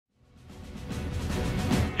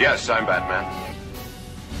Yes, I'm Batman.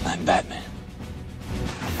 I'm Batman.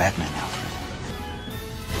 I'm Batman, Alfred.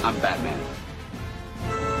 I'm Batman.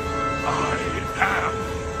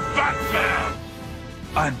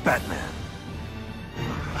 I am Batman. I'm Batman.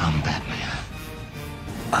 I'm Batman.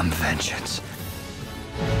 I'm vengeance.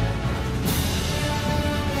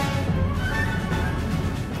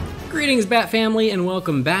 Greetings, Bat Family, and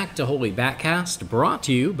welcome back to Holy BatCast, brought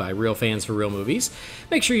to you by Real Fans for Real Movies.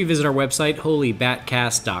 Make sure you visit our website,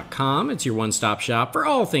 holybatcast.com. It's your one-stop shop for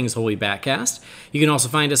all things Holy BatCast. You can also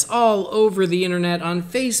find us all over the internet on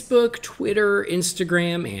Facebook, Twitter,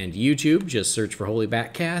 Instagram, and YouTube. Just search for Holy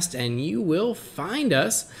BatCast, and you will find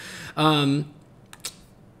us.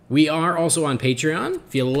 We are also on Patreon.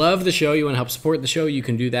 If you love the show, you want to help support the show, you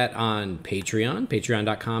can do that on Patreon,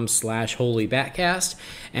 patreon.com/holybatcast.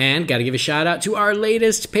 And got to give a shout out to our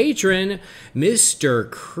latest patron,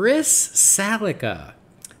 Mr. Chris Salica.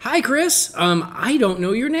 Hi, Chris. I don't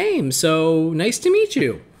know your name, so nice to meet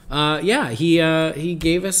you. He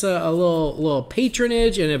gave us a little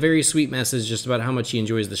patronage and a very sweet message just about how much he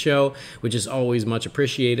enjoys the show, which is always much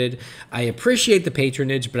appreciated. I appreciate the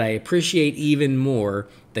patronage, but I appreciate even more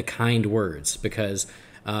the kind words, because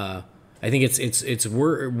I think it's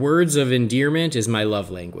words of endearment is my love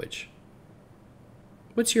language.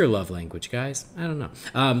 What's your love language, guys? I don't know.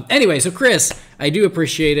 Anyway, so Chris, I do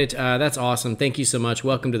appreciate it. That's awesome. Thank you so much.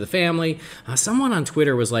 Welcome to the family. Someone on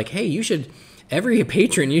Twitter was like, hey, every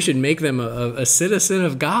patron, you should make them a citizen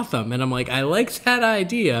of Gotham. And I'm like, I like that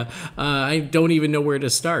idea. I don't even know where to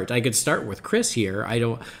start. I could start with Chris here.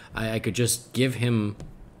 I could just give him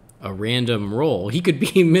a random role. He could be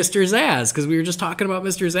Mr. Zaz, because we were just talking about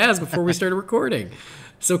Mr. Zaz before we started recording.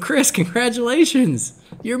 So Chris, congratulations.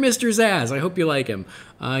 You're Mr. Zaz. I hope you like him.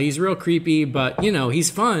 He's real creepy, but,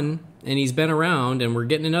 he's fun, and he's been around, and we're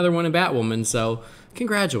getting another one in Batwoman, so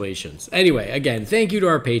congratulations. Anyway, again, thank you to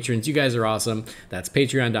our patrons. You guys are awesome. That's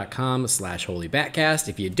patreon.com/holybatcast.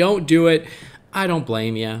 If you don't do it, I don't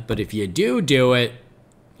blame you, but if you do it,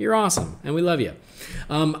 you're awesome, and we love you.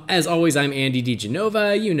 As always, I'm Andy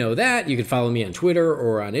DiGenova. You know that. You can follow me on Twitter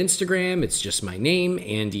or on Instagram. It's just my name,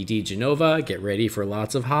 Andy DiGenova. Get ready for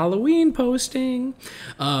lots of Halloween posting.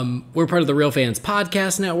 We're part of the Real Fans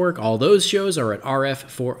Podcast Network. All those shows are at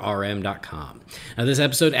rf4rm.com. Now, this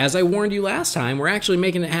episode, as I warned you last time, we're actually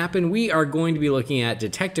making it happen. We are going to be looking at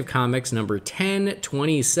Detective Comics number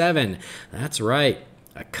 1027. That's right.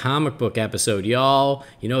 A comic book episode, y'all.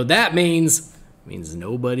 You know what that means? Means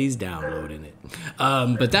nobody's downloading it,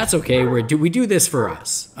 but that's okay. We do this for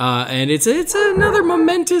us, and it's another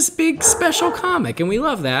momentous, big, special comic, and we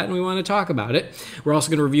love that, and we want to talk about it. We're also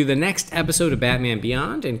going to review the next episode of Batman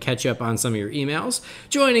Beyond and catch up on some of your emails.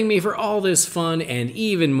 Joining me for all this fun and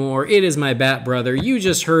even more, it is my Bat brother. You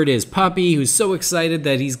just heard his puppy, who's so excited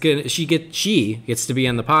that she gets to be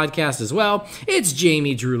on the podcast as well. It's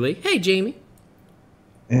Jamie Drewley. Hey, Jamie.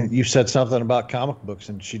 You said something about comic books,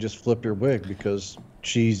 and she just flipped her wig because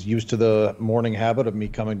she's used to the morning habit of me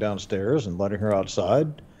coming downstairs and letting her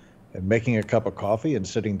outside and making a cup of coffee and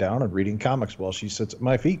sitting down and reading comics while she sits at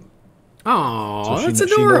my feet. Oh, so that's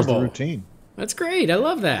adorable. She knows the routine. That's great. I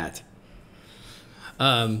love that.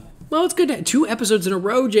 Well, it's good to have 2 episodes in a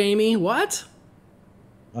row, Jamie. What?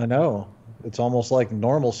 I know. It's almost like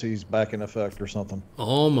normalcy's back in effect or something.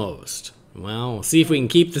 Almost. Well, we'll see if we can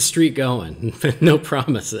keep the streak going. No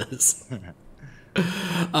promises.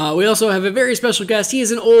 We also have a very special guest. He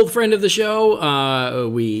is an old friend of the show.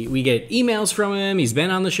 We get emails from him. He's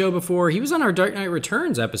been on the show before. He was on our Dark Knight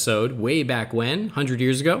Returns episode way back when, 100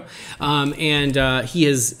 years ago. And he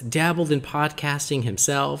has dabbled in podcasting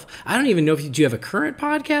himself. I don't even know if you have a current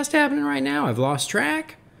podcast happening right now. I've lost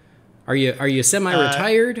track. Are you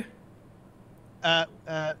semi-retired?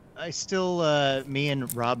 I still, me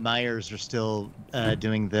and Rob Myers are still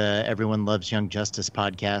doing the Everyone Loves Young Justice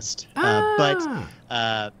podcast.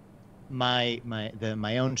 But my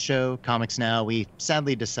own show, Comics Now, we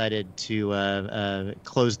sadly decided to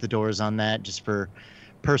close the doors on that just for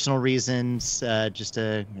personal reasons,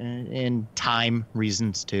 and time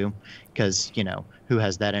reasons too, because who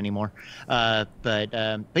has that anymore? But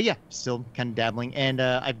yeah, still kind of dabbling, and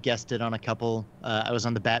I've guested on a couple. I was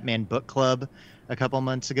on the Batman Book Club a couple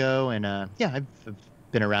months ago, and I've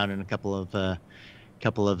been around in a couple of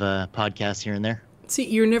podcasts here and there. See,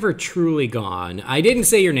 you're never truly gone. I didn't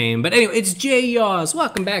say your name, but anyway, it's Jay Yaws.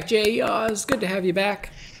 Welcome back, Jay Yaws. Good to have you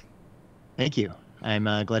back. Thank you. I'm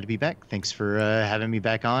glad to be back. Thanks for having me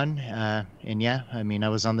back on. And yeah, I mean, I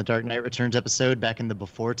was on the Dark Knight Returns episode back in the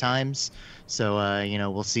before times. So,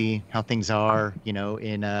 we'll see how things are,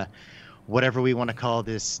 in whatever we want to call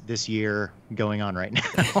this year going on right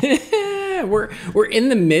now. Yeah, we're in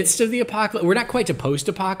the midst of the apocalypse. We're not quite to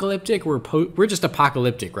post-apocalyptic. We're just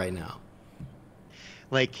apocalyptic right now.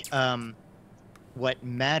 Like, what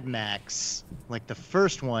Mad Max, like the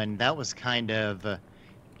first one, that was kind of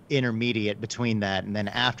intermediate between that, and then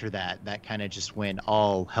after that, that kind of just went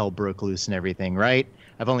all hell broke loose and everything, right?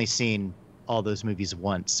 I've only seen all those movies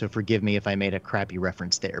once, so forgive me if I made a crappy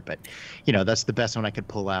reference there, but that's the best one I could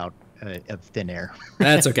pull out of thin air.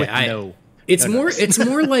 That's okay. It's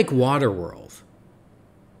more like Waterworld.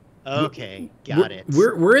 Okay, got it.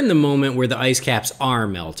 We're in the moment where the ice caps are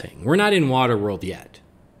melting. We're not in Waterworld yet,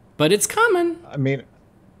 but it's coming. I mean,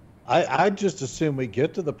 I just assume we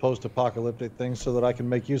get to the post-apocalyptic thing so that I can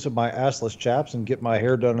make use of my assless chaps and get my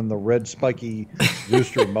hair done in the red spiky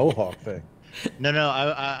rooster mohawk thing. No,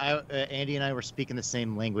 Andy and I were speaking the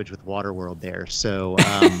same language with Waterworld there, so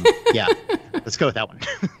yeah, let's go with that one.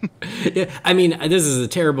 Yeah, I mean, this is a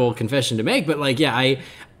terrible confession to make, but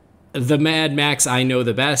the Mad Max I know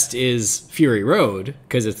the best is Fury Road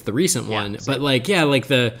because it's the recent one. But I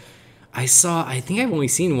think I've only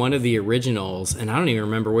seen one of the originals, and I don't even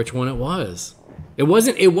remember which one it was. It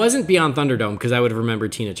wasn't Beyond Thunderdome because I would have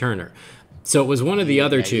remembered Tina Turner. So it was one of the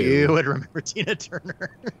other two. You would remember Tina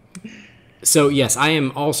Turner. So yes, I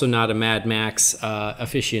am also not a Mad Max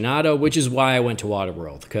aficionado, which is why I went to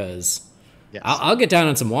Waterworld because I'll get down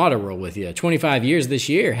on some Waterworld with you. 25 years this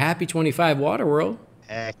year. Happy 25 Waterworld.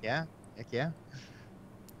 Heck yeah.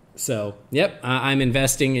 So, yep, I'm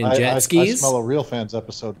investing in jet skis. I smell a Real Fans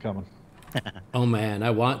episode coming. Oh, man, I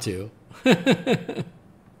want to.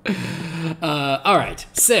 All right,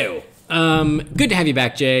 so good to have you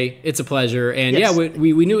back, Jay. It's a pleasure. And yes. Yeah,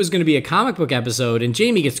 we knew it was going to be a comic book episode, and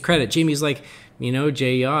Jamie gets credit. Jamie's like,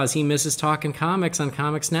 Jay Yaws, he misses talking comics on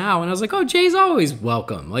Comics Now. And I was like, oh, Jay's always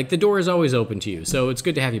welcome. Like, the door is always open to you. So it's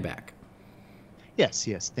good to have you back.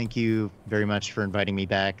 Yes. Thank you very much for inviting me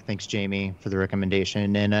back. Thanks, Jamie, for the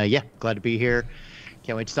recommendation. And glad to be here.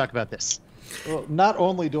 Can't wait to talk about this. Well, not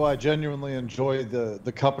only do I genuinely enjoy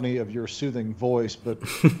the company of your soothing voice, but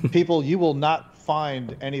people, you will not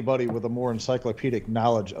find anybody with a more encyclopedic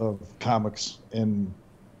knowledge of comics in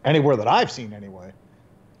anywhere that I've seen anyway.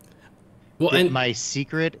 Well, and my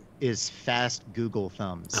secret is fast Google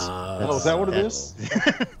thumbs. Is that what it is?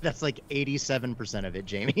 That's like 87% of it,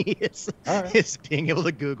 Jamie. It's right. being able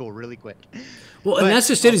to Google really quick. Well, and that's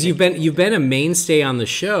just it. Is you've been a mainstay on the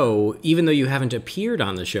show, even though you haven't appeared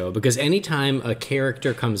on the show. Because anytime a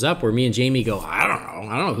character comes up, where me and Jamie go, I don't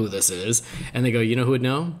know who this is, and they go, you know who would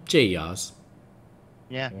know? Jay Yaws.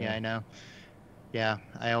 Yeah, I know. Yeah,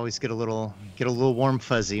 I always get a little warm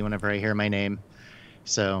fuzzy whenever I hear my name.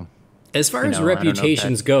 So. As far as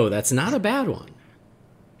reputations go, that's not a bad one.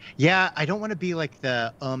 Yeah, I don't want to be like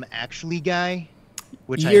the actually guy,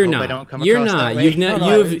 which you're I hope not. I don't come You're across not. that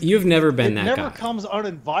way. You've never been that guy. It never comes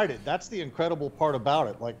uninvited. That's the incredible part about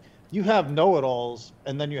it. Like, you have know-it-alls,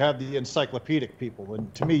 and then you have the encyclopedic people.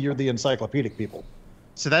 And to me, you're the encyclopedic people.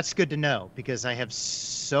 So that's good to know, because I have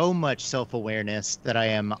so much self-awareness that I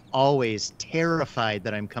am always terrified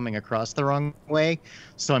that I'm coming across the wrong way.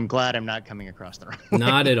 So I'm glad I'm not coming across the wrong way.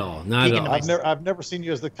 Not at all. Not at all. I've never seen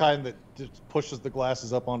you as the kind that just pushes the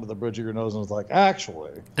glasses up onto the bridge of your nose and is like,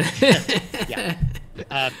 actually. Yeah.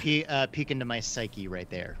 Peek into my psyche right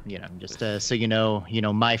there. Just so you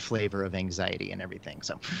know my flavor of anxiety and everything.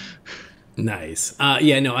 So. Nice.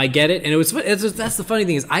 Yeah, no, I get it. And that's the funny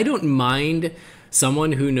thing is I don't mind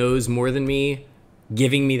someone who knows more than me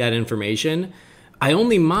giving me that information. I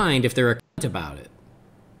only mind if they're a cunt about it.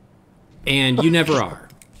 And you never are.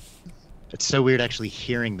 It's so weird actually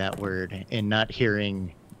hearing that word and not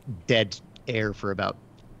hearing dead air for about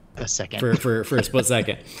a second. For a split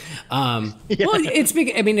second. Yeah. Well, it's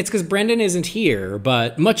because Brendan isn't here,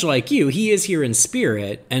 but much like you, he is here in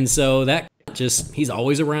spirit. And so he's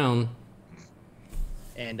always around.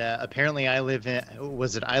 And apparently I live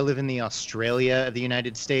in the Australia of the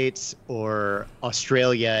United States, or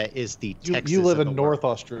Australia is the Texas You live of in the North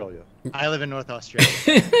world. Australia. I live in North Australia.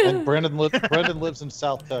 And Brendan lives in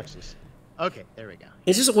South Texas. Okay, there we go.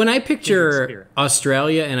 It's just when I picture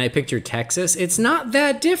Australia and I picture Texas, it's not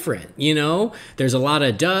that different, There's a lot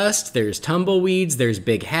of dust, there's tumbleweeds, there's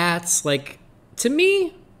big hats. Like, to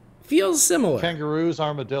me, feels similar. Kangaroos,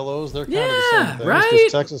 armadillos, they're kind of the same thing. Right? It's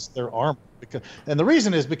just Texas, they're armed. And the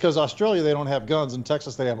reason is because Australia, they don't have guns. In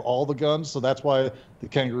Texas, they have all the guns. So that's why the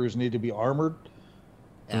kangaroos need to be armored.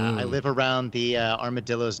 I live around the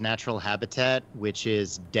armadillo's natural habitat, which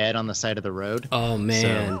is dead on the side of the road. Oh,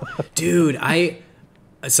 man. So. Dude,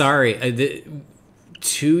 sorry.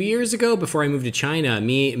 2 years ago, before I moved to China,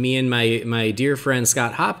 me and my dear friend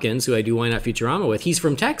Scott Hopkins, who I do Why Not Futurama with, he's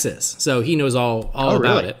from Texas, so he knows all about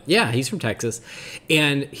really? it. Yeah, he's from Texas,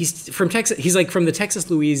 and he's from Texas. He's like from the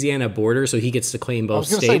Texas-Louisiana border, so he gets to claim both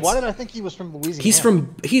states. I was going to say, why did I think he was from Louisiana?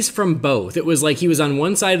 He's from both. It was like he was on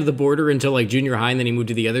one side of the border until like junior high, and then he moved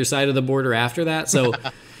to the other side of the border after that. So,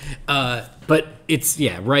 but it's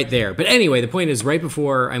right there. But anyway, the point is, right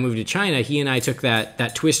before I moved to China, he and I took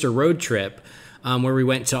that Twister road trip. Where we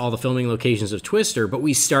went to all the filming locations of Twister, but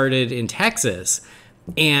we started in Texas.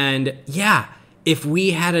 And if we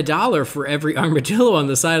had $1 for every armadillo on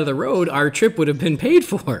the side of the road, our trip would have been paid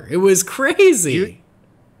for. It was crazy.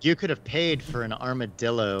 You could have paid for an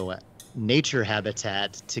armadillo nature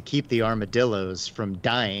habitat to keep the armadillos from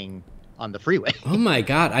dying on the freeway. Oh my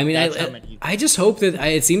God. I mean, I just hope that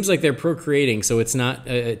it seems like they're procreating, so it's not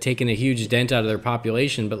taking a huge dent out of their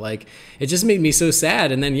population, but like, it just made me so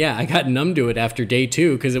sad. And then, I got numb to it after day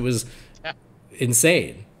 2 because it was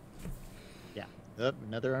insane. Yeah. Oh,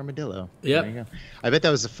 another armadillo. Yep. There you go. I bet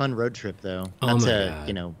that was a fun road trip though. Oh Not my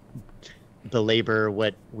to, God. Belabor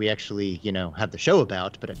what we actually, have the show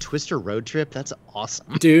about, but a Twister road trip, that's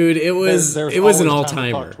awesome. Dude, it was There's an always time to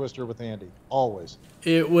all-timer. talk Twister with Andy. Always.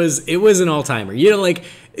 It was an all-timer. Like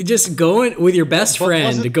just going with your best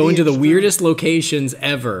friend, wasn't going to the the weirdest locations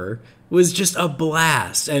ever was just a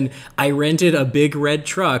blast. And I rented a big red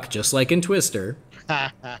truck, just like in Twister.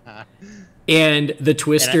 And the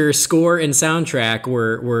Twister score and soundtrack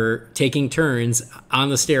were taking turns on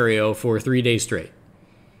the stereo for 3 days straight.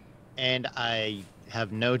 And I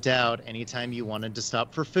have no doubt anytime you wanted to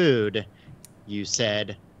stop for food, you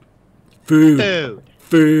said, Food.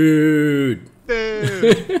 Food.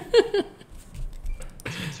 It's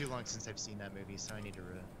been too long since I've seen that movie, so I need to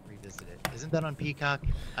revisit it. Isn't that on Peacock?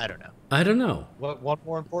 I don't know. One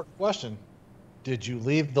more important question. Did you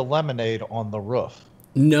leave the lemonade on the roof?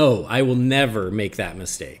 No, I will never make that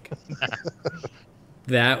mistake.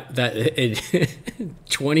 that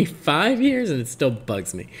 25 years and it still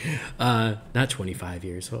bugs me. Not 25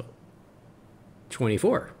 years. Well,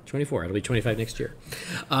 24. It'll be 25 next year.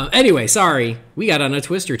 Anyway, sorry, we got on a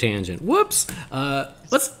Twister tangent. Whoops.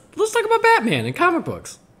 Let's talk about Batman and comic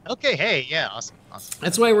books. Okay. Hey. Yeah. Awesome.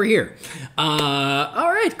 That's why we're here.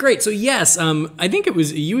 All right, great. So yes, I think it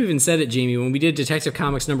was you even said it, Jamie, when we did Detective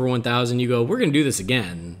Comics number 1000. You go, we're gonna do this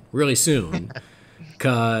again really soon.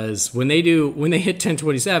 Because when they hit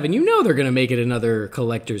 1027, they're going to make it another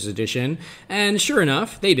collector's edition. And sure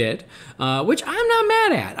enough, they did, which I'm not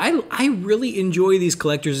mad at. I really enjoy these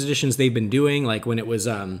collector's editions they've been doing, like when it was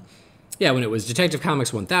Detective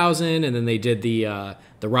Comics 1000, and then they did the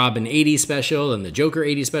Robin 80 special, and the Joker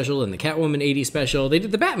 80 special, and the Catwoman 80 special. They did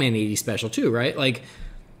the Batman 80 special too, right? Like,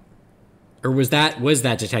 or was that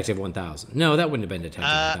Detective 1000? No, that wouldn't have been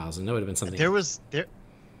Detective 1000. That would have been something. There was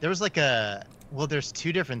like a... Well, there's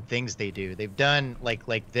two different things they do. They've done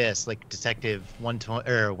like this, like Detective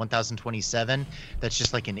 1027. That's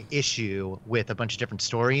just like an issue with a bunch of different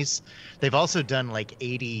stories. They've also done like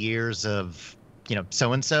 80 years of,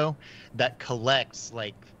 so-and-so that collects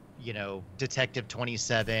like, Detective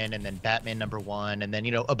 27 and then Batman #1 and then,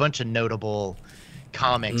 a bunch of notable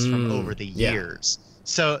comics from over the years.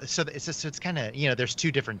 So it's kind of, there's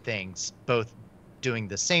two different things, both doing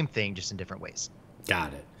the same thing, just in different ways.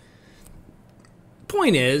 Got it.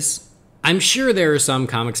 Point is, I'm sure there are some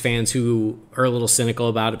comics fans who are a little cynical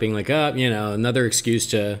about it, being like, another excuse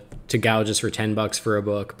to gouge us for $10 for a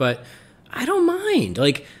book. But I don't mind.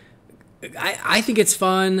 Like, I think it's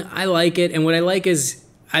fun. I like it. And what I like is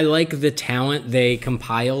I like the talent they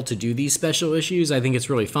compile to do these special issues. I think it's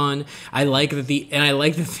really fun. I like that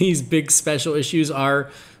these big special issues are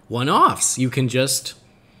one-offs. You can just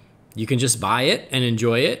buy it and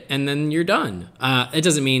enjoy it, and then you're done. It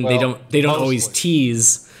doesn't mean they don't always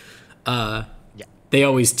tease. They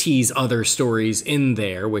always tease other stories in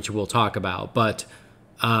there, which we'll talk about. But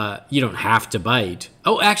you don't have to bite.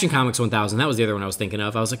 Oh, Action Comics 1000. That was the other one I was thinking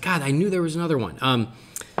of. I was like, God, I knew there was another one.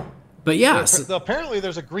 But yeah. Apparently,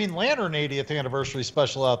 there's a Green Lantern 80th anniversary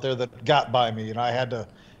special out there that got by me, and I had to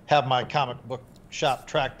have my comic book shop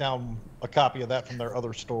track down a copy of that from their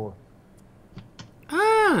other store.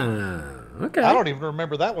 Ah, okay. I don't even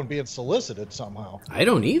remember that one being solicited somehow. I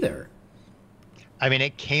don't either. I mean,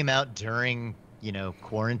 it came out during,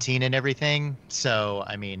 quarantine and everything. So,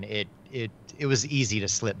 I mean, it was easy to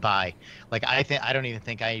slip by. Like, I don't even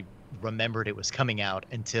think I remembered it was coming out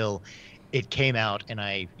until it came out and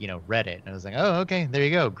I, read it. And I was like, oh, okay, there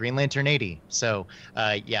you go. Green Lantern 80. So,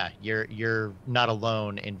 you're not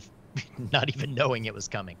alone in not even knowing it was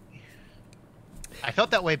coming. I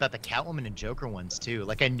felt that way about the Catwoman and Joker ones too.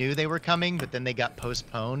 Like I knew they were coming, but then they got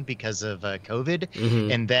postponed because of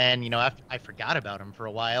COVID, and then I forgot about them for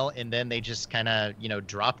a while, and then they just kind of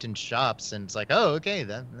dropped in shops, and it's like, oh, okay,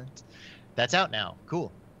 that's out now.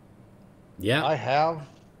 Cool. Yeah, I have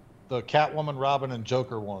the Catwoman, Robin, and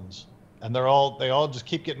Joker ones, and they all just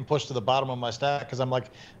keep getting pushed to the bottom of my stack because I'm like,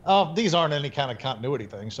 oh, these aren't any kind of continuity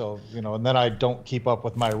thing. So and then I don't keep up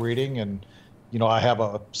with my reading, and I have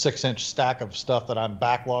a 6-inch stack of stuff that I'm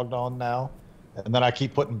backlogged on now, and then I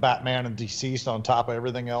keep putting Batman and Deceased on top of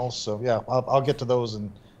everything else. So yeah, I'll get to those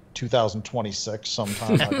in 2026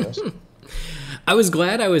 sometime, I guess. I was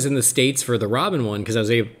glad I was in the States for the Robin one because I was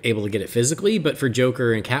able to get it physically, but for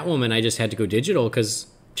Joker and Catwoman, I just had to go digital because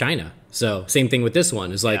China. So same thing with this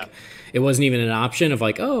one. It's like it wasn't even an option of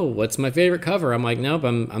like, oh, what's my favorite cover? I'm like, nope,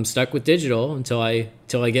 I'm stuck with digital until I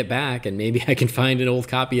get back, and maybe I can find an old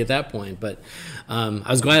copy at that point. But I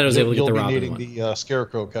was glad I was able to get the Robin one. You'll be needing the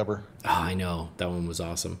Scarecrow cover. Oh, I know, that one was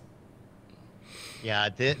awesome. Yeah,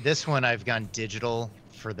 this one I've gone digital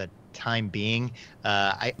for the time being.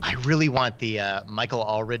 I really want the Michael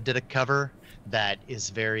Allred did a cover that is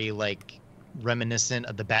very like reminiscent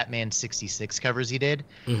of the Batman 66 covers he did.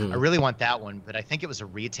 I really want that one, but I think it was a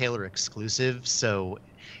retailer exclusive, so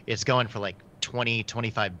it's going for like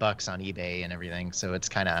 $20-25 on eBay and everything. So it's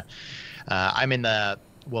kind of I'm in the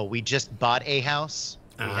we just bought a house.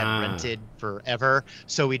 We had rented forever,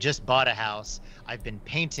 so we just bought a house. I've been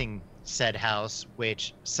painting said house,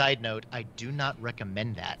 which, side note, I do not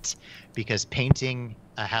recommend that because painting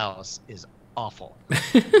a house is awful.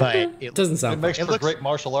 But it doesn't sound. It makes for great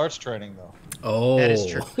martial arts training, though. Oh, that is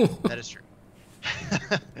true. That is true.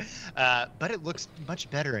 But it looks much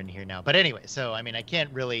better in here now. But anyway, so I mean, I can't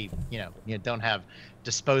really, don't have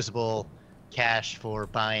disposable cash for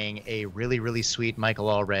buying a really, really sweet Michael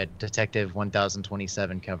Allred Detective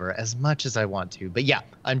 1027 cover as much as I want to. But yeah,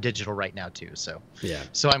 I'm digital right now too. So yeah.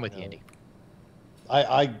 So I'm with Andy.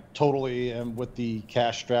 I totally am with the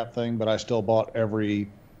cash strap thing, but I still bought I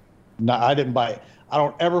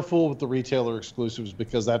don't ever fool with the retailer exclusives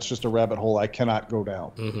because that's just a rabbit hole I cannot go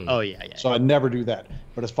down. Oh yeah. So I never do that.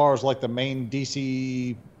 But as far as like the main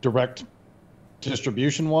DC direct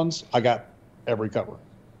distribution ones, I got every cover.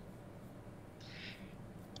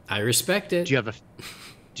 I respect it. Do you have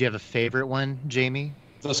a favorite one, Jamie?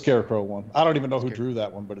 The Scarecrow one. I don't even know who drew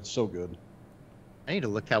that one, but it's so good. I need to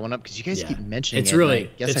look that one up because you guys keep mentioning it's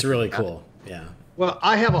it. It's really cool. Yeah. Well,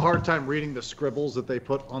 I have a hard time reading the scribbles that they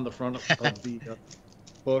put on the front of the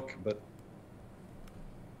book, but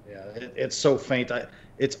yeah, it's so faint.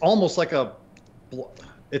 It's almost like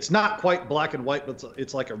it's not quite black and white, but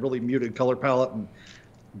it's like a really muted color palette. And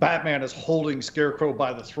Batman is holding Scarecrow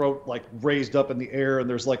by the throat, like raised up in the air, and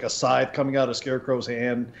there's like a scythe coming out of Scarecrow's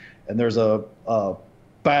hand, and there's a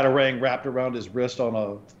batarang wrapped around his wrist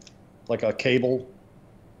on a cable.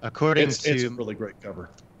 It's a really great cover.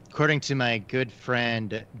 According to my good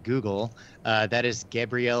friend Google, that is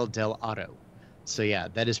Gabriel Del Otto. So yeah,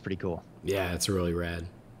 that is pretty cool. Yeah, it's really rad.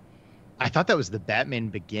 I thought that was the Batman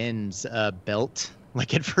Begins belt,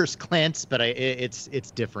 like at first glance, but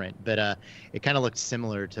it's different. But it kind of looked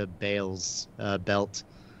similar to Bale's belt.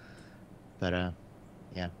 But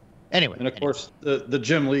yeah. Anyway. And of course, the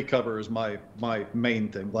Jim Lee cover is my main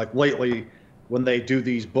thing. Like lately, when they do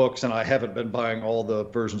these books, and I haven't been buying all the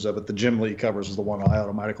versions of it, the Jim Lee covers is the one I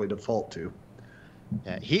automatically default to.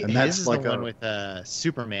 Yeah, his is like the one with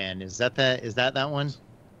Superman. Is that that one?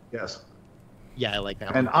 Yes. Yeah, I like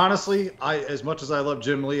that one. And honestly, as much as I love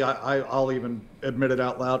Jim Lee, I'll even admit it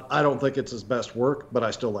out loud. I don't think it's his best work, but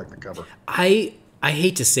I still like the cover. I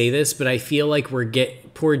hate to say this, but I feel like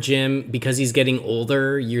poor Jim, because he's getting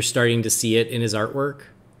older, you're starting to see it in his artwork.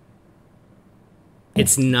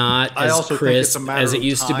 It's not as crisp as it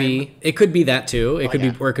used to be. It could be that too. It could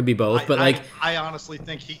be, or it could be both. But I honestly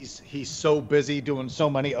think he's so busy doing so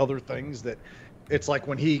many other things that it's like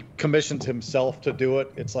when he commissions himself to do it,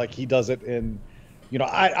 it's like he does it in,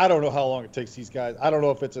 I don't know how long it takes these guys. I don't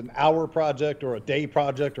know if it's an hour project or a day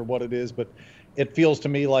project or what it is, but it feels to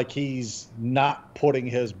me like he's not putting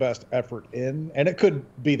his best effort in, and it could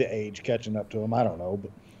be the age catching up to him. I don't know,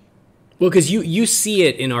 but. Well, because you see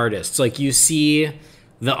it in artists. Like, you see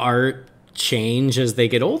the art change as they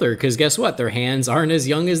get older, because guess what? Their hands aren't as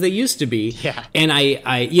young as they used to be. Yeah. And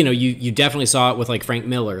you definitely saw it with, like, Frank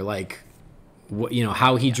Miller, like,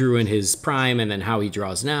 how he drew in his prime and then how he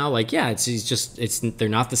draws now. Like, yeah, they're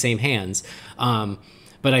not the same hands.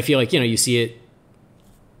 But I feel like, you see it.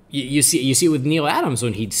 You see it with Neil Adams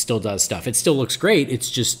when he still does stuff. It still looks great.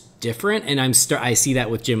 It's just different. And I see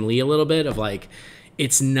that with Jim Lee a little bit of, like,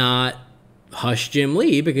 it's not Hush Jim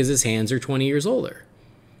Lee because his hands are 20 years older.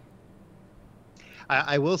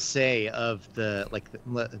 I will say of the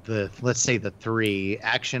let's say the three,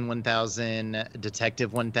 Action 1000,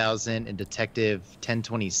 Detective 1000, and Detective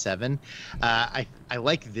 1027. I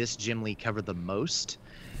like this Jim Lee cover the most.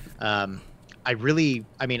 I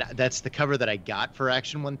mean, that's the cover that I got for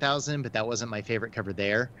Action 1000, but that wasn't my favorite cover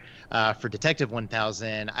there. For Detective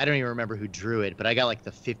 1000, I don't even remember who drew it, but I got like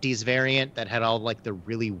the 50s variant that had all like the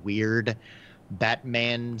really weird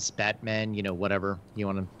Batman, whatever you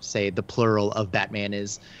want to say the plural of Batman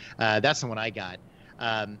is. That's the one I got.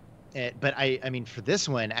 But I mean, for this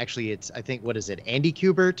one, actually, it's, I think, what is it, Andy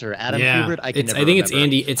Kubert or Adam Kubert? I think remember. It's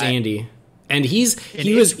Andy. It's Andy, and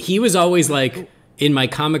he was always like in my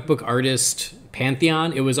comic book artist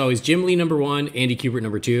pantheon. It was always Jim Lee number 1, Andy Kubert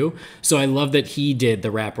number 2. So I love that he did the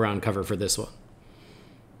wraparound cover for this one.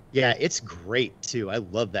 Yeah, it's great too. I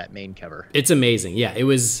love that main cover. It's amazing. Yeah,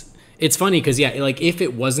 it's funny because, yeah, like if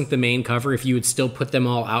it wasn't the main cover, if you would still put them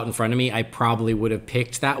all out in front of me, I probably would have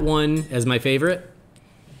picked that one as my favorite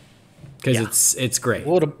because it's great.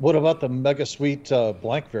 What about the mega sweet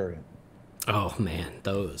blank variant? Oh man,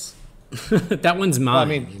 those. That one's mine. I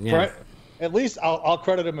mean, at least I'll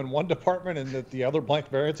credit him in one department, and that the other blank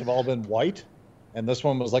variants have all been white, and this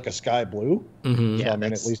one was like a sky blue. Mm-hmm. So I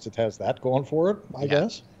mean, at least it has that going for it, I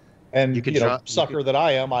guess. And you know, sucker that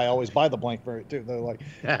I am, I always buy the blank variant too.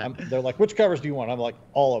 They're like, which covers do you want? I'm like,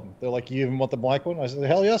 all of them. They're like, you even want the blank one? I said,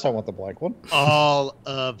 hell yes, I want the blank one. All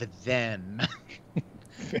of them.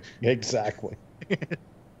 Exactly.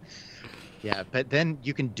 Yeah, but then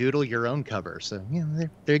you can doodle your own cover. So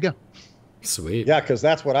there you go. Sweet. Yeah, because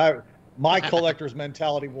that's what my collector's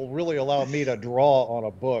mentality will really allow me to draw on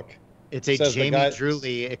a book. It's a Jamie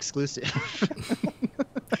Drewley exclusive.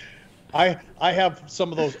 I have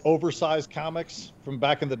some of those oversized comics from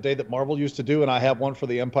back in the day that Marvel used to do, and I have one for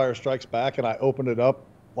The Empire Strikes Back, and I opened it up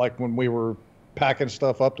like when we were packing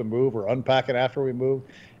stuff up to move or unpacking after we moved,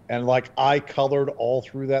 and like I colored all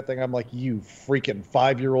through that thing. I'm like, you freaking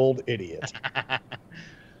 5-year-old idiot.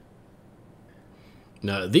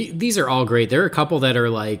 No, these are all great. There are a couple that are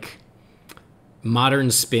like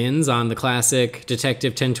modern spins on the classic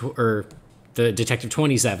Detective 10 or the Detective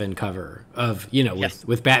 27 cover of,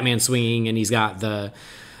 with Batman swinging and he's got the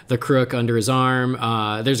crook under his arm.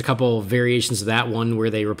 There's a couple variations of that one where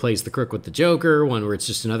they replace the crook with the Joker, one where it's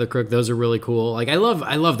just another crook. Those are really cool. Like I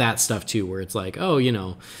love that stuff too, where it's like,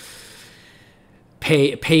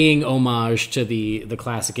 paying homage to the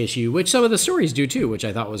classic issue, which some of the stories do too, which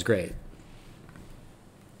I thought was great.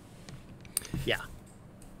 Yeah.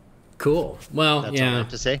 Cool. Well, that's all I have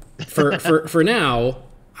to say. for now,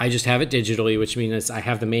 I just have it digitally, which means I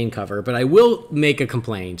have the main cover, but I will make a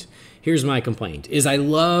complaint. Here's my complaint, is I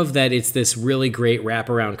love that it's this really great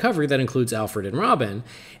wraparound cover that includes Alfred and Robin,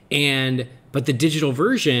 but the digital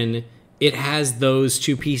version, it has those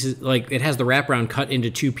two pieces, like it has the wraparound cut into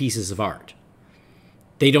two pieces of art.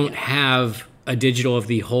 They don't have a digital of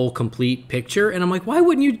the whole complete picture, and I'm like, why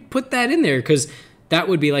wouldn't you put that in there? Because that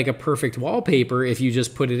would be like a perfect wallpaper if you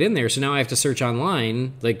just put it in there. So now I have to search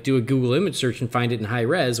online, like do a Google image search and find it in high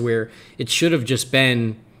res, where it should have just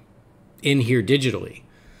been in here digitally.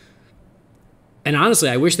 And honestly,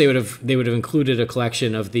 I wish they would have included a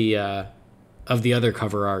collection of the other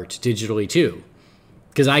cover art digitally too,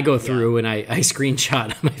 because I go through and I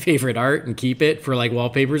screenshot my favorite art and keep it for like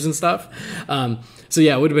wallpapers and stuff. So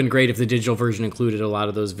yeah, it would have been great if the digital version included a lot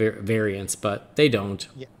of those variants, but they don't.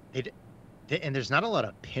 Yeah. And there's not a lot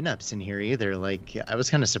of pinups in here either. Like, I was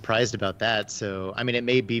kind of surprised about that. So, I mean, it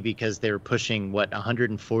may be because they were pushing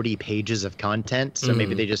 140 pages of content. So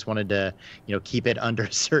maybe they just wanted to, keep it under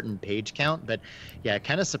a certain page count. But yeah,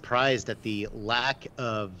 kind of surprised at the lack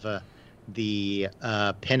of the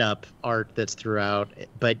pinup art that's throughout.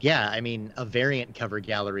 But yeah, I mean, a variant cover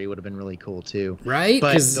gallery would have been really cool too. Right?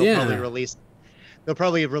 But they'll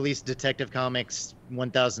probably release Detective Comics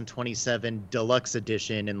 1027 Deluxe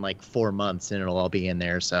Edition in like 4 months, and it'll all be in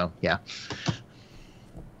there. So yeah,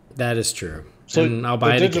 that is true. So and I'll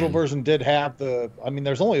buy the it digital again. version did have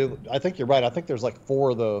there's only, I think you're right, I think there's like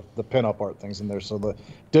 4 of the pinup art things in there. So the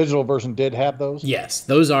digital version did have those. Yes,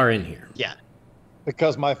 those are in here. Yeah,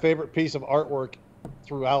 because my favorite piece of artwork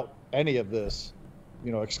throughout any of this,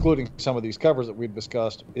 excluding some of these covers that we've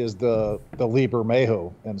discussed, is the Lee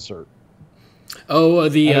Bermejo insert. Oh,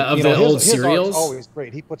 of the old his serials? Art's always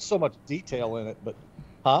great. He puts so much detail in it, but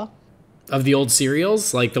of the old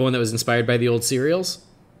serials, like the one that was inspired by the old serials.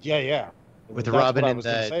 Yeah. With That's Robin what I and was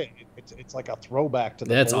gonna say. It's like a throwback to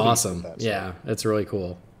the. That's 40s awesome. That yeah, that's really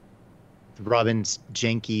cool. Robin's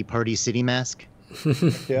janky Party City mask.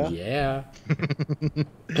 Yeah. Yeah.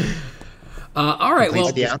 All right.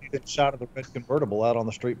 Well, the shot of the red convertible out on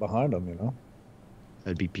the street behind him.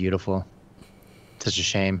 That'd be beautiful. Such a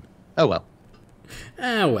shame. Oh well.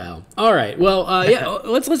 Ah, well. All right. Well, yeah.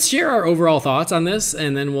 Let's share our overall thoughts on this,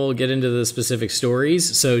 and then we'll get into the specific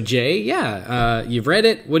stories. So, Jay, you've read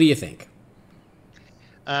it. What do you think?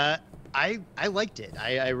 I liked it.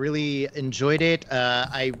 I really enjoyed it.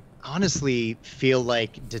 I honestly feel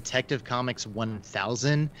like Detective Comics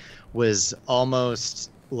 1000 was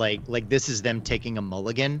almost like this is them taking a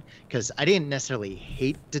mulligan, because I didn't necessarily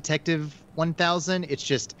hate Detective 1000. It's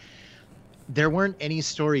just there weren't any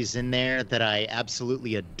stories in there that I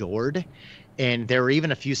absolutely adored, and there were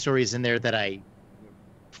even a few stories in there that I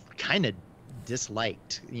kind of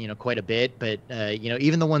disliked, quite a bit. But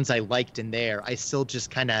even the ones I liked in there, I still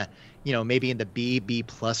just kind of, maybe in the B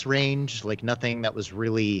plus range, like nothing that was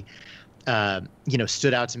really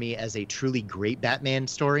stood out to me as a truly great Batman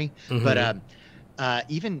story. Mm-hmm. But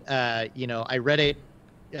I read it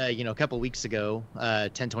a couple weeks ago,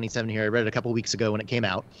 10/27 here. I read it a couple weeks ago when it came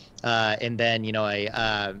out, and then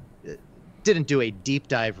I didn't do a deep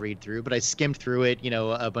dive read through, but I skimmed through it,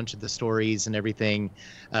 a bunch of the stories and everything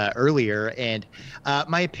earlier. And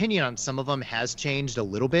my opinion on some of them has changed a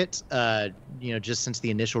little bit, just since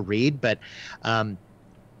the initial read. But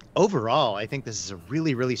overall, I think this is a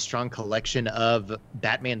really, really strong collection of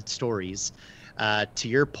Batman stories. To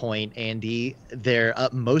your point, Andy,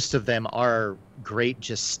 most of them are great,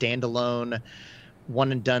 just standalone,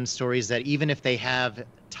 one and done stories that even if they have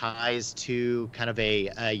ties to kind of a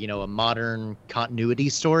modern continuity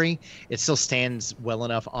story, it still stands well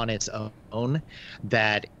enough on its own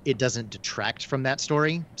that it doesn't detract from that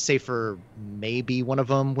story, save for maybe one of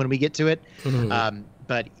them when we get to it. Mm-hmm.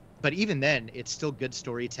 But even then, it's still good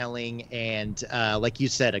storytelling, and like you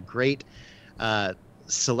said, a great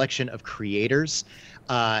selection of creators,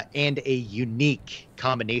 and a unique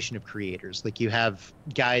combination of creators. Like, you have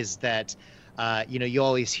guys that you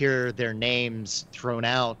always hear their names thrown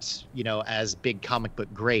out, as big comic book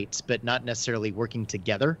greats, but not necessarily working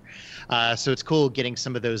together. So it's cool getting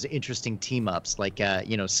some of those interesting team ups, like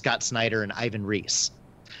Scott Snyder and Ivan Reis.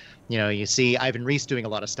 You see Ivan Reis doing a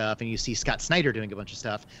lot of stuff, and you see Scott Snyder doing a bunch of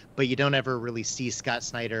stuff, but you don't ever really see Scott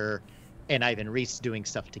Snyder and Ivan Reis doing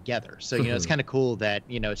stuff together. So it's kind of cool that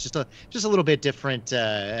it's just a little bit different,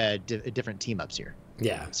 different team ups here.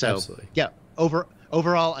 Yeah. So absolutely. Yeah.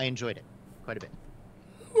 Overall, I enjoyed it quite a bit.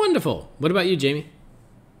 Wonderful. What about you, Jamie?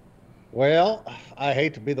 Well, I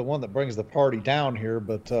hate to be the one that brings the party down here,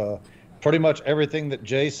 but pretty much everything that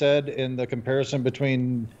Jay said in the comparison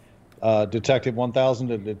between Detective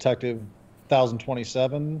 1000 and Detective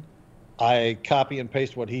 1027, I copy and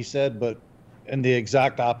paste what he said, but in the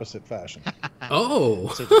exact opposite fashion. Oh.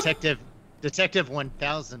 So Detective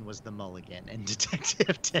 1000 was the mulligan, and Detective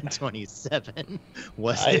 1027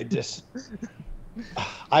 was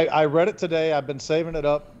I read it today. I've been saving it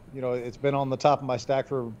up. It's been on the top of my stack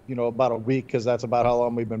for, about a week, because that's about how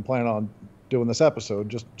long we've been planning on doing this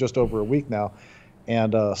episode, just over a week now.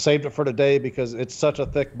 And saved it for today because it's such a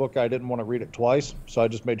thick book, I didn't want to read it twice. So I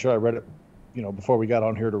just made sure I read it, before we got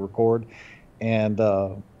on here to record. And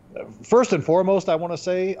first and foremost, I want to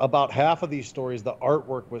say about half of these stories, the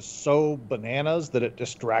artwork was so bananas that it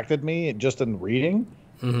distracted me just in reading.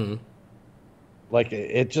 Mm-hmm. Like,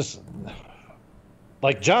 it just...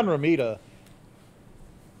 Like, John Romita,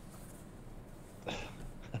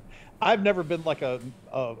 I've never been like a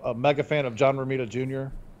mega fan of John Romita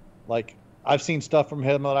Jr. Like, I've seen stuff from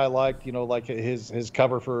him that I liked, like his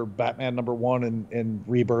cover for Batman #1 in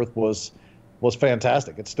Rebirth was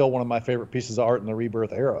fantastic. It's still one of my favorite pieces of art in the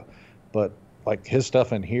Rebirth era. But like, his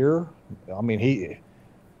stuff in here, I mean, he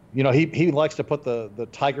likes to put the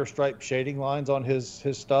tiger stripe shading lines on his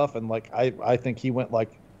stuff, and like I think he went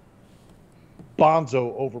like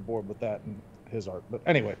Bonzo overboard with that in his art. But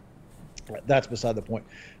anyway, that's beside the point.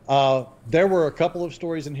 There were a couple of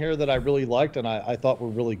stories in here that I really liked and I thought were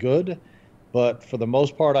really good, but for the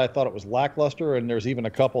most part, I thought it was lackluster. And there's even a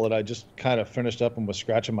couple that I just kind of finished up and was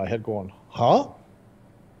scratching my head going, huh?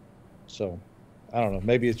 So I don't know.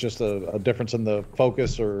 Maybe it's just a difference in the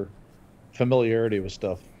focus or familiarity with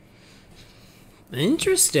stuff.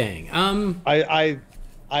 Interesting. I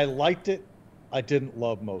liked it. I didn't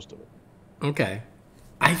love most of it. Okay.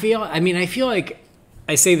 I feel like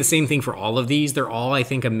I say the same thing for all of these. They're all, I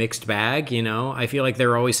think, a mixed bag, I feel like there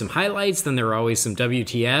are always some highlights, then there are always some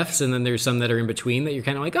WTFs, and then there's some that are in between that you're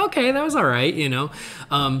kind of like, okay, that was all right,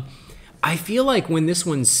 I feel like when this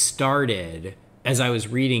one started, as I was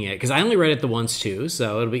reading it, because I only read it the once too,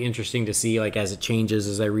 so it'll be interesting to see, like, as it changes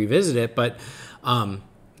as I revisit it, but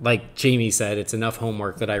like Jamie said, it's enough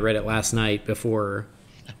homework that I read it last night before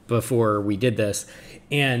we did this.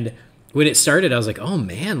 And when it started, I was like, oh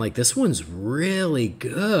man, like this one's really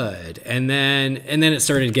good. And then it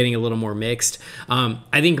started getting a little more mixed.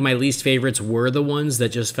 I think my least favorites were the ones that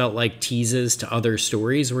just felt like teases to other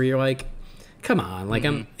stories where you're like, come on, like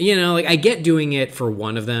I'm, like I get doing it for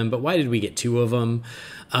one of them, but why did we get two of them?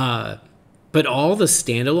 But all the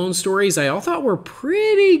standalone stories I all thought were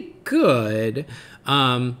pretty good.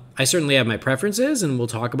 I certainly have my preferences and we'll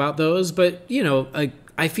talk about those, but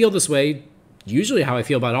I feel this way usually how I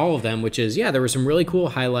feel about all of them, which is, there were some really cool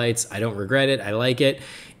highlights. I don't regret it. I like it.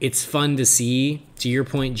 It's fun to see, to your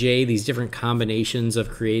point, Jay, these different combinations of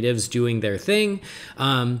creatives doing their thing.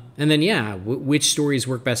 And then, which stories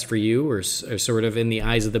work best for you are sort of in the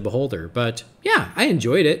eyes of the beholder. But I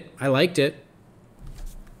enjoyed it. I liked it.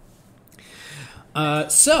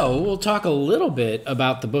 So we'll talk a little bit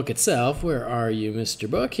about the book itself. Where are you, Mr.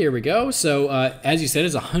 Book? Here we go. So as you said,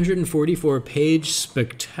 it's a 144-page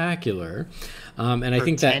spectacular. And I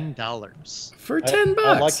think that $10 for $10.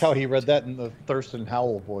 I like how he read that in the Thurston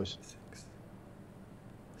Howell voice.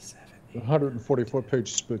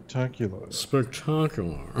 144-page spectacular.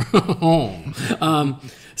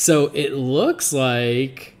 So it looks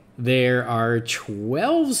like there are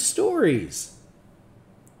 12 stories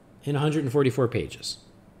in 144 pages.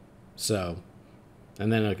 So,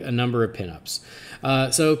 and then a number of pinups.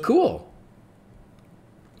 So cool.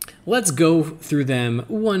 Let's go through them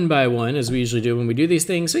one by one as we usually do when we do these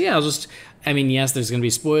things. So yes, there's going to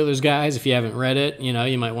be spoilers, guys. If you haven't read it, you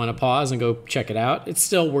might want to pause and go check it out. It's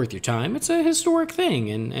still worth your time. It's a historic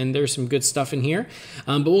thing, and there's some good stuff in here.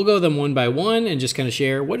 But we'll go them one by one and just kind of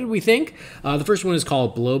share, what did we think? The first one is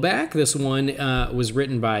called Blowback. This one was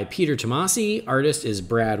written by Peter Tomasi. Artist is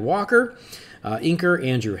Brad Walker. Inker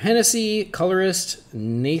Andrew Hennessy. Colorist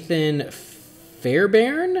Nathan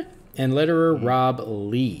Fairbairn. And letterer Rob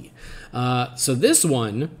Lee. So this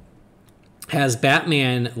one has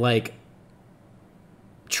Batman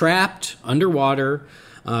trapped underwater,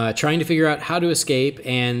 trying to figure out how to escape.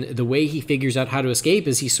 And the way he figures out how to escape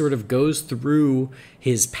is he sort of goes through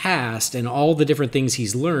his past and all the different things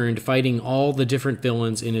he's learned, fighting all the different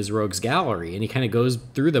villains in his rogues gallery. And he kind of goes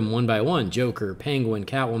through them one by one: Joker, Penguin,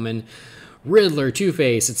 Catwoman, Riddler,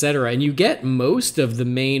 Two-Face, etc. And you get most of the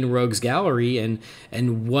main rogues gallery and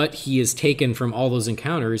what he has taken from all those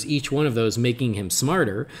encounters, each one of those making him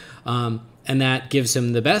smarter. And that gives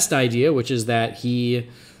him the best idea, which is that he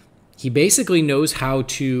basically knows how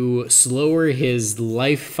to slower his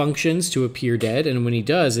life functions to appear dead. And when he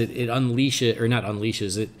does, it unleashes, or not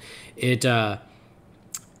unleashes,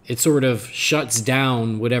 it sort of shuts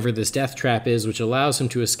down whatever this death trap is, which allows him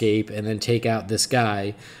to escape and then take out this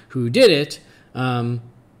guy who did it,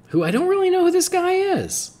 who I don't really know who this guy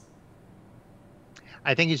is.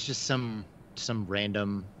 I think it's just some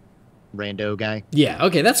rando guy. Yeah,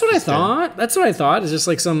 okay, that's what I thought. That's what I thought. It's just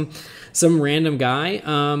like some random guy.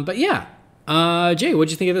 But Jay,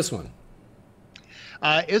 what'd you think of this one?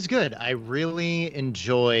 It was good. I really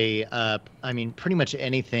enjoy, pretty much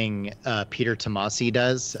anything Peter Tomasi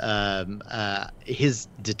does. His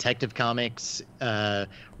detective comics,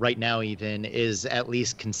 right now even, is at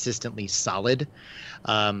least consistently solid.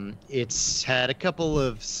 It's had a couple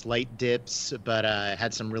of slight dips, but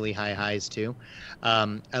had some really high highs too.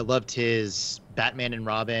 I loved his Batman and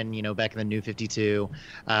Robin, back in the New 52.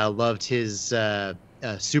 Loved his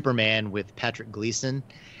Superman with Patrick Gleason.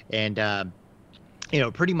 And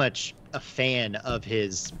pretty much a fan of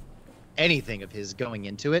anything of his going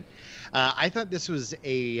into it. I thought this was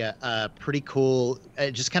a pretty cool,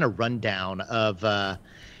 just kind of rundown of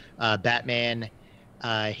Batman,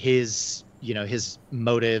 his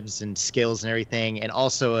motives and skills and everything, and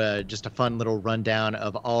also just a fun little rundown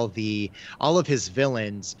of all of his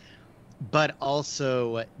villains, but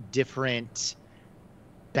also different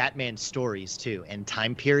Batman stories too, and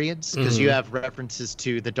time periods, because you have references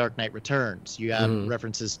to The Dark Knight Returns, you have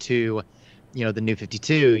references to the New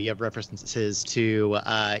 52, you have references to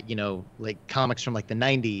comics from the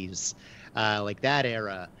 90s, that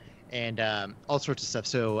era, and all sorts of stuff.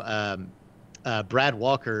 So Brad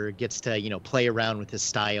Walker gets to play around with his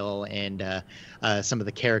style and some of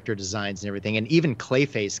the character designs and everything, and even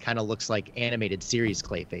Clayface kind of looks like animated series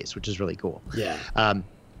Clayface, which is really cool.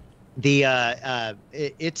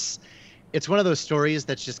 It's one of those stories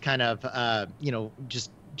that's just kind of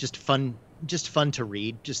just fun to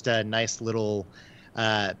read, just a nice little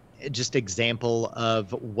just example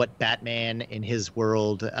of what Batman in his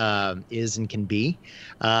world is and can be.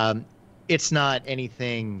 It's not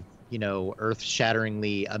anything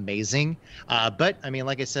earth-shatteringly amazing, but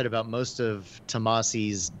like I said about most of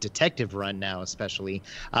Tomasi's detective run now, especially,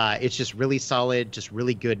 it's just really solid, just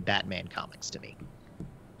really good Batman comics to me.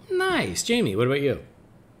 Nice. Jamie, what about you?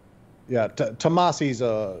 Yeah, Tomasi's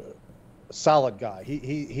a solid guy.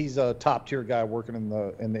 He's a top tier guy working in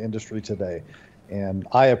the industry today, and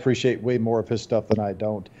I appreciate way more of his stuff than I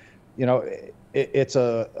don't. You know, it's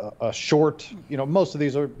a short. You know, most of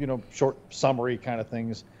these are short summary kind of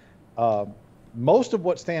things. Most of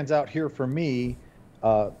what stands out here for me,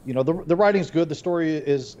 the writing's good. The story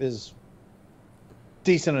is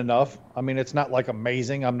decent enough. I mean, it's not like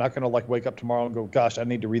amazing. I'm not going to like wake up tomorrow and go, gosh, I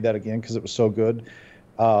need to read that again because it was so good.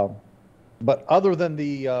 But other than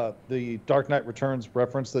the Dark Knight Returns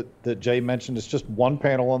reference that Jay mentioned, it's just one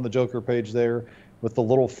panel on the Joker page there with the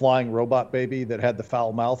little flying robot baby that had the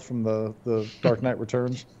foul mouth from the Dark Knight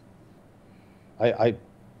Returns. I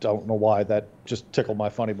don't know why. That just tickled my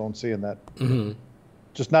funny bone seeing that. Mm-hmm.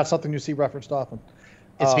 Just not something you see referenced often.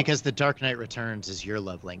 It's because the Dark Knight Returns is your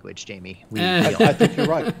love language, Jamie. I think you're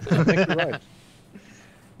right.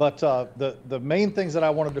 But the main things that I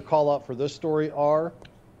wanted to call out for this story are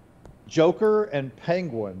Joker and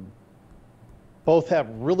Penguin both have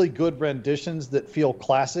really good renditions that feel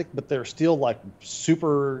classic, but they're still like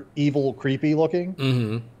super evil, creepy looking.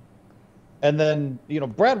 Mm-hmm. And then,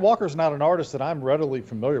 Brad Walker's not an artist that I'm readily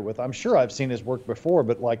familiar with. I'm sure I've seen his work before,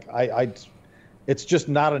 but like it's just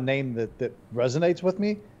not a name that resonates with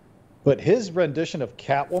me. But his rendition of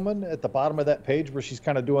Catwoman at the bottom of that page where she's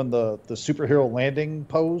kind of doing the superhero landing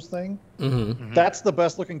pose thing, Mm-hmm. that's the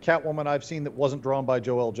best looking Catwoman I've seen that wasn't drawn by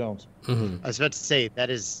Joel Jones. Mm-hmm. I was about to say that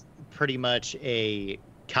is pretty much a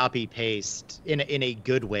copy paste in a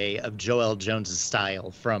good way of Joel Jones's style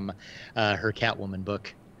from her Catwoman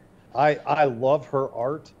book. I love her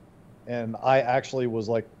art, and I actually was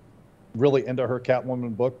like really into her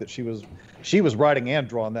Catwoman book that she was writing and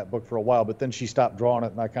drawing that book for a while, but then she stopped drawing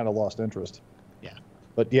it and I kind of lost interest. Yeah.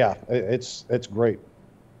 But yeah, it's great.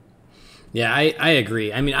 Yeah, I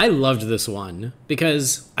agree. I mean, I loved this one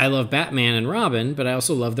because I love Batman and Robin, but I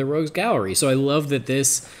also love the Rogues Gallery. So I love that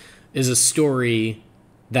this is a story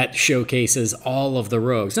that showcases all of the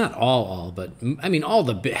rogues. Not all, but I mean, all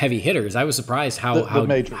the heavy hitters. I was surprised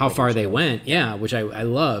how far they went. Yeah, which I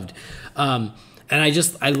loved. And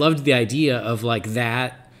I loved the idea of like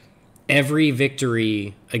that every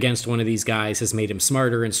victory against one of these guys has made him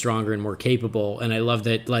smarter and stronger and more capable. And I love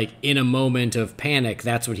that, like, in a moment of panic,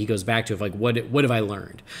 that's what he goes back to, of like, what have I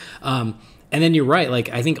learned? And then you're right. Like,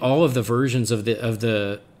 I think all of the versions of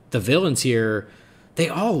the villains here, they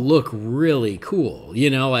all look really cool.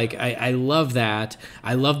 Like I love that.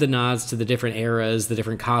 I love the nods to the different eras, the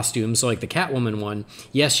different costumes. So like the Catwoman one,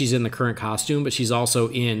 yes, she's in the current costume, but she's also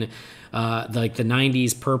in like the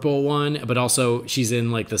 90s purple one, but also she's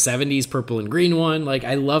in like the 70s purple and green one. Like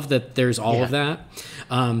I love that there's all of that.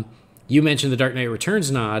 You mentioned the Dark Knight Returns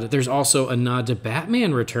nod. There's also a nod to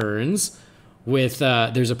Batman Returns with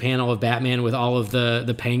there's a panel of Batman with all of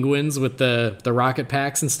the penguins with the rocket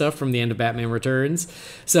packs and stuff from the end of Batman Returns.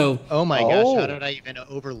 So oh my gosh, how did I even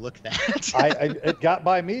overlook that? It got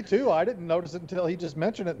by me too. I didn't notice it until he just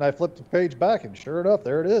mentioned it, and I flipped the page back, and sure enough,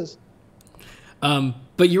 there it is.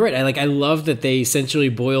 But you're right. I love that they essentially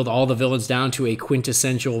boiled all the villains down to a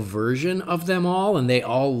quintessential version of them all, and they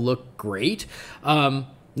all look great. No,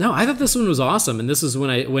 I thought this one was awesome, and this is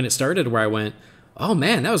when it started where I went, oh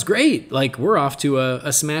man, that was great. Like, we're off to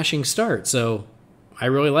a smashing start. So I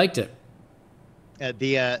really liked it.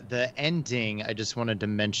 The ending, I just wanted to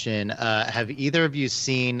mention, have either of you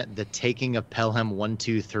seen The Taking of Pelham 1,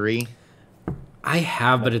 2, 3? I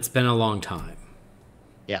have, but it's been a long time.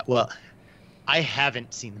 Yeah, well, I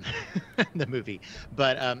haven't seen the movie,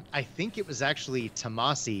 but I think it was actually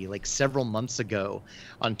Tomasi, like several months ago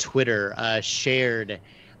on Twitter, shared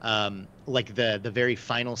like the very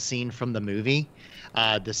final scene from the movie,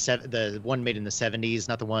 the one made in the 70s,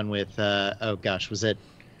 not the one with was it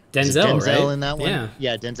Denzel, right? Denzel in that one?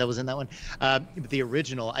 Yeah, Denzel was in that one. But the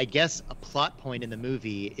original, I guess, a plot point in the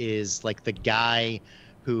movie is like the guy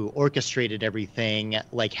who orchestrated everything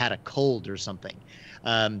like had a cold or something.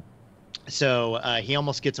 So he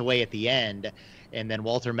almost gets away at the end, and then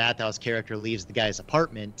Walter Matthau's character leaves the guy's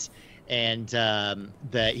apartment, and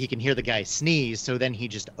he can hear the guy sneeze. So then he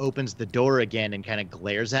just opens the door again and kind of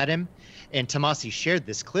glares at him. And Tomasi shared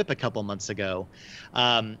this clip a couple months ago,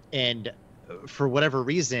 and for whatever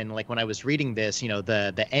reason, like when I was reading this,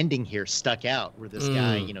 the ending here stuck out where this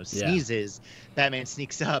guy, sneezes, Batman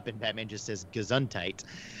sneaks up, and Batman just says "Gesundheit."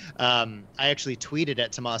 I actually tweeted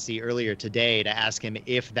at Tomasi earlier today to ask him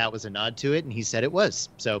if that was a nod to it, and he said it was.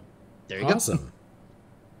 So there you go. Awesome.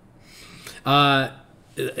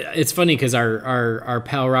 it's funny because our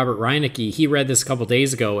pal Robert Reinecke, he read this a couple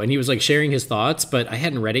days ago and he was like sharing his thoughts, but I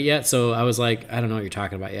hadn't read it yet, so I was like, I don't know what you're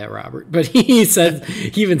talking about yet, Robert. But he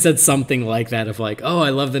even said something like that of like, oh, I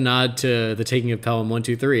love the nod to the taking of Pelham 1,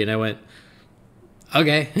 2, 3, and I went,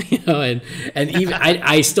 okay, and even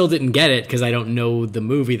I still didn't get it because I don't know the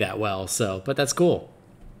movie that well, so but that's cool.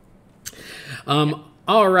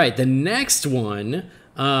 All right, the next one,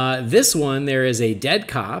 this one there is a dead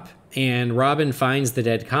cop. And Robin finds the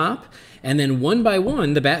dead cop, and then one by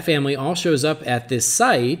one, the Bat family all shows up at this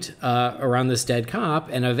site around this dead cop,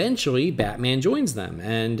 and eventually Batman joins them.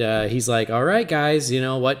 And he's like, all right, guys, you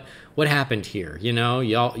know, what happened here? You know,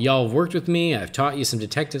 y'all have worked with me. I've taught you some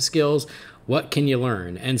detective skills. What can you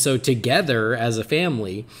learn? And so together as a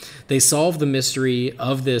family, they solve the mystery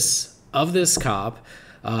of this cop,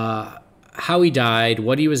 how he died,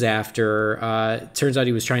 what he was after. Turns out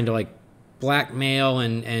he was trying to like blackmail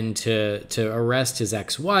and to arrest his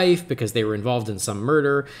ex-wife because they were involved in some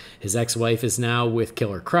murder. His ex-wife is now with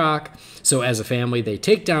Killer Croc. So as a family, they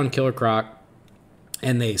take down Killer Croc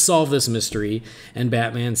and they solve this mystery. And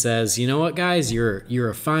Batman says, you know what, guys, you're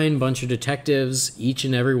a fine bunch of detectives, each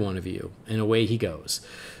and every one of you. And away he goes.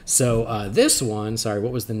 So this one, sorry,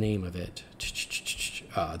 what was the name of it?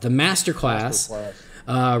 The Masterclass.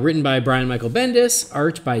 Written by Brian Michael Bendis,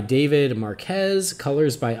 art by David Marquez,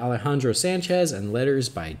 colors by Alejandro Sanchez, and letters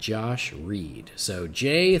by Josh Reed. So,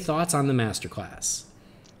 Jay, thoughts on the Masterclass?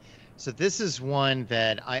 So this is one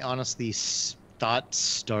that I honestly thought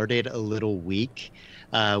started a little weak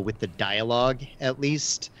with the dialogue, at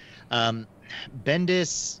least.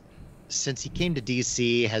 Bendis, since he came to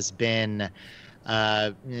DC, has been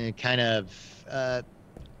kind of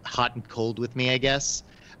hot and cold with me, I guess.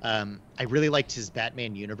 I really liked his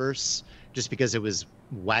Batman universe just because it was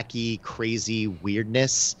wacky, crazy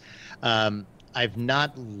weirdness. I've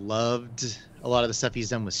not loved a lot of the stuff he's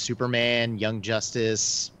done with Superman, Young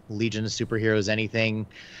Justice, Legion of Superheroes, anything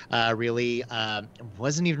really.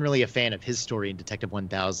 Wasn't even really a fan of his story in Detective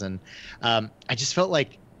 1000. I just felt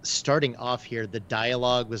like starting off here, the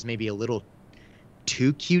dialogue was maybe a little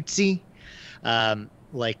too cutesy.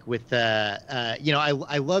 Like with, you know,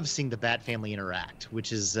 I love seeing the Bat family interact,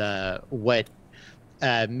 which is what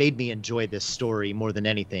made me enjoy this story more than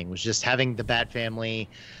anything, was just having the Bat family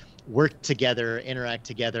work together, interact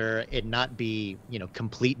together, and not be, you know,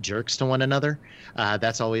 complete jerks to one another.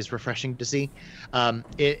 That's always refreshing to see.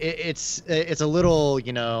 It's a little,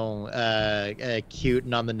 you know, cute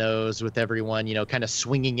and on the nose with everyone, you know, kind of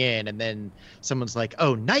swinging in, and then someone's like,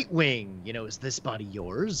 oh, Nightwing, you know, is this body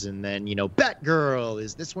yours? And then, you know, Batgirl,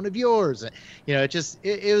 is this one of yours? You know, it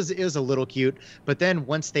was a little cute. But then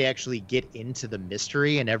once they actually get into the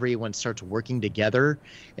mystery and everyone starts working together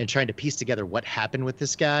and trying to piece together what happened with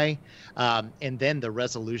this guy, and then the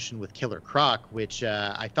resolution with Killer Croc, which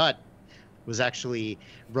I thought was actually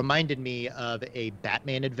reminded me of a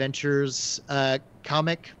Batman Adventures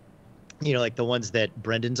comic, you know, like the ones that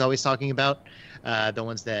Brendan's always talking about, the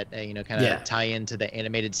ones that, you know, kind of tie into the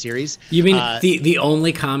animated series. You mean the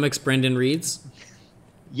only comics Brendan reads?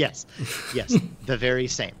 Yes, the very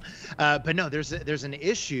same. But no, there's an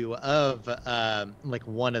issue of like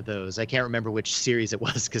one of those. I can't remember which series it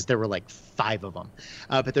was because there were like 5 of them.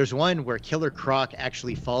 But there's one where Killer Croc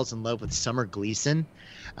actually falls in love with Summer Gleason,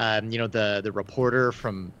 you know, the reporter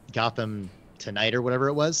from Gotham Tonight or whatever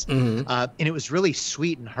it was. Mm-hmm. And it was really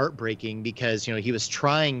sweet and heartbreaking because, you know, he was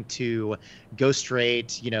trying to go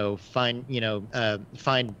straight, you know,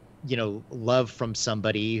 find love from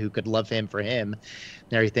somebody who could love him for him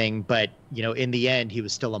and everything. But, you know, in the end, he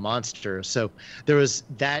was still a monster. So there was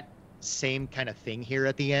that same kind of thing here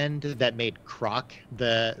at the end that made Croc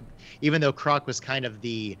even though Croc was kind of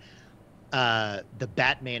the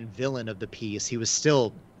Batman villain of the piece, he was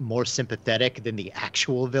still more sympathetic than the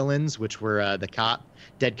actual villains, which were the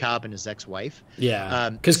dead cop and his ex-wife. Yeah.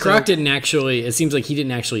 Because Croc didn't actually, it seems like he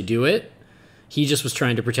didn't actually do it. He just was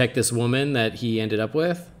trying to protect this woman that he ended up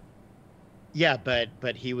with. Yeah, but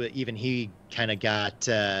he kind of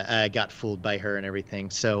got fooled by her and everything.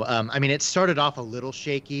 So I mean, it started off a little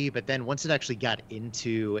shaky, but then once it actually got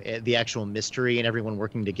into the actual mystery and everyone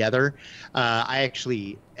working together, I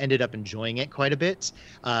actually ended up enjoying it quite a bit.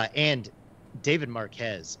 And David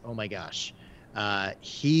Marquez, oh my gosh,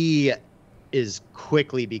 he is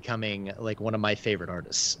quickly becoming like one of my favorite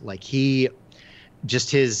artists. Like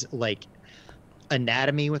his like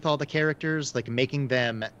anatomy with all the characters, like making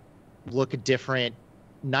them look different,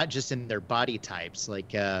 not just in their body types.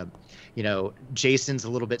 Like, you know, Jason's a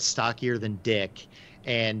little bit stockier than Dick,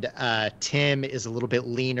 And Tim is a little bit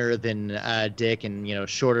leaner than Dick, and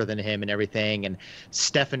shorter than him and everything. And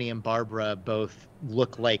Stephanie and Barbara both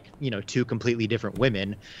look like two completely different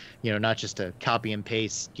women, not just a copy and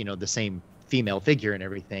paste the same female figure and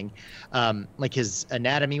everything. Like his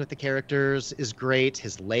anatomy with the characters is great.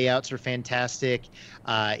 His layouts are fantastic.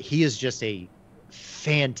 He is just a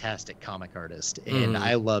fantastic comic artist, and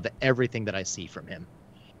I love everything that I see from him.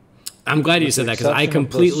 I'm glad you said that, because I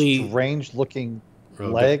completely strange looking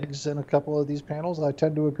legs in a couple of these panels. I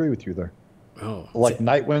tend to agree with you there. Oh, like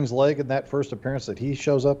Nightwing's leg in that first appearance that he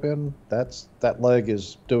shows up in. That leg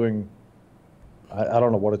is doing. I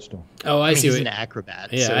don't know what it's doing. Oh, I see. He's an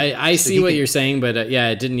acrobat. Yeah, so, I see what you're saying, but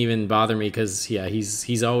it didn't even bother me because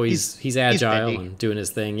he's agile and doing his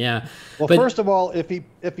thing. Yeah. Well, first of all, if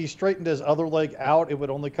he straightened his other leg out, it would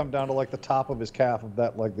only come down to like the top of his calf of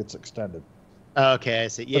that leg that's extended. Okay, I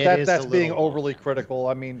see. Yeah, but that's being overly critical.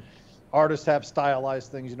 I mean, artists have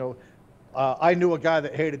stylized things. I knew a guy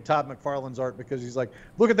that hated Todd McFarlane's art because he's like,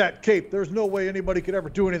 look at that cape. There's no way anybody could ever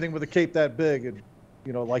do anything with a cape that big. And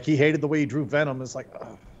like he hated the way he drew Venom. It's like,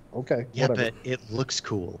 okay, yeah, whatever. But it looks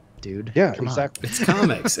cool, dude. Yeah, Come exactly. on. It's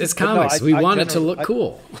comics. It's comics. We want it to look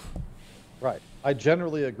cool. Right. I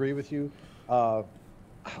generally agree with you.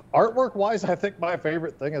 Artwork wise, I think my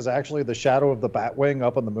favorite thing is actually the shadow of the Batwing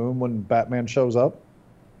up on the moon when Batman shows up.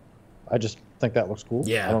 I just think that looks cool.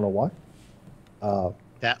 Yeah. I don't know why.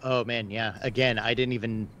 Oh man, yeah. Again, I didn't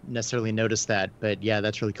even necessarily notice that, but yeah,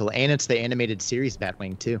 that's really cool. And it's the animated series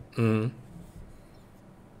Batwing too. Mm-hmm.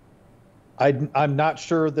 I'm not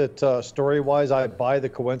sure that story-wise I buy the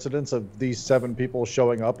coincidence of these 7 people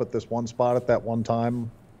showing up at this one spot at that one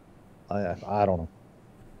time. I don't know.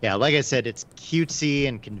 Yeah, like I said, it's cutesy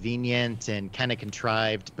and convenient and kind of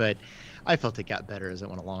contrived, but I felt it got better as it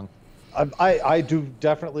went along. I do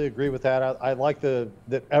definitely agree with that. I like that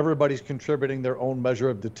everybody's contributing their own measure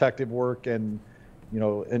of detective work, and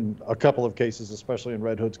in a couple of cases, especially in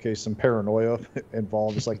Red Hood's case, some paranoia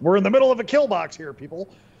involved. It's like, we're in the middle of a kill box here, people.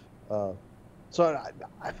 So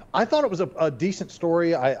I thought it was a decent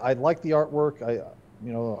story. I like the artwork.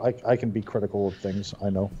 I can be critical of things, I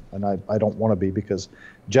know, and I don't want to be, because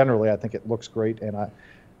generally I think it looks great. And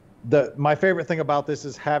my favorite thing about this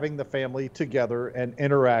is having the family together and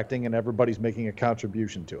interacting, and everybody's making a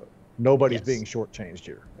contribution to it. Nobody's being shortchanged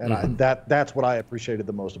here, and that's what I appreciated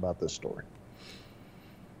the most about this story.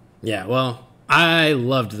 Yeah, well, I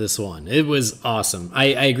loved this one. It was awesome. I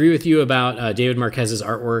agree with you about David Marquez's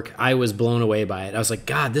artwork. I was blown away by it. I was like,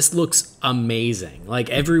 God, this looks amazing. Like,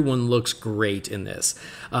 everyone looks great in this.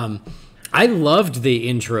 I loved the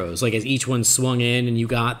intros, like as each one swung in and you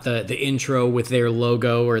got the intro with their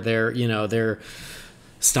logo or their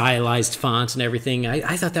stylized font and everything.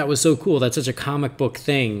 I thought that was so cool. That's such a comic book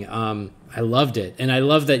thing. I loved it. And I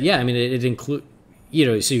love that, yeah, I mean, it includes,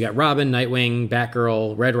 so you got Robin, Nightwing,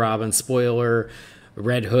 Batgirl, Red Robin, Spoiler,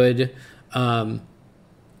 Red Hood. And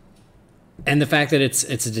the fact that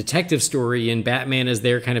it's a detective story and Batman is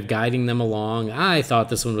there kind of guiding them along. I thought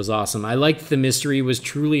this one was awesome. I liked the mystery was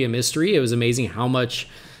truly a mystery. It was amazing how much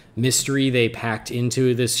mystery they packed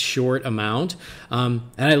into this short amount. And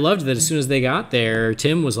I loved that as soon as they got there,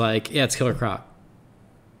 Tim was like, yeah, it's Killer Croc.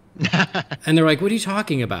 And they're like, what are you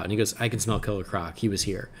talking about? And he goes, I can smell Killer Croc. He was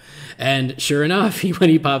here. And sure enough, when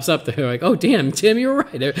he pops up, they're like, oh, damn, Tim, you're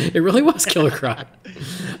right. It really was Killer Croc.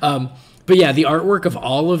 But yeah, the artwork of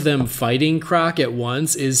all of them fighting Croc at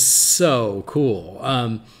once is so cool.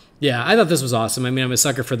 Yeah, I thought this was awesome. I mean, I'm a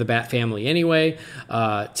sucker for the Bat family anyway.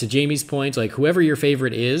 To Jamie's point, like, whoever your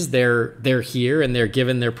favorite is, they're here and they're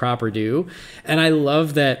given their proper due. And I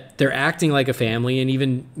love that they're acting like a family, and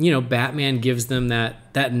even, Batman gives them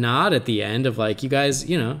that nod at the end of like, you guys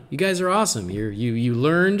are awesome. You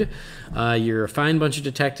learned, you're a fine bunch of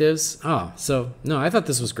detectives. Oh, so no, I thought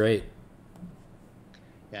this was great.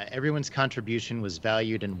 Yeah, everyone's contribution was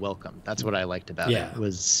valued and welcome. That's what I liked about it.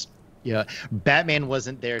 Was, Batman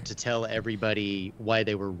wasn't there to tell everybody why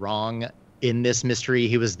they were wrong in this mystery.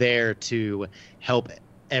 He was there to help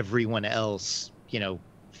everyone else,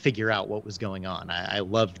 figure out what was going on. I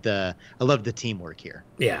loved the teamwork here.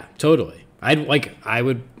 Yeah, totally. I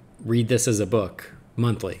would read this as a book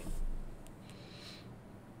monthly.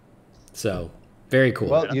 So, very cool.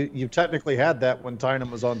 Well, you technically had that when Tynan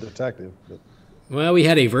was on Detective. But... Well, we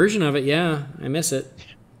had a version of it, yeah. I miss it.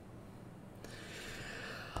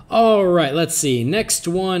 All right, let's see. Next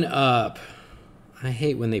one up. I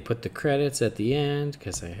hate when they put the credits at the end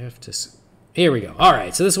because I have to... Here we go. All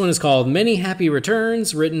right, so this one is called Many Happy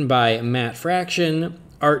Returns, written by Matt Fraction,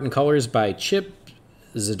 art and colors by Chip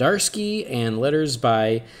Zdarsky, and letters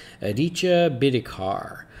by Aditya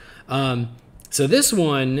Bidikar. So this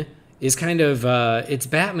one is kind of it's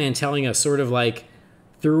Batman telling us sort of like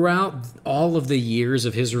throughout all of the years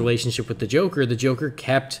of his relationship with the Joker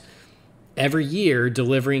kept every year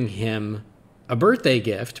delivering him a birthday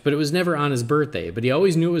gift, but it was never on his birthday. But he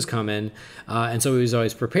always knew it was coming, and so he was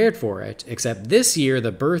always prepared for it. Except this year,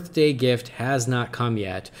 the birthday gift has not come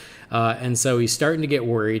yet, and so he's starting to get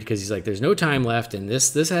worried because he's like, "There's no time left, and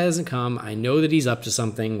this hasn't come. I know that he's up to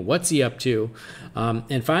something. What's he up to?"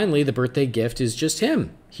 And finally, the birthday gift is just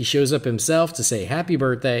him. He shows up himself to say happy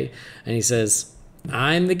birthday, and he says,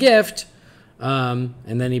 "I'm the gift," and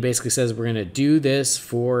then he basically says, "We're gonna do this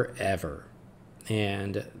forever."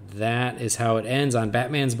 And that is how it ends on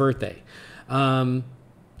Batman's birthday.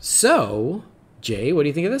 So, Jay, what do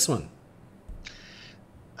you think of this one?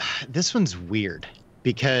 This one's weird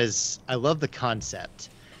because I love the concept.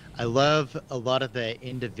 I love a lot of the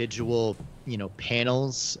individual,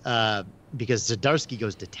 panels because Zdarsky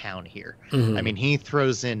goes to town here. Mm-hmm. I mean, he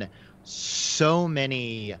throws in so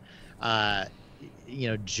many,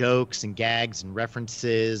 jokes and gags and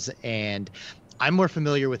references, and I'm more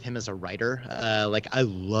familiar with him as a writer. I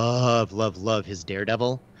love his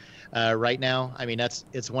Daredevil right now. I mean,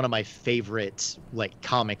 it's one of my favorite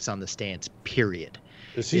comics on the stands, period.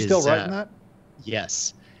 Is he still writing that?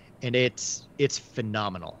 Yes. And it's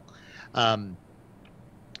phenomenal. And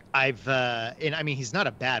I mean, he's not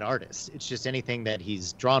a bad artist. It's just anything that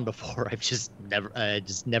he's drawn before, I've just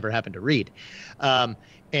never happened to read.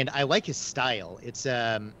 And I like his style. It's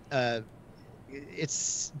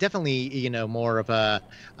definitely, more of a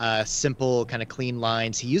simple kind of clean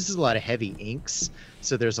lines. He uses a lot of heavy inks.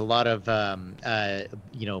 So there's a lot of,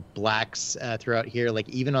 blacks throughout here. Like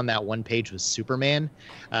even on that one page with Superman,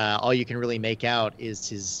 all you can really make out is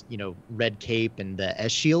his, red cape and the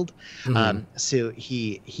S shield. Mm-hmm. So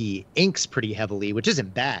he inks pretty heavily, which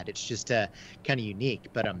isn't bad. It's just kind of unique.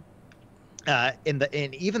 But and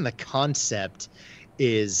even the concept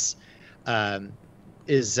is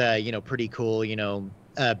pretty cool.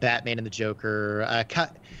 Batman and the Joker,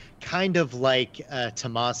 kind of like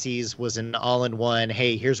Tomasi's was an all-in-one.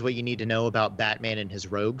 Hey, here's what you need to know about Batman and his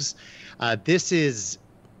rogues. This is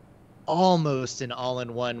almost an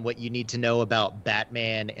all-in-one. What you need to know about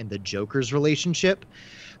Batman and the Joker's relationship.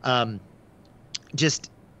 Something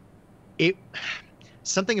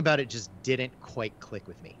about it just didn't quite click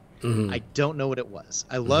with me. Mm-hmm. I don't know what it was.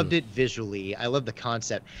 I loved it visually. I love the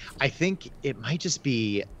concept. I think it might just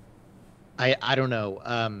be, I don't know,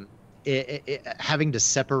 having to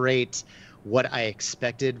separate what I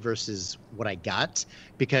expected versus what I got,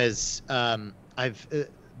 because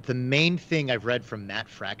the main thing I've read from Matt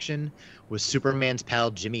Fraction was Superman's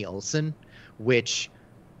pal Jimmy Olsen, which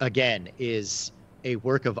again is a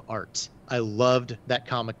work of art. I loved that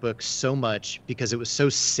comic book so much because it was so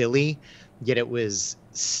silly, yet it was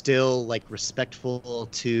still respectful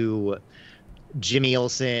to Jimmy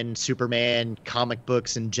Olsen, Superman, comic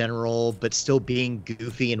books in general, but still being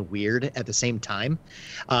goofy and weird at the same time.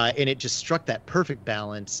 And it just struck that perfect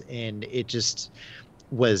balance, and it just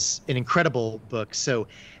was an incredible book. So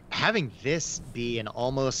having this be an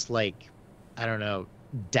almost I don't know,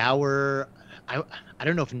 dour, I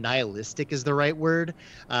don't know if nihilistic is the right word,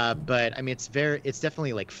 but I mean, it's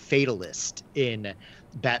definitely fatalist in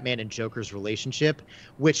Batman and Joker's relationship,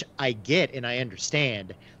 which I get and I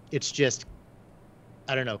understand. It's just,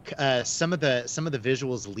 I don't know, some of the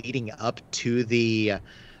visuals leading up to the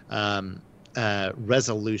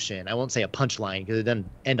resolution. I won't say a punchline because it doesn't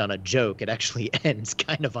end on a joke. It actually ends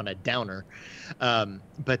kind of on a downer.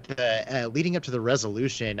 But the leading up to the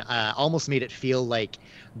resolution almost made it feel like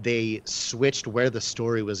they switched where the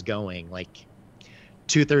story was going,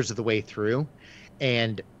 2/3 of the way through,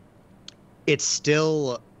 and it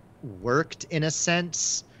still worked in a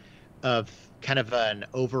sense of kind of an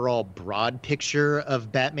overall broad picture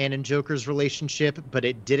of Batman and Joker's relationship, but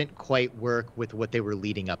it didn't quite work with what they were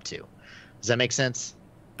leading up to. Does that make sense?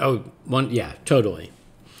 Oh, yeah, totally.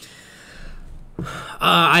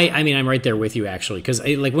 I mean, I'm right there with you, actually, because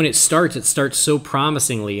when it starts so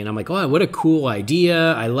promisingly, and I'm like, oh, what a cool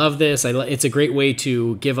idea. I love this. It's a great way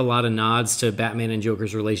to give a lot of nods to Batman and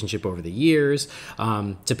Joker's relationship over the years,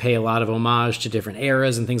 to pay a lot of homage to different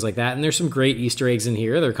eras and things like that. And there's some great Easter eggs in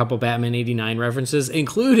here. There are a couple Batman 89 references,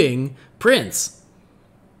 including Prince.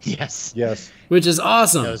 Yes. Which is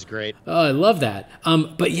awesome. That was great. Oh, I love that.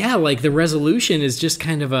 But yeah, the resolution is just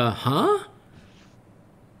kind of a, huh?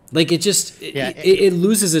 It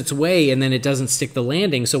loses its way, and then it doesn't stick the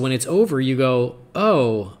landing. So when it's over, you go,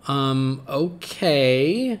 oh,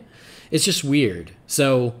 okay. It's just weird.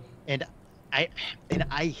 So, I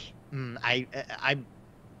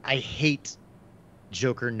hate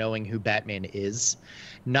Joker knowing who Batman is.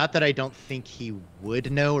 Not that I don't think he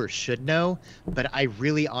would know or should know, but I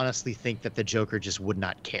really honestly think that the Joker just would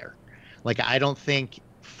not care. Like, I don't think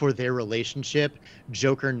for their relationship,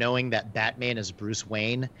 Joker knowing that Batman is Bruce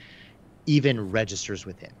Wayne even registers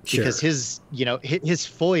with him. Sure. Because his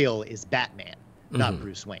foil is Batman, not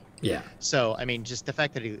Bruce Wayne. Yeah. So, I mean, just the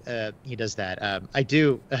fact that he does that. I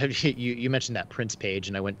do. You mentioned that Prince page,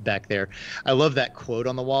 and I went back there. I love that quote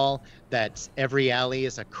on the wall that every alley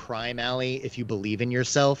is a crime alley if you believe in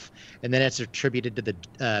yourself. And then it's attributed to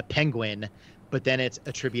the Penguin, but then it's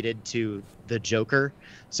attributed to the Joker.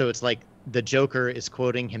 So it's like the Joker is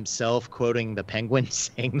quoting himself, quoting the Penguin,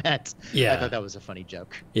 saying that. Yeah. I thought that was a funny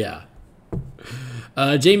joke. Yeah.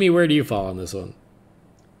 Jamie, where do you fall on this one?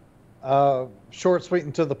 Short, sweet,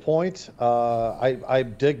 and to the point. I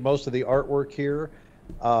dig most of the artwork here.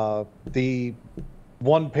 The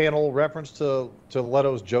one panel reference to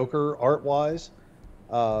Leto's Joker art-wise.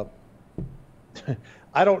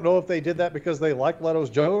 I don't know if they did that because they like Leto's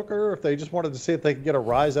Joker, or if they just wanted to see if they could get a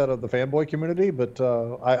rise out of the fanboy community, but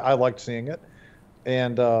I liked seeing it.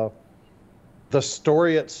 And the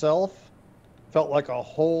story itself felt like a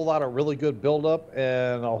whole lot of really good build-up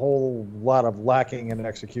and a whole lot of lacking in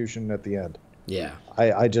execution at the end. Yeah.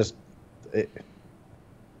 I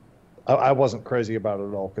wasn't crazy about it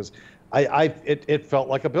at all, because it felt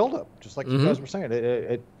like a build-up, just like you guys were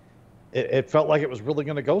saying. It felt like it was really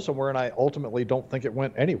going to go somewhere, and I ultimately don't think it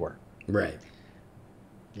went anywhere. Right.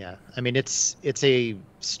 Yeah, I mean, it's a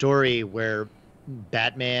story where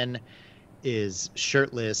Batman is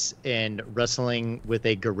shirtless and wrestling with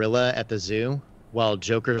a gorilla at the zoo while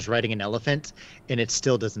Joker's riding an elephant, and it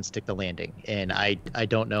still doesn't stick the landing. And I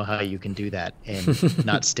don't know how you can do that and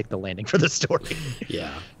not stick the landing for the story.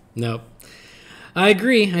 Yeah. Nope. I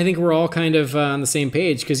agree. I think we're all kind of on the same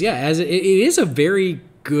page, because, yeah, as it is a very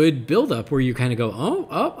good build-up where you kind of go,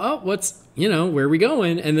 oh, what's, where are we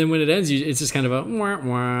going? And then when it ends, it's just kind of a,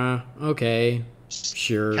 wah, okay,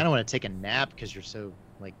 sure. Kind of want to take a nap because you're so,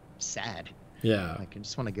 sad. Yeah. I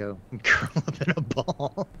just want to go and curl up in a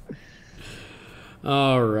ball.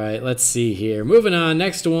 All right, let's see here. Moving on,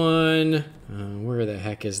 next one. Where the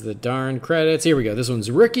heck is the darn credits? Here we go. This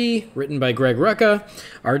one's Rookie, written by Greg Rucka,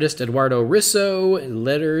 artist Eduardo Risso,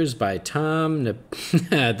 letters by Tom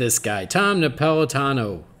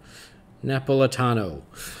Napolitano.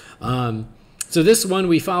 So this one,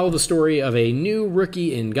 we follow the story of a new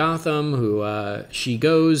rookie in Gotham who she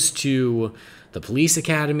goes to the police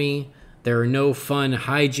academy. There are no fun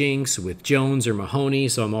hijinks with Jones or Mahoney,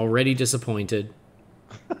 so I'm already disappointed.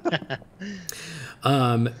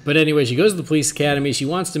 But anyway, she goes to the police academy. She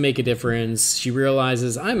wants to make a difference. She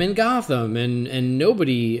realizes, I'm in Gotham, and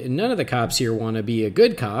none of the cops here want to be a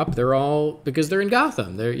good cop. They're all, because they're in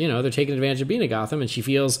Gotham. They're taking advantage of being in Gotham, and she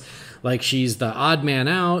feels like she's the odd man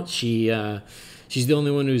out. She's the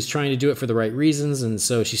only one who's trying to do it for the right reasons, and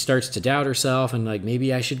so she starts to doubt herself and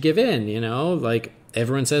maybe I should give in,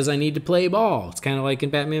 everyone says I need to play ball. It's kind of like in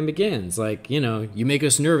Batman Begins, you make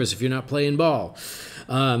us nervous if you're not playing ball.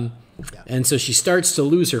 And so she starts to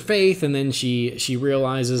lose her faith, and then she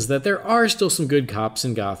realizes that there are still some good cops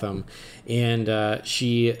in Gotham, and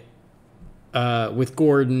she with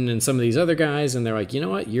Gordon and some of these other guys, and they're like, you know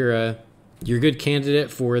what, you're a good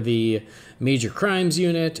candidate for the major crimes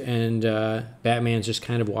unit, and Batman's just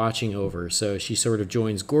kind of watching over. So she sort of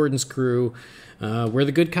joins Gordon's crew, where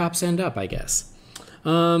the good cops end up, I guess.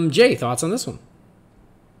 Jay, thoughts on this one?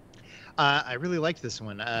 I really liked this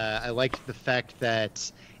one. I liked the fact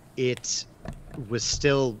that it was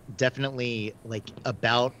still definitely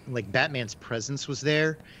about Batman's presence was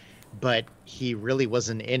there, but he really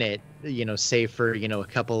wasn't in it, save for, a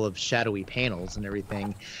couple of shadowy panels and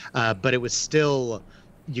everything. But it was still,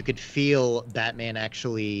 you could feel Batman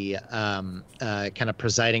actually kind of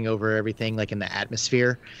presiding over everything, in the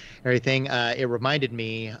atmosphere, everything. It reminded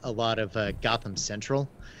me a lot of Gotham Central,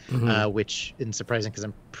 which isn't surprising because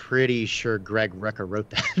I'm pretty sure Greg Rucka wrote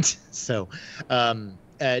that. So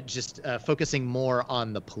just focusing more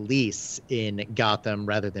on the police in Gotham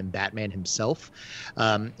rather than Batman himself.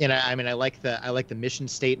 And I like the mission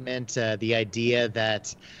statement, the idea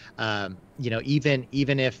that even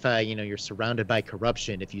if you're surrounded by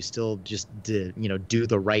corruption, if you still just do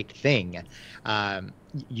the right thing,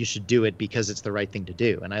 you should do it because it's the right thing to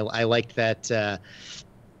do. And I liked that.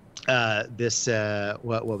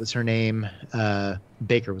 What was her name?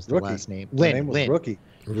 Baker was the Rookie. last name. Her name was Rookie.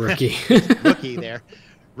 Rookie there.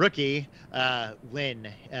 Rookie, Lynn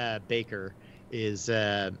Baker was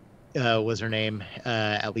her name,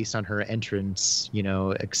 at least on her entrance,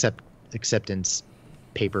 acceptance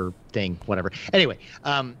paper thing, whatever. Anyway,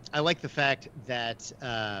 I like the fact that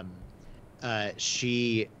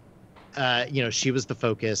she she was the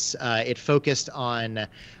focus. It focused on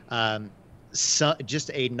just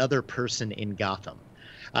another person in Gotham.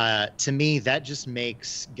 To me, that just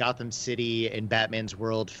makes Gotham City and Batman's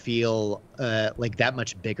world feel like that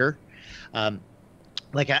much bigger.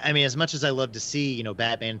 I mean, as much as I love to see,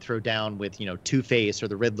 Batman throw down with, Two-Face or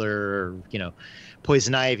the Riddler or,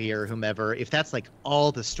 Poison Ivy or whomever, if that's like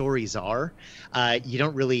all the stories are, you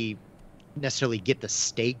don't really necessarily get the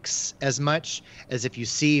stakes as much as if you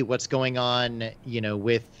see what's going on,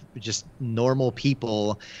 with just normal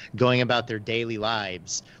people going about their daily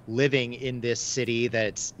lives, living in this city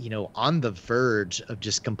that's, on the verge of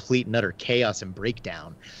just complete and utter chaos and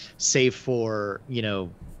breakdown, save for,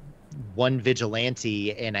 one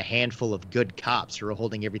vigilante and a handful of good cops who are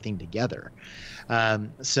holding everything together.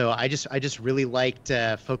 So I just really liked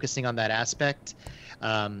focusing on that aspect.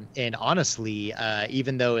 And honestly,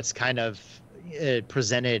 even though it's kind of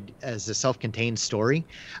presented as a self-contained story,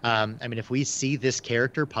 I mean, if we see this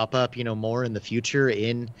character pop up, more in the future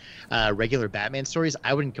in regular Batman stories,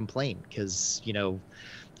 I wouldn't complain because,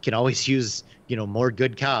 can always use, more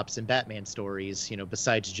good cops in Batman stories,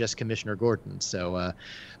 besides just Commissioner Gordon. So,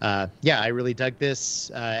 I really dug this.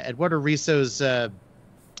 Eduardo Risso's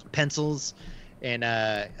pencils and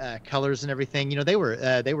colors and everything, they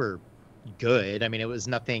were good. I mean, it was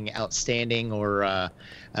nothing outstanding or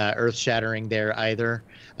earth-shattering there either.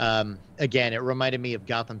 Again, it reminded me of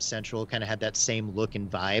Gotham Central, kind of had that same look and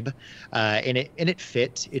vibe, and it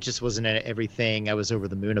fit. It just wasn't everything I was over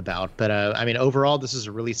the moon about. But I mean, overall, this is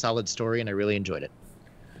a really solid story, and I really enjoyed it.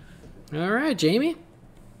 All right, Jamie.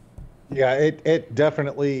 Yeah, it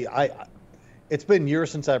definitely. It's been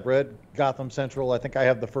years since I've read Gotham Central. I think I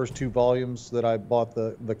have the first 2 volumes that I bought,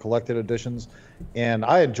 the collected editions, and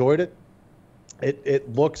I enjoyed it.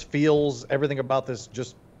 It looks, feels, everything about this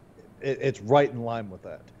it's right in line with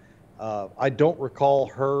that. I don't recall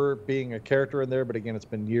her being a character in there, but again, it's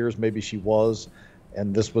been years. Maybe she was,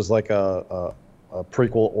 and this was like a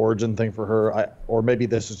prequel origin thing for her, or maybe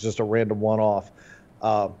this is just a random one-off.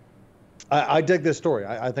 I dig this story.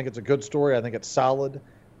 I think it's a good story. I think it's solid,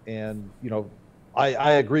 and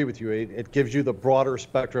I agree with you. It gives you the broader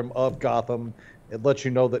spectrum of Gotham. It lets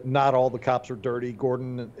you know that not all the cops are dirty.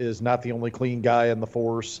 Gordon is not the only clean guy in the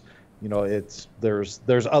force.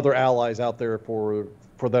 There's other allies out there for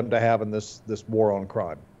them to have in this war on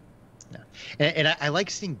crime. Yeah. And I like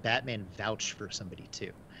seeing Batman vouch for somebody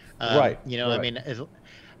too. Right. Right. I mean,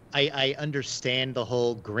 I understand the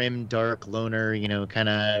whole grim, dark loner, kind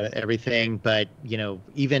of everything, but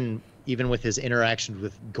even with his interactions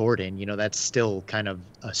with Gordon, that's still kind of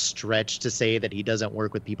a stretch to say that he doesn't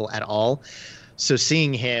work with people at all. So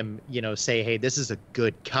seeing him, say, hey, this is a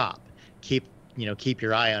good cop. Keep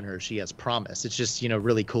your eye on her. She has promise. It's just,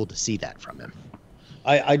 really cool to see that from him.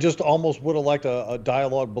 I just almost would have liked a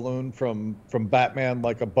dialogue balloon from Batman,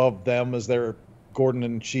 like above them as they're Gordon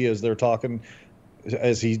and she as they're talking,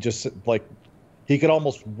 as he just like he could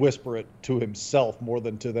almost whisper it to himself more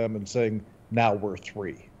than to them and saying, now we're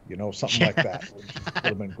 3, something like that would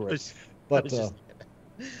have been great. But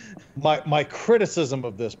my criticism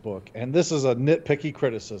of this book, and this is a nitpicky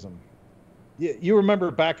criticism, you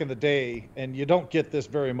remember back in the day, and you don't get this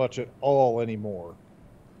very much at all anymore,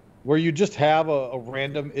 where you just have a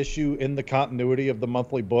random issue in the continuity of the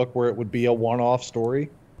monthly book where it would be a one-off story.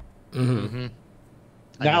 Mm-hmm.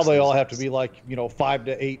 Now they all have to be like 5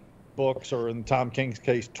 to 8 books, or in Tom King's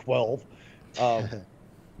case 12,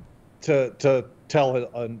 to tell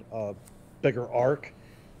a bigger arc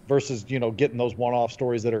versus getting those one-off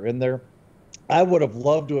stories that are in there. I would have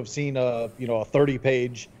loved to have seen a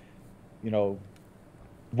 30-page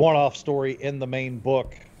one-off story in the main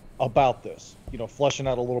book about this, fleshing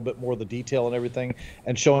out a little bit more of the detail and everything,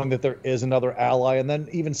 and showing that there is another ally, and then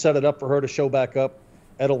even set it up for her to show back up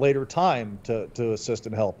at a later time to assist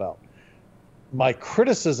and help out. My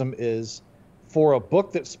criticism is, for a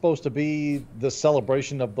book that's supposed to be the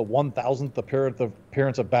celebration of the 1000th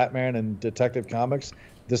appearance of Batman in Detective Comics,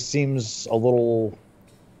 this seems a little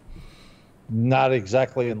not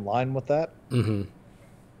exactly in line with that. Mm-hmm.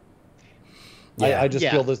 Yeah. I just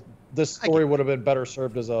feel this story would have been better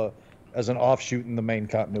served as an offshoot in the main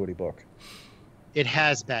continuity book. It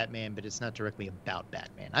has Batman, but it's not directly about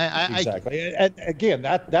Batman. Exactly. And again,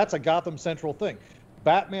 that's a Gotham Central thing.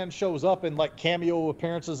 Batman shows up in like cameo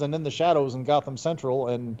appearances and in the shadows in Gotham Central,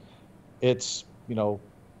 and it's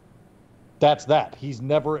that's that. He's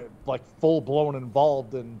never like full blown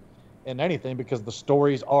involved in anything, because the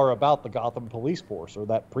stories are about the Gotham police force or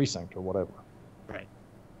that precinct or whatever. Right.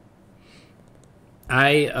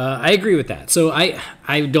 I agree with that. So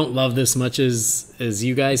I don't love this much as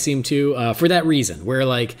you guys seem to, for that reason, where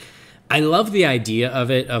like I love the idea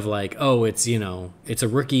of it, of like, oh, it's, you know, it's a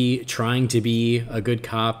rookie trying to be a good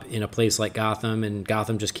cop in a place like Gotham, and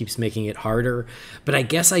Gotham just keeps making it harder. But I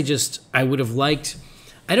guess I would have liked,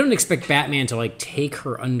 I don't expect Batman to like take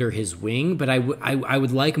her under his wing, but I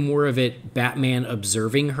would like more of it, Batman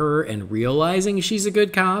observing her and realizing she's a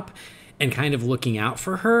good cop and kind of looking out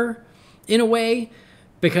for her in a way,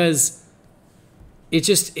 because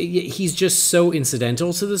he's just so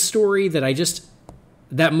incidental to the story that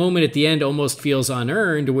that moment at the end almost feels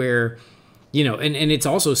unearned, where, you know, and it's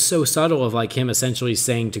also so subtle of like him essentially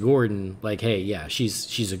saying to Gordon, like, hey, yeah,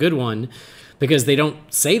 she's a good one, because they don't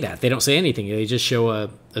say that. They don't say anything. They just show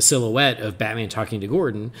a silhouette of Batman talking to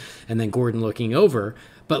Gordon and then Gordon looking over.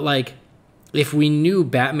 But like, if we knew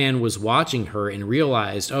Batman was watching her and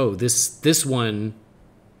realized, oh, this one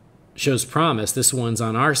shows promise, this one's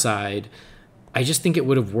on our side, I just think it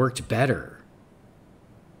would have worked better.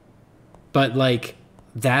 But like,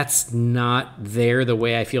 that's not there the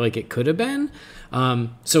way I feel like it could have been.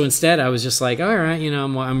 So instead I was just like, all right, you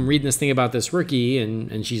know, I'm reading this thing about this rookie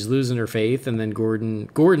and she's losing her faith. And then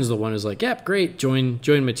Gordon's the one who's like, yep, great. Join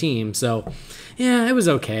my team. So yeah, it was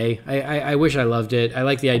okay. I wish I loved it. I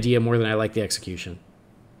like the idea more than I like the execution.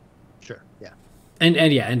 Sure. Yeah.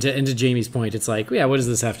 And to Jamie's point, it's like, yeah, what does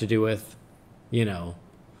this have to do with, you know,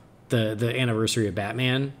 the anniversary of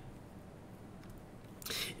Batman?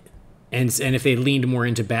 And if they leaned more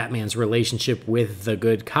into Batman's relationship with the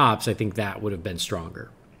good cops, I think that would have been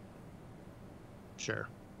stronger. Sure.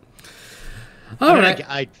 All right.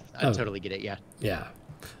 I totally get it, yeah. Yeah.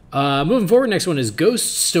 Moving forward, next one is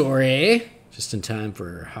Ghost Story, just in time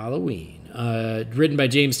for Halloween. Written by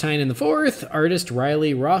James Tynion IV, artist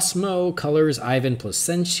Riley Rossmo, colors Ivan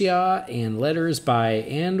Placencia, and letters by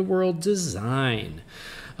AndWorld Design.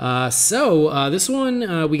 This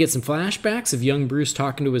one, we get some flashbacks of young Bruce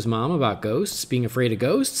talking to his mom about ghosts, being afraid of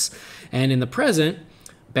ghosts. And in the present,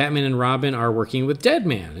 Batman and Robin are working with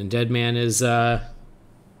Deadman. And Deadman is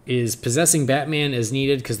possessing Batman as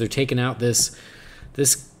needed because they're taking out this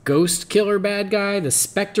ghost killer bad guy, the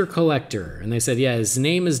Spectre Collector. And they said, yeah, his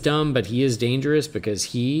name is dumb, but he is dangerous because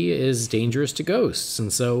he is dangerous to ghosts.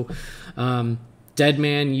 And so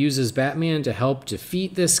Deadman uses Batman to help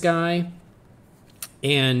defeat this guy.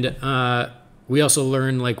 And we also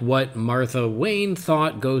learn like what Martha Wayne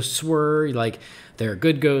thought ghosts were. Like, they're a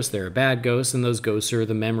good ghost, they're a bad ghost, and those ghosts are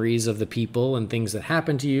the memories of the people and things that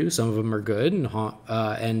happen to you. Some of them are good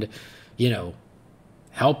and you know,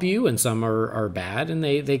 help you, and some are bad and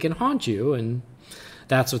they can haunt you, and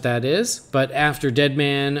that's what that is. But after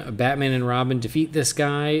Batman and Robin defeat this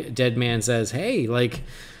guy, Deadman says, hey, like,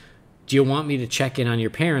 do you want me to check in on your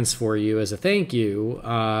parents for you as a thank you?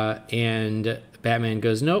 And Batman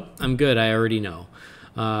goes, nope, I'm good. I already know.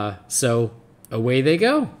 So away they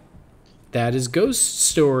go. That is Ghost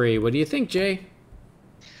Story. What do you think, Jay?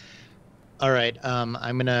 All right. I'm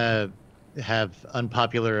going to have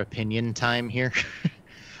unpopular opinion time here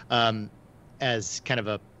as kind of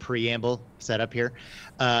a preamble setup here.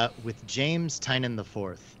 With James Tynion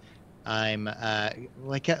IV, I'm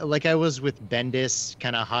like I was with Bendis,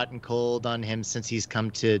 kind of hot and cold on him since he's come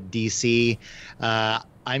to DC.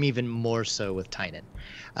 I'm even more so with Tynion.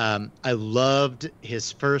 I loved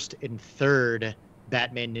his first and third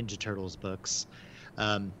Batman Ninja Turtles books.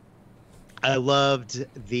 I loved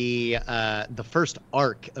the first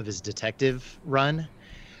arc of his detective run.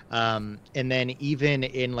 And then even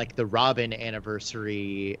in like the Robin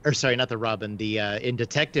anniversary, or sorry, not the Robin, in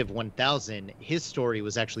Detective 1000, his story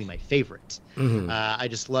was actually my favorite. Mm-hmm. I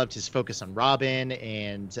just loved his focus on Robin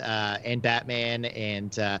and Batman,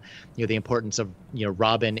 and you know, the importance of, you know,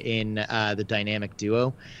 Robin in the dynamic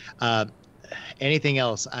duo. Anything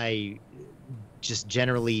else, I just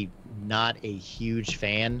generally not a huge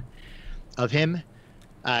fan of him,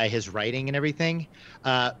 his writing and everything,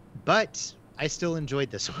 but I still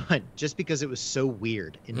enjoyed this one just because it was so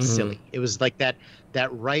weird and silly. It was like that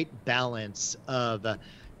right balance of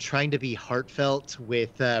trying to be heartfelt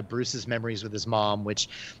with Bruce's memories with his mom, which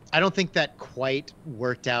I don't think that quite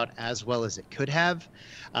worked out as well as it could have.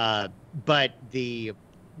 But the,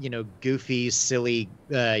 you know, goofy, silly,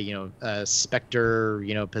 Spectre,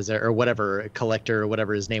 you know, or whatever, Collector or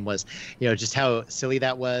whatever his name was, you know, just how silly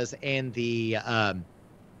that was. And the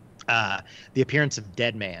appearance of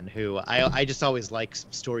Deadman, who I just always like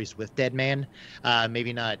stories with Deadman,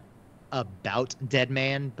 maybe not about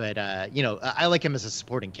Deadman, but you know, I like him as a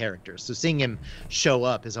supporting character, so seeing him show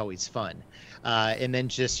up is always fun. And then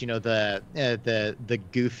just, you know, the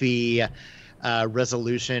goofy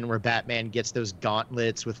resolution where Batman gets those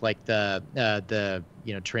gauntlets with like the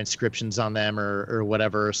transcriptions on them or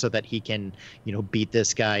whatever, so that he can beat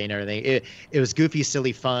this guy and everything. It was goofy,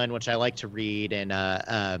 silly, fun, which I like to read.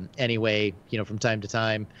 And anyway, from time to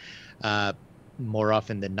time, more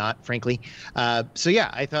often than not, frankly. So yeah,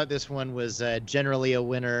 I thought this one was generally a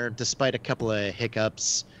winner, despite a couple of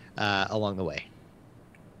hiccups along the way.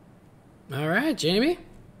 All right, Jamie.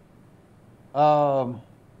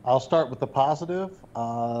 I'll start with the positive.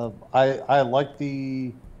 I like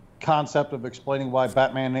the concept of explaining why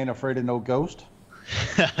Batman ain't afraid of no ghost.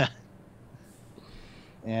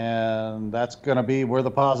 And that's going to be where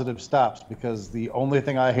the positive stops, because the only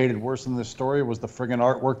thing I hated worse than this story was the friggin'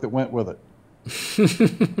 artwork that went with it.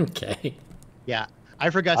 Okay. Yeah.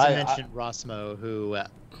 I forgot to mention Rossmo, who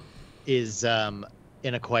is an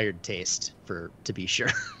acquired taste, to be sure.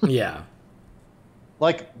 Yeah.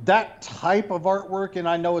 Like that type of artwork, and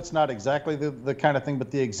I know it's not exactly the kind of thing, but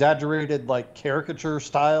the exaggerated like caricature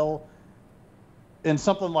style in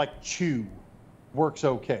something like Chew works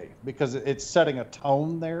okay, because it's setting a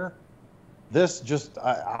tone there. This just,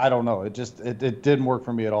 I don't know. It didn't work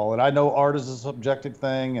for me at all. And I know art is a subjective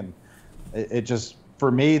thing, and it just, for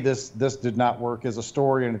me, this did not work as a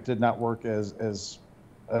story, and it did not work as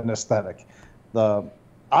an aesthetic.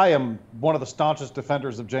 I am one of the staunchest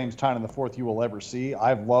defenders of James Tynion IV you will ever see.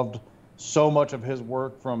 I've loved so much of his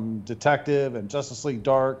work, from Detective and Justice League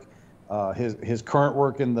Dark, his current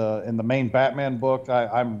work in the main Batman book.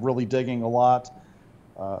 I'm really digging a lot.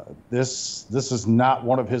 This is not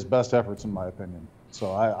one of his best efforts, in my opinion.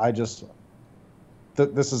 So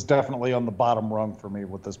this is definitely on the bottom rung for me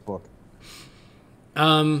with this book.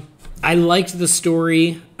 I liked the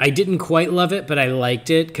story. I didn't quite love it, but I liked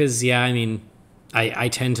it because, yeah, I mean, I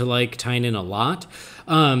tend to like Tynion a lot.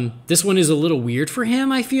 This one is a little weird for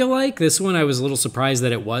him, I feel like. This one, I was a little surprised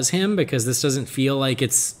that it was him, because this doesn't feel like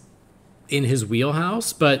it's in his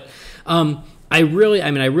wheelhouse. But I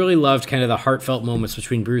really loved kind of the heartfelt moments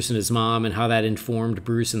between Bruce and his mom, and how that informed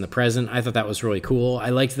Bruce in the present. I thought that was really cool. I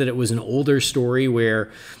liked that it was an older story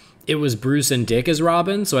where it was Bruce and Dick as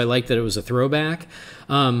Robin, so I liked that it was a throwback.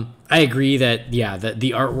 I agree that, yeah, that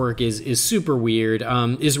the artwork is super weird.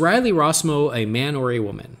 Is Riley Rossmo a man or a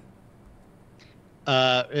woman?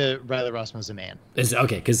 Riley Rossmo's a man.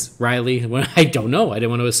 Okay, because Riley, I don't know. I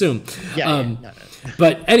didn't want to assume. Yeah, no.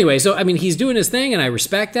 But anyway, so, I mean, he's doing his thing, and I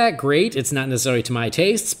respect that. Great. It's not necessarily to my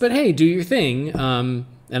tastes, but hey, do your thing.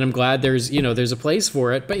 And I'm glad there's a place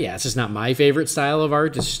for it. But yeah, it's just not my favorite style of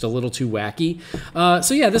art. It's just a little too wacky.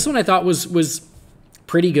 So yeah, this one I thought was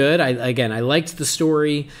pretty good. I liked the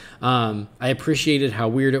story. I appreciated how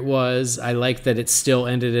weird it was. I liked that it still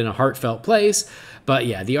ended in a heartfelt place. But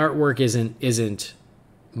yeah, the artwork isn't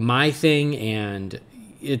my thing, and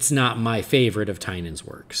it's not my favorite of Tynion's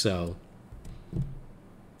work. So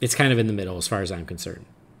it's kind of in the middle as far as I'm concerned.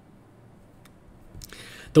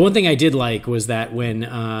 The one thing I did like was that when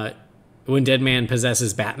Deadman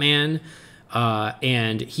possesses Batman,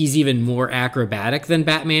 and he's even more acrobatic than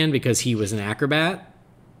Batman because he was an acrobat.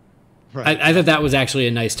 Right. I thought that was actually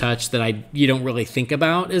a nice touch that you don't really think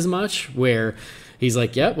about as much, where he's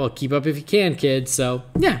like, yeah, well, keep up if you can, kid. So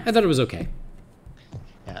yeah, I thought it was okay.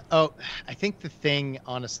 Yeah. Oh, I think the thing,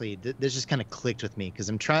 honestly, this just kind of clicked with me, because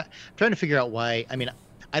I'm trying to figure out why. I mean,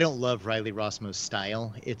 I don't love Riley Rossmo's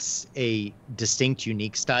style. It's a distinct,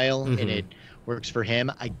 unique style, and it works for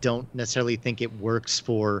him. I don't necessarily think it works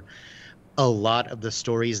for a lot of the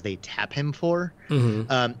stories they tap him for,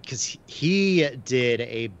 because he did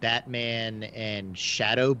a Batman and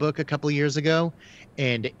Shadow book a couple years ago,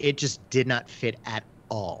 and it just did not fit at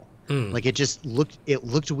all. Like it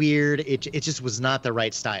looked weird. It just was not the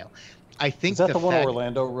right style. I think is that the one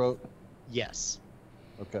Orlando wrote? Yes.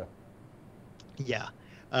 Okay. Yeah.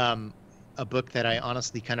 A book that I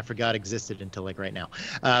honestly kind of forgot existed until like right now.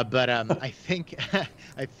 But I think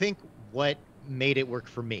what made it work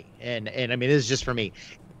for me, and I mean, this is just for me,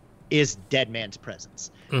 is Deadman's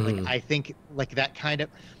presence. Like, I think like that kind of,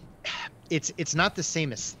 it's not the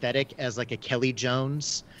same aesthetic as like a Kelly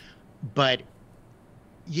Jones, but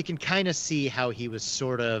you can kind of see how he was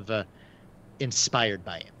sort of inspired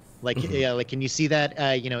by him. Like, yeah, like, can you see that,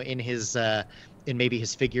 in his, in maybe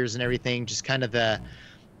his figures and everything, just kind of the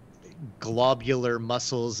globular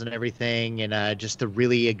muscles and everything, and just the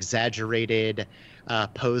really exaggerated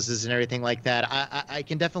poses and everything like that. I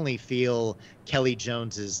can definitely feel Kelly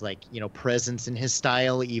Jones's presence in his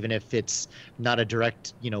style, even if it's not a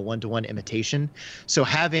direct one-to-one imitation. So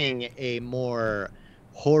having a more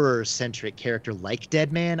horror-centric character like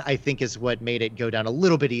Deadman, I think, is what made it go down a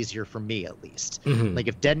little bit easier for me, at least. Like,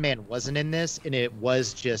 if Deadman wasn't in this and it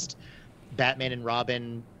was just Batman and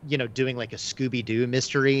Robin, doing like a Scooby-Doo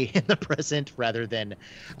mystery in the present rather than,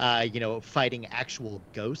 fighting actual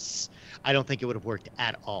ghosts, I don't think it would have worked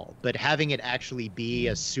at all. But having it actually be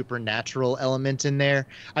a supernatural element in there,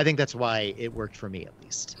 I think that's why it worked for me, at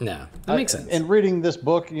least. No, that makes sense. And reading this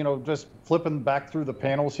book, just flipping back through the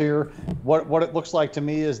panels here, what it looks like to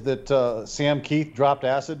me is that Sam Keith dropped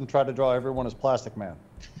acid and tried to draw everyone as Plastic Man.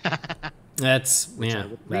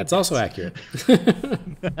 That's also accurate.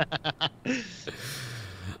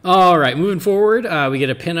 All right, moving forward, we get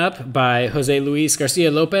a pinup by Jose Luis Garcia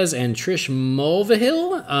Lopez and Trish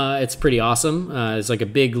Mulvihill. It's pretty awesome. It's like a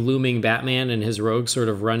big looming Batman and his rogue sort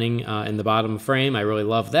of running in the bottom frame. I really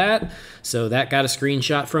love that. So that got a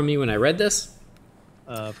screenshot from me when I read this.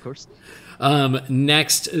 Of course.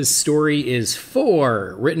 Next story is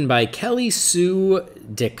 4, written by Kelly Sue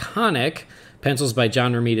DeConnick. Pencils by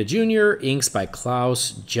John Romita Jr., inks by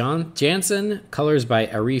Klaus Janson, colors by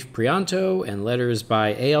Arif Prianto, and letters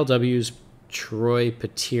by ALW's Troy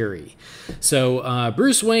Patiri. So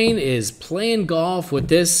Bruce Wayne is playing golf with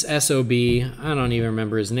this SOB. I don't even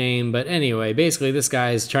remember his name, but anyway, basically this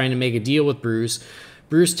guy is trying to make a deal with Bruce.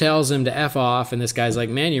 Bruce tells him to F off, and this guy's like,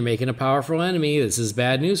 man, you're making a powerful enemy. This is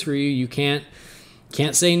bad news for you. You can't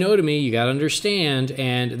say no to me. You got to understand.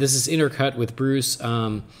 And this is intercut with Bruce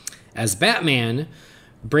as Batman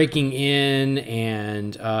breaking in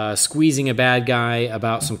and squeezing a bad guy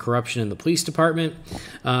about some corruption in the police department.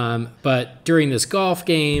 But during this golf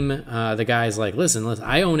game, the guy's like, listen,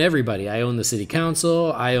 I own everybody. I own the city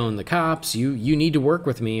council. I own the cops. You need to work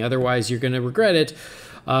with me. Otherwise, you're going to regret it.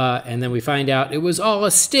 And then we find out it was all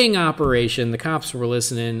a sting operation. The cops were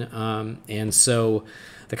listening. And so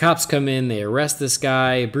the cops come in, they arrest this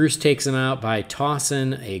guy. Bruce takes him out by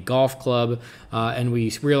tossing a golf club. And we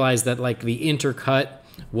realize that like the intercut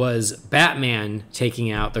was Batman taking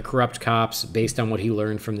out the corrupt cops based on what he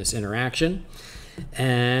learned from this interaction.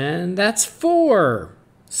 And that's 4.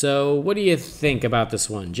 So what do you think about this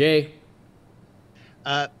one, Jay?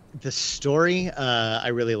 The story I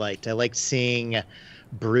really liked. I liked seeing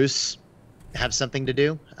Bruce have something to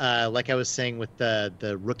do. Like I was saying with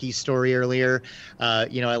the rookie story earlier,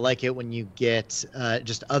 I like it when you get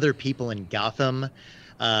just other people in Gotham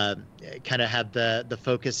kind of have the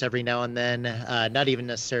focus every now and then, not even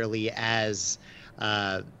necessarily as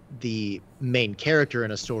the main character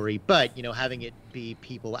in a story, but having it be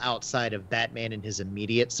people outside of Batman and his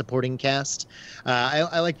immediate supporting cast.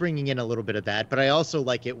 I like bringing in a little bit of that, but I also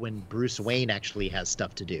like it when Bruce Wayne actually has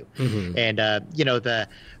stuff to do. Mm-hmm. And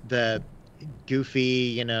the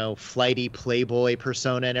goofy, flighty playboy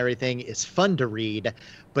persona and everything is fun to read,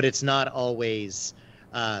 but it's not always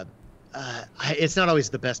the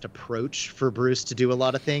best approach for Bruce to do a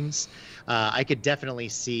lot of things. I could definitely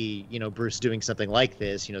see, Bruce doing something like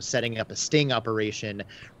this, setting up a sting operation,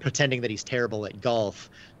 pretending that he's terrible at golf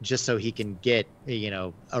just so he can get,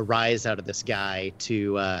 a rise out of this guy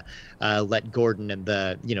to let Gordon and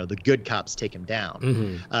the good cops take him down.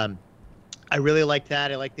 Mm-hmm. I really like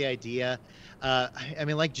that. I like the idea.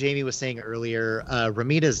 Like Jamie was saying earlier,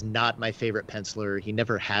 Romita's not my favorite penciler. He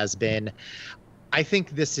never has been. I think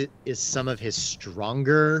this is some of his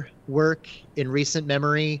stronger work in recent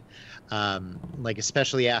memory,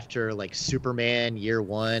 especially after Superman Year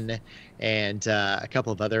One and a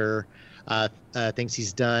couple of other things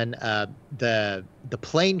he's done. The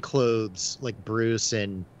plainclothes like Bruce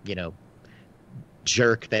and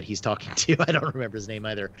jerk that he's talking to, I don't remember his name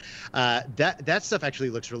either. That stuff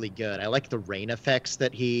actually looks really good. I like the rain effects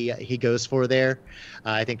that he goes for there.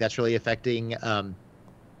 I think that's really effective.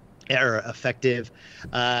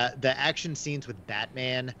 The action scenes with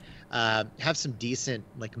Batman have some decent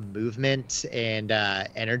movement and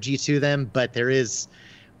energy to them, but there is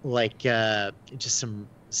just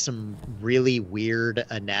some really weird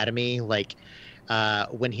anatomy,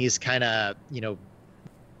 when he's kind of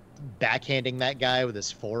backhanding that guy with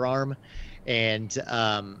his forearm, and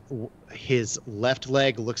his left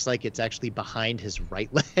leg looks like it's actually behind his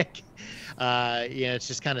right leg. It's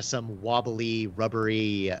just kind of some wobbly,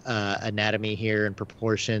 rubbery anatomy here and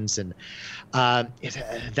proportions, and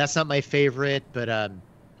that's not my favorite, but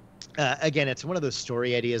again, it's one of those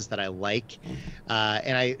story ideas that I like,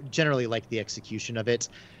 and I generally like the execution of it.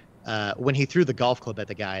 When he threw the golf club at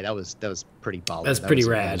the guy, that was pretty baller. That's pretty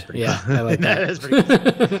rad. Yeah, I like that. That's pretty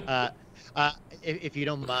cool. If you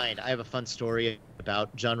don't mind, I have a fun story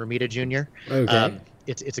about John Romita Jr. Okay.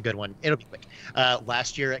 it's a good one. It'll be quick.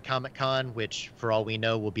 Last year at Comic-Con, which for all we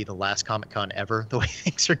know will be the last Comic-Con ever, the way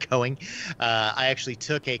things are going, I actually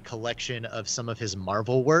took a collection of some of his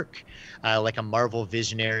Marvel work, like a Marvel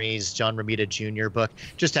Visionaries John Romita Jr. book,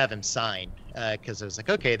 just to have him sign, because I was like,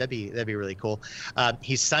 okay, that'd be really cool.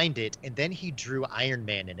 He signed it, and then he drew Iron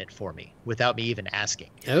Man in it for me without me even asking.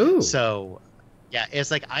 Oh, so. Yeah,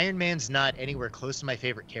 it's like Iron Man's not anywhere close to my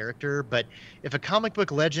favorite character, but if a comic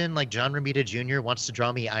book legend like John Romita Jr. wants to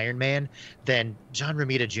draw me Iron Man, then John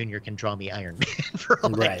Romita Jr. can draw me Iron Man for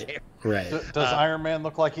all I care. Right. Does Iron Man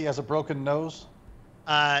look like he has a broken nose?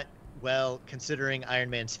 Well, considering Iron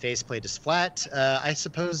Man's faceplate is flat, I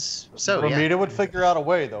suppose so. Romita would figure out a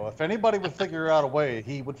way, though. If anybody would figure out a way,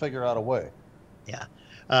 he would figure out a way. Yeah.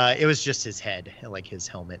 It was just his head, like his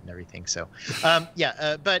helmet and everything. So,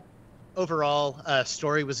 but overall,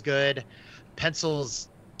 story was good. Pencils,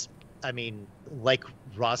 I mean, like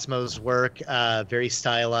Rossmo's work, very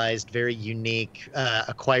stylized, very unique,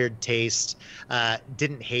 acquired taste.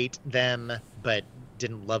 Didn't hate them, but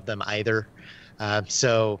didn't love them either.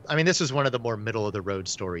 So, I mean, this was one of the more middle of the road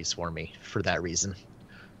stories for me for that reason.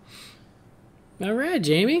 All right,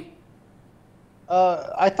 Jamie.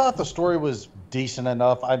 I thought the story was decent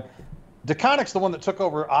enough. DeConnick's the one that took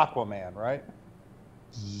over Aquaman, right?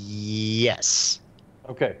 Yes.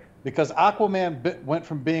 Okay, because Aquaman went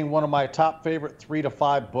from being one of my top favorite 3 to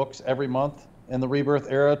 5 books every month in the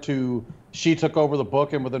Rebirth era to she took over the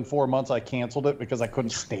book, and within 4 months I canceled it because I couldn't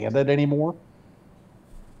stand it anymore.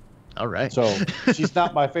 All right. So she's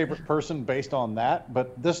not my favorite person based on that,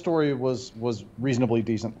 but this story was reasonably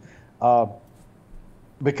decent.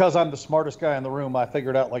 Because I'm the smartest guy in the room, I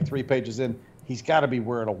figured out like 3 pages in, he's got to be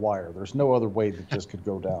wearing a wire. There's no other way that this could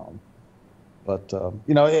go down. But, I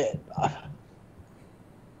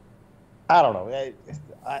don't know.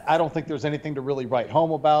 I don't think there's anything to really write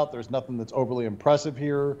home about. There's nothing that's overly impressive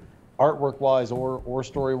here, artwork-wise or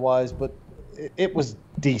story-wise, but it was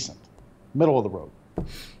decent. Middle of the road.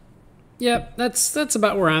 Yep, that's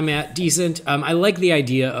about where I'm at. Decent. I like the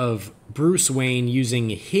idea of Bruce Wayne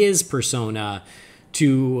using his persona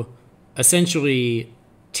to essentially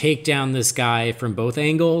take down this guy from both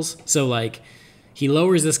angles. So, like, he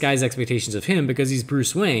lowers this guy's expectations of him because he's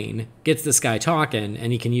Bruce Wayne, gets this guy talking,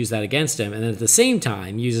 and he can use that against him. And then at the same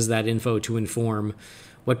time, uses that info to inform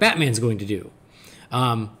what Batman's going to do.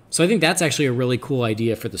 So I think that's actually a really cool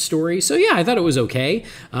idea for the story. So yeah, I thought it was okay.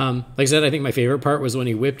 Like I said, I think my favorite part was when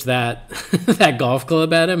he whipped that that golf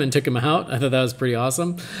club at him and took him out. I thought that was pretty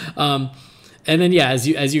awesome. And then yeah, as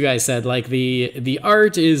you guys said, like the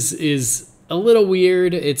art is a little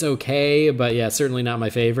weird. It's okay, but yeah, certainly not my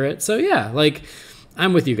favorite. So yeah, like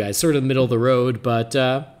I'm with you guys, sort of middle of the road, but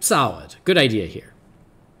solid. Good idea here.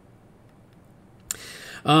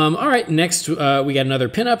 All right, next we got another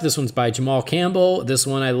pinup. This one's by Jamal Campbell. This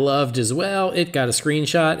one I loved as well. It got a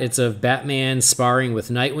screenshot. It's of Batman sparring with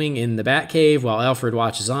Nightwing in the Batcave while Alfred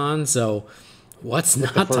watches on. So what's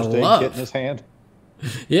not to love? First aid kit in his hand.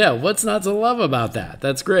 Yeah, what's not to love about that?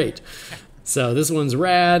 That's great. So this one's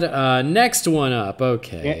rad. Next one up.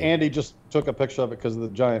 Okay. Andy just took a picture of it because of the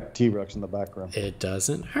giant T-Rex in the background. It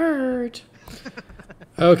doesn't hurt.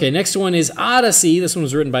 Okay, next one is Odyssey. This one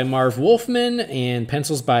was written by Marv Wolfman and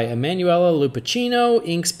pencils by Emanuela Lupacchino,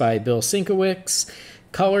 inks by Bill Sienkiewicz,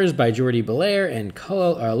 colors by Jordi Belair, and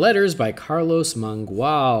letters by Carlos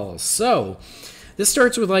Mangual. So this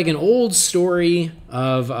starts with like an old story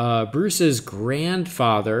of Bruce's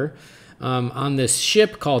grandfather on this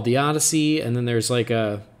ship called the Odyssey, and then there's like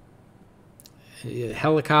a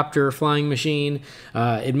helicopter flying machine.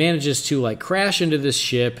 It manages to like crash into this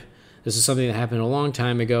ship. This is something that happened a long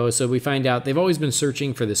time ago. So we find out they've always been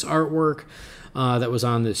searching for this artwork that was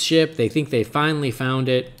on this ship. They think they finally found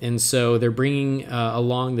it. And so they're bringing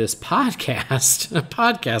along this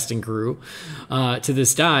podcasting crew to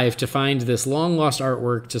this dive to find this long lost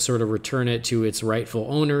artwork to sort of return it to its rightful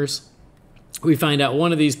owners. We find out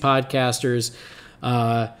one of these podcasters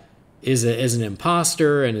is an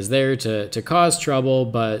imposter and is there to cause trouble,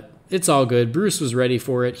 but it's all good. Bruce was ready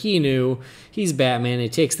for it. He knew. He's Batman. He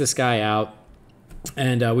takes this guy out.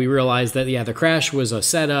 And we realized that, yeah, the crash was a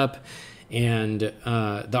setup, and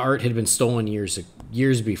the art had been stolen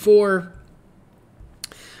years before.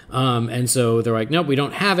 And so they're like, nope, we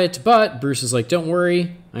don't have it. But Bruce is like, don't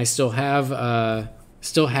worry. I still have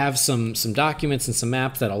some documents and some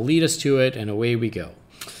maps that'll lead us to it, and away we go.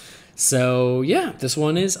 So, yeah, this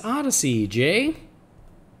one is Odyssey. Jay?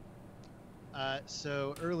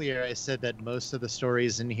 So earlier I said that most of the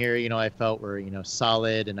stories in here, I felt were,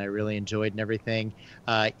 solid and I really enjoyed and everything.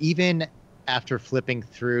 Even after flipping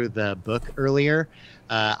through the book earlier,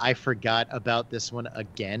 I forgot about this one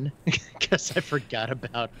again because I forgot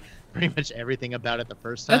about pretty much everything about it the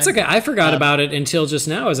first time. That's okay. I forgot about it until just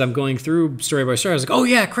now as I'm going through story by story. I was like, oh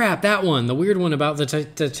yeah, crap, that one, the weird one about the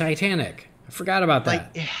Titanic. I forgot about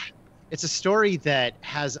that. Like, it's a story that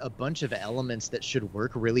has a bunch of elements that should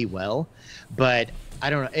work really well, but I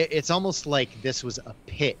don't know. It's almost like this was a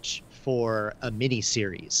pitch for a mini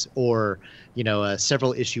series or, a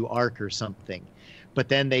several issue arc or something. But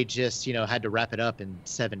then they just, had to wrap it up in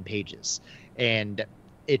 7 pages. And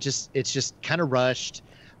it's just kind of rushed.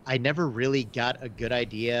 I never really got a good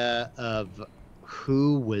idea of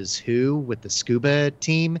who was who with the scuba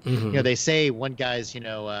team. Mm-hmm. They say one guy's,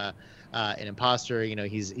 an imposter,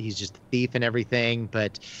 he's just a thief and everything,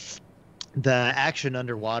 but the action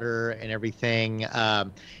underwater and everything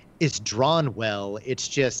is drawn well. It's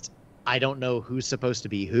just I don't know who's supposed to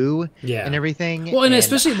be who and everything. Well, and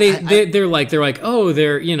especially they're like oh,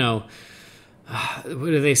 they're what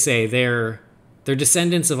do they say? They're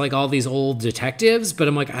descendants of like all these old detectives, but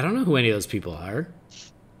I'm like, I don't know who any of those people are.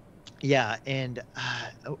 Yeah, and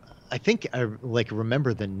I think I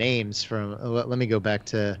remember the names from. Let me go back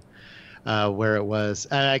to where it was.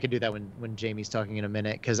 I could do that when Jamie's talking in a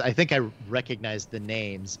minute because I think I recognized the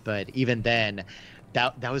names, but even then,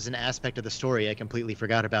 that was an aspect of the story I completely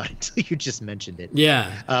forgot about until you just mentioned it.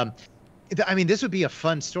 Yeah. I mean, this would be a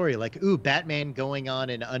fun story. Like, Batman going on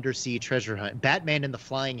an undersea treasure hunt. Batman and the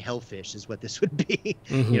Flying Hellfish is what this would be.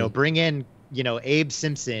 Mm-hmm. Bring in, Abe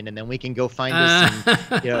Simpson, and then we can go find us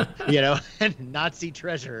some, and Nazi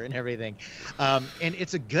treasure and everything. And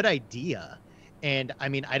it's a good idea. And I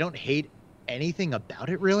mean, I don't hate anything about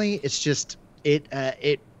it really. It's just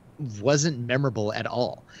it wasn't memorable at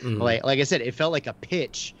all. Mm-hmm. Like I said, it felt like a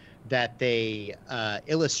pitch that they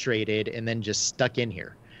illustrated and then just stuck in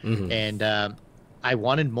here. Mm-hmm. And I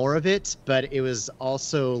wanted more of it, but it was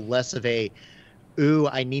also less of a,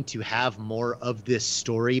 I need to have more of this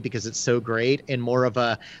story because it's so great, and more of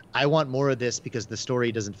a, I want more of this because the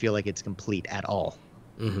story doesn't feel like it's complete at all.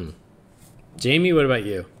 Mm-hmm. Jamie, what about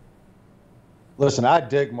you? Listen, I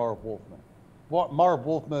dig Marv Wolfman. Marv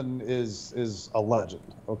Wolfman is a legend,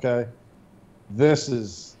 okay? This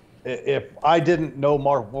is, if I didn't know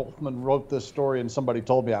Marv Wolfman wrote this story and somebody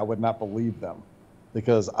told me, I would not believe them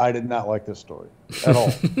because I did not like this story at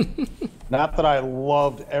all. Not that I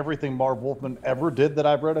loved everything Marv Wolfman ever did that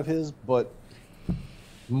I've read of his, but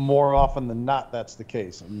more often than not, that's the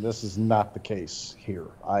case. And this is not the case here.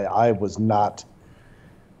 I was not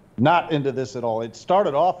into this at all. It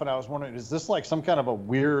started off and I was wondering, is this like some kind of a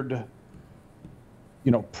weird,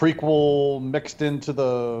 prequel mixed into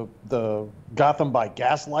the Gotham by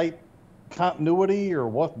Gaslight continuity or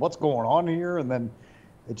what's going on here? And then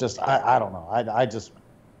it just, I don't know.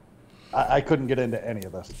 I couldn't get into any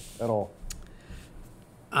of this at all.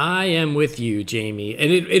 I am with you, Jamie. And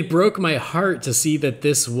it broke my heart to see that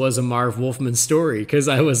this was a Marv Wolfman story because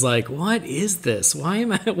I was like, what is this? Why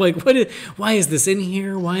am I like, why is this in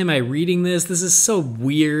here? Why am I reading this? This is so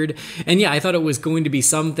weird. And yeah, I thought it was going to be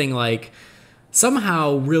something like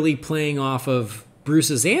somehow really playing off of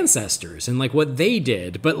Bruce's ancestors and like what they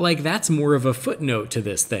did. But like, that's more of a footnote to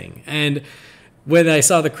this thing. And when I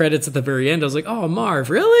saw the credits at the very end, I was like, oh, Marv,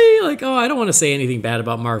 really? Like, oh, I don't want to say anything bad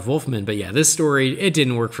about Marv Wolfman. But yeah, this story, it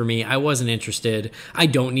didn't work for me. I wasn't interested. I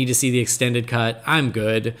don't need to see the extended cut. I'm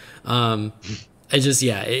good. I just,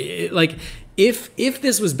 yeah, like if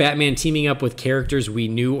this was Batman teaming up with characters we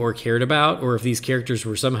knew or cared about, or if these characters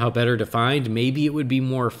were somehow better defined, maybe it would be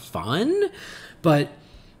more fun. But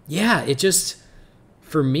yeah, it just,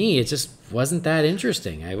 for me, it just wasn't that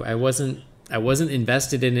interesting. I wasn't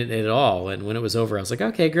invested in it at all, and when it was over, I was like,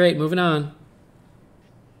 "Okay, great, moving on."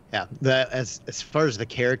 Yeah, as far as the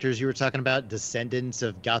characters you were talking about, descendants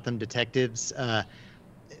of Gotham detectives,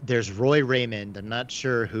 there's Roy Raymond. I'm not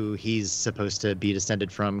sure who he's supposed to be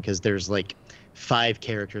descended from because there's like 5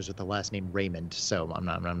 characters with the last name Raymond, so I'm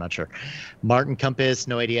not sure. Martin Compass,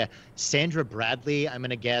 no idea. Sandra Bradley, I'm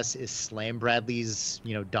gonna guess, is Slam Bradley's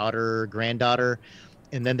daughter, granddaughter.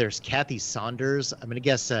 And then there's Kathy Saunders. I'm going to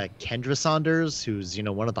guess Kendra Saunders, who's,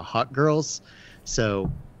 one of the hot girls.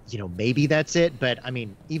 So, maybe that's it. But, I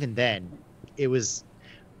mean, even then, it was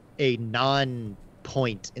a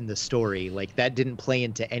non-point in the story. Like, that didn't play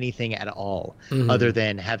into anything at all other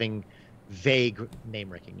than having vague name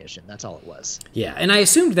recognition. That's all it was. Yeah, and I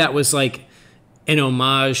assumed that was, like, an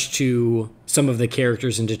homage to some of the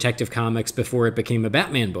characters in Detective Comics before it became a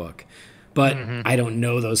Batman book. But I don't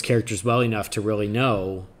know those characters well enough to really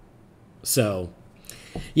know. So,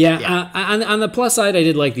 yeah. On the plus side, I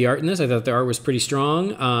did like the art in this. I thought the art was pretty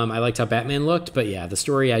strong. I liked how Batman looked. But yeah, the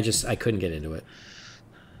story, I couldn't get into it.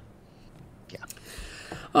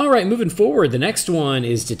 All right, moving forward, the next one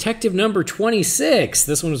is Detective Number 26.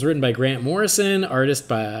 This one was written by Grant Morrison, artist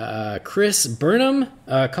by Chris Burnham,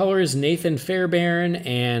 colors Nathan Fairbairn,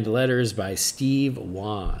 and letters by Steve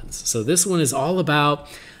Wands. So this one is all about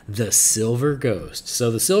the Silver Ghost. So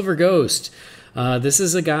the Silver Ghost, this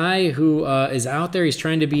is a guy who is out there. He's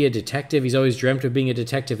trying to be a detective. He's always dreamt of being a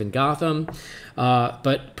detective in Gotham.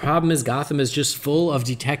 But problem is Gotham is just full of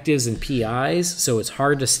detectives and PIs, so it's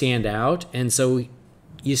hard to stand out. And so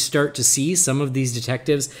you start to see some of these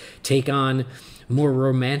detectives take on more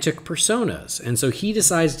romantic personas. And so he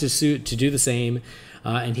decides to do the same,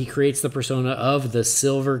 and he creates the persona of the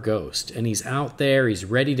Silver Ghost. And he's out there. He's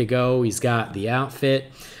ready to go. He's got the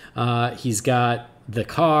outfit. He's got the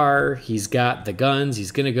car. He's got the guns.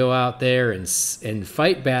 He's going to go out there and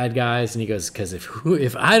fight bad guys. And he goes, because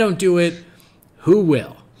if I don't do it, who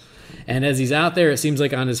will? And as he's out there, it seems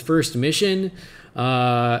like on his first mission,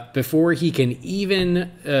 before he can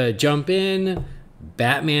even jump in,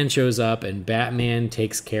 Batman shows up and Batman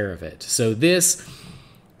takes care of it. So this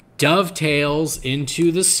dovetails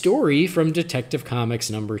into the story from Detective Comics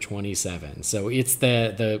number 27. So it's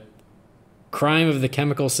the crime of the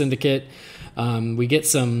chemical syndicate. We get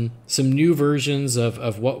some new versions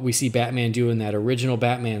of what we see Batman do in that original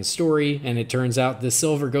Batman story, and it turns out the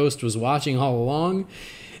Silver Ghost was watching all along,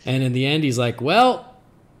 and in the end he's like, well,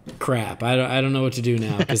 crap, I don't know what to do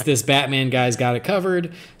now, because this Batman guy's got it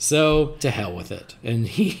covered, so to hell with it. And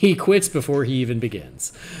he quits before he even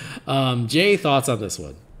begins. Jay, thoughts on this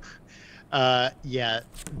one? Yeah,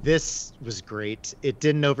 this was great. It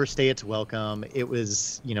didn't overstay its welcome. It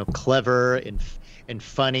was, clever and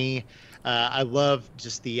funny. I love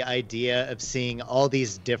just the idea of seeing all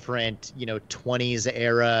these different, 20s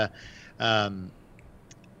era,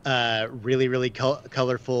 really, really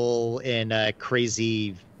colorful and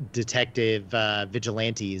crazy detective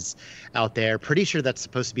vigilantes out there. Pretty sure that's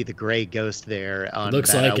supposed to be the gray ghost there on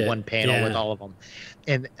that one panel with all of them.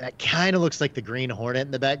 And that kind of looks like the Green Hornet in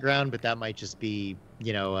the background, but that might just be,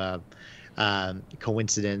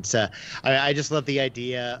 coincidence. I just love the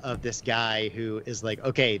idea of this guy who is like,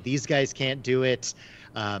 okay, these guys can't do it.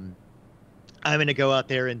 I'm going to go out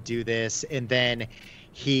there and do this. And then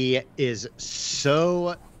he is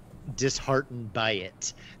so disheartened by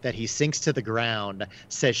it that he sinks to the ground,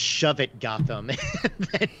 says, "Shove it, Gotham," and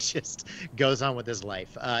then just goes on with his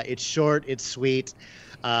life. It's short, it's sweet,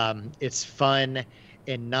 it's fun,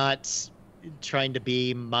 and not trying to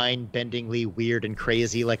be mind-bendingly weird and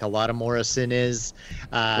crazy like a lot of Morrison is.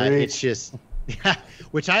 It's just,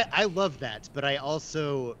 which I love that, but I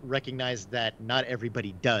also recognize that not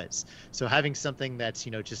everybody does. So having something that's,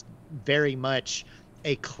 just very much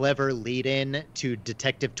a clever lead-in to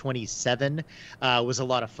Detective 27 was a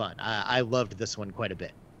lot of fun. I loved this one quite a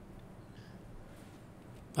bit.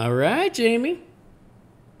 All right, Jamie.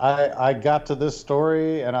 I got to this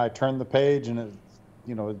story and I turned the page and it,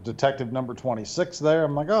 Detective number 26 there.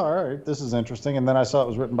 I'm like, oh, all right, this is interesting. And then I saw it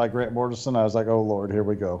was written by Grant Morrison. I was like, oh, Lord, here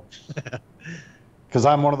we go. Because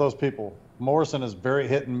I'm one of those people. Morrison is very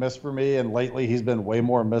hit and miss for me, and lately he's been way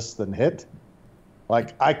more miss than hit.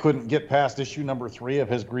 Like, I couldn't get past issue number 3 of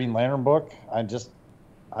his Green Lantern book.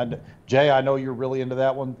 Jay, I know you're really into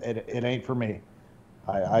that one. It ain't for me.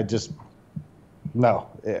 No.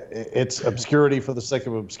 It's obscurity for the sake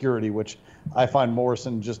of obscurity, which I find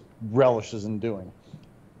Morrison just relishes in doing.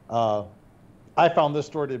 I found this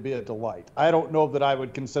story to be a delight. I don't know that I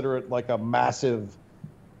would consider it like a massive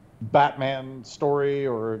Batman story,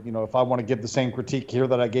 or if I want to give the same critique here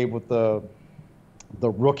that I gave with the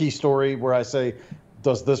Rookie story, where I say,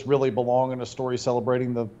 does this really belong in a story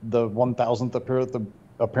celebrating the 1000th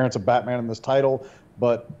appearance of Batman in this title?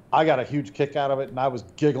 But I got a huge kick out of it, and I was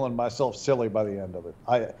giggling myself silly by the end of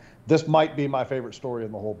it. This might be my favorite story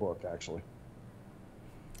in the whole book, actually.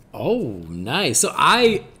 Oh, nice. So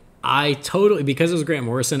I totally, because it was Grant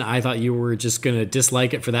Morrison, I thought you were just going to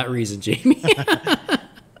dislike it for that reason, Jamie.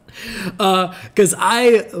 Because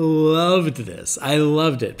I loved this. I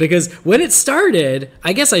loved it. Because when it started,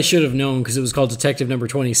 I guess I should have known because it was called Detective number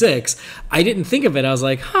 26. I didn't think of it. I was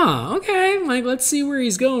like, okay, let's see where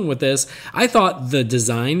he's going with this. I thought the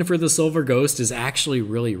design for the Silver Ghost is actually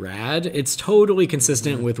really rad. It's totally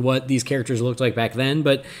consistent with what these characters looked like back then,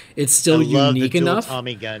 but it's still unique enough.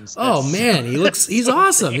 Tommy guns. Oh man, he's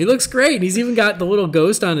awesome. He looks great. He's even got the little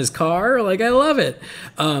ghost on his car. I love it.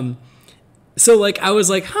 So I was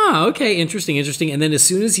like, okay, interesting. And then as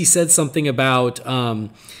soon as he said something about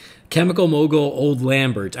chemical mogul Old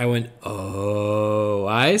Lambert, I went, oh,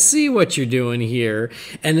 I see what you're doing here.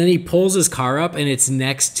 And then he pulls his car up and it's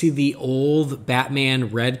next to the old Batman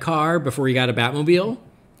red car before he got a Batmobile.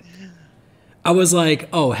 I was like,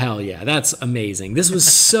 oh, hell yeah, that's amazing. This was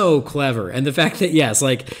so clever. And the fact that, yes,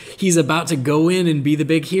 like he's about to go in and be the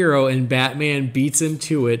big hero and Batman beats him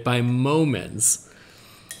to it by moments.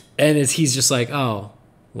 And he's just like, oh,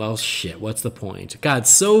 well, shit, what's the point? God,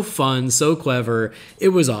 so fun, so clever. It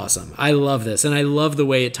was awesome. I love this. And I love the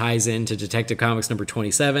way it ties into Detective Comics number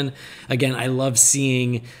 27. Again, I love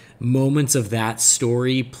seeing moments of that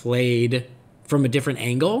story played from a different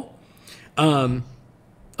angle.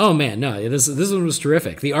 Oh man, no, this one was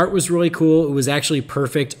terrific. The art was really cool. It was actually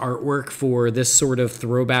perfect artwork for this sort of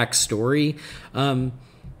throwback story.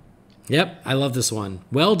 Yep, I love this one.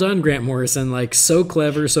 Well done, Grant Morrison. Like, so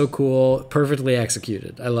clever, so cool, perfectly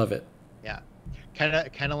executed. I love it. Yeah, kind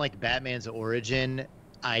of like Batman's origin.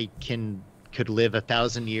 I could live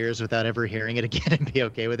 1,000 years without ever hearing it again and be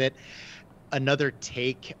okay with it. Another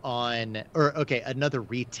take on, another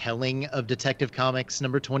retelling of Detective Comics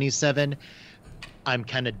number 27. I'm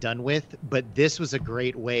kind of done with, but this was a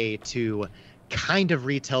great way to kind of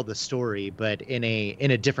retell the story, but in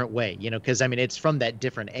a different way, because I mean, it's from that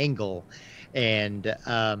different angle, and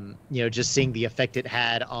just seeing the effect it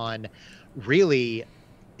had on, really,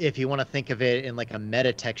 if you want to think of it in like a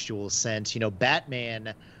metatextual sense,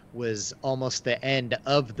 Batman was almost the end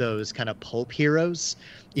of those kind of pulp heroes,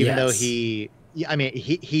 even though he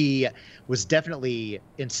was definitely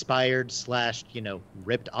inspired /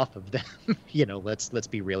 ripped off of them. Let's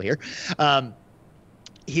be real here.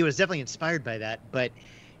 He was definitely inspired by that, but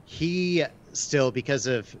he still, because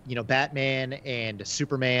of, Batman and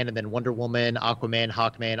Superman and then Wonder Woman, Aquaman,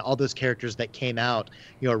 Hawkman, all those characters that came out,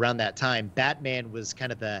 around that time, Batman was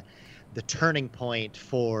kind of the turning point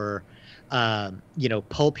for,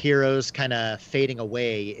 pulp heroes kind of fading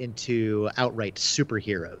away into outright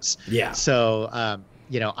superheroes. Yeah. So,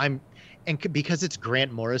 because it's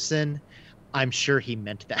Grant Morrison, I'm sure he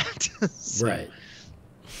meant that. So. Right.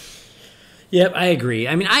 Yep, I agree.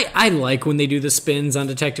 I mean, I like when they do the spins on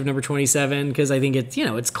Detective number 27 because I think it's,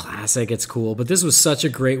 it's classic, it's cool. But this was such a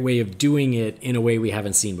great way of doing it in a way we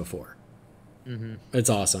haven't seen before. Mm-hmm. It's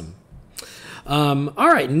awesome. All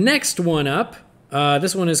right, next one up.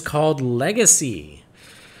 This one is called Legacy.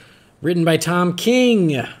 Written by Tom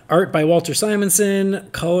King, art by Walter Simonson,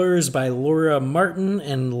 colors by Laura Martin,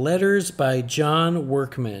 and letters by John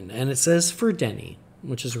Workman. And it says for Denny,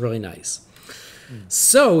 which is really nice.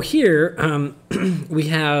 So here we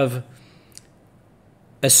have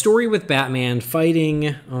a story with Batman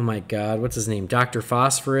fighting, oh my God, what's his name? Dr.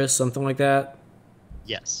 Phosphorus, something like that?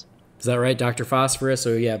 Yes. Is that right? Dr. Phosphorus?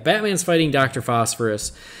 So yeah, Batman's fighting Dr.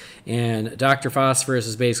 Phosphorus. And Dr. Phosphorus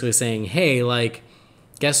is basically saying, hey, like,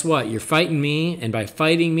 guess what? You're fighting me, and by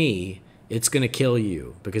fighting me, it's going to kill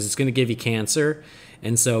you because it's going to give you cancer.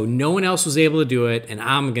 And so no one else was able to do it, and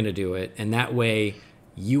I'm going to do it. And that way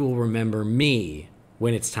you will remember me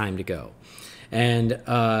when it's time to go. And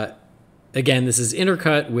again, this is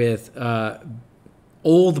intercut with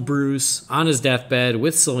old Bruce on his deathbed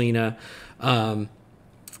with Selina. And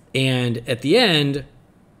at the end,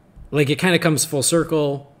 like, it kind of comes full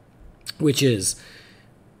circle, which is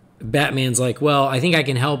Batman's like, well, I think I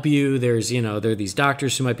can help you. There's, there are these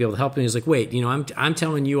doctors who might be able to help me. He's like, wait, I'm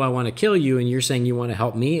telling you I want to kill you, and you're saying you want to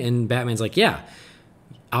help me? And Batman's like, yeah,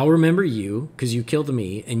 I'll remember you because you killed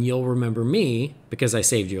me, and you'll remember me because I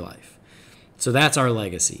saved your life. So that's our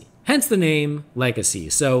legacy. Hence the name Legacy.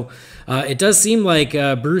 So it does seem like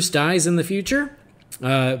Bruce dies in the future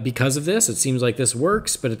because of this. It seems like this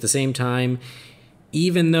works, but at the same time,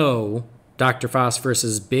 even though Dr.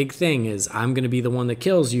 Phosphorus's big thing is, I'm going to be the one that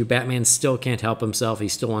kills you, Batman still can't help himself. He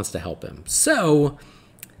still wants to help him. So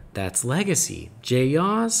that's Legacy. Jay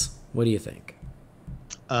Yaws, what do you think?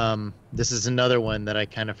 This is another one that I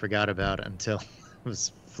kind of forgot about until I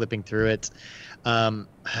was flipping through it. I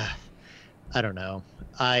don't know.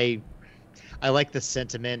 I like the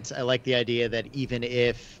sentiment. I like the idea that even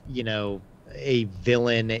if, a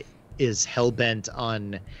villain is hell-bent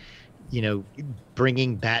on,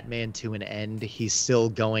 bringing Batman to an end, he's still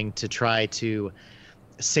going to try to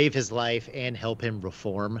save his life and help him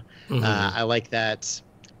reform. Mm-hmm. I like that.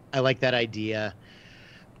 I like that idea.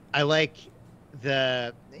 I like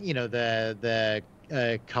the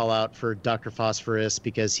call out for Dr. Phosphorus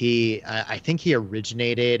because I think he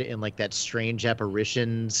originated in like that Strange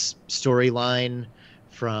Apparitions storyline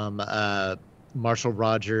from Marshall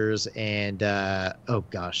Rogers and oh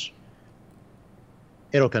gosh,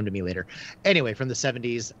 it'll come to me later. Anyway, from the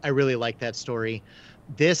 70s, I really like that story.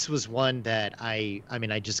 This was one that I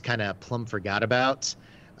just kind of plumb forgot about,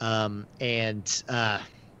 and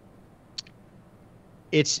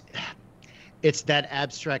it's that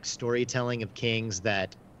abstract storytelling of King's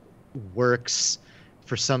that works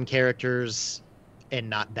for some characters and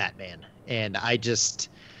not Batman. And I just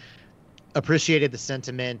appreciated the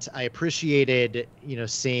sentiment. I appreciated,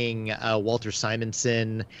 seeing Walter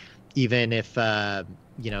Simonson, even if, kind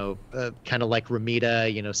of like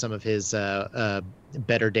Ramita, some of his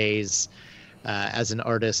better days as an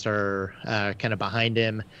artist are kind of behind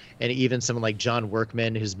him. And even someone like John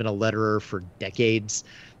Workman, who's been a letterer for decades.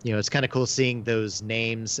 It's kind of cool seeing those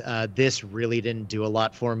names. This really didn't do a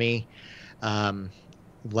lot for me.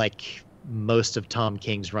 Like most of Tom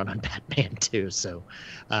King's run on Batman too. So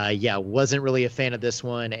wasn't really a fan of this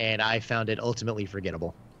one, and I found it ultimately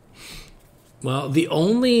forgettable. Well, the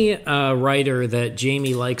only writer that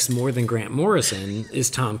Jamie likes more than Grant Morrison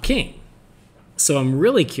is Tom King. So I'm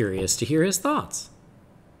really curious to hear his thoughts.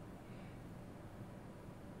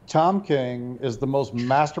 Tom King is the most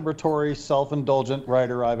masturbatory, self-indulgent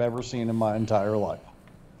writer I've ever seen in my entire life.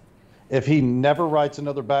 If he never writes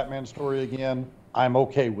another Batman story again, I'm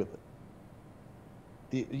okay with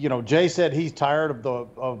it. Jay said he's tired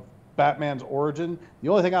of Batman's origin. The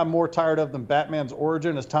only thing I'm more tired of than Batman's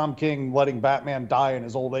origin is Tom King letting Batman die in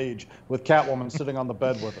his old age with Catwoman sitting on the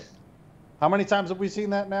bed with him. How many times have we seen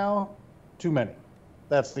that now? Too many.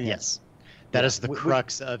 That's the yes. That is the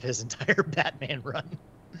crux of his entire Batman run.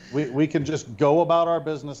 We can just go about our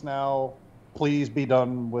business now. Please be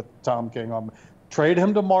done with Tom King. Trade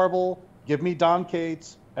him to Marvel. Give me Don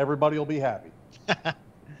Cates. Everybody will be happy.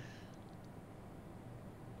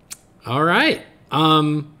 All right.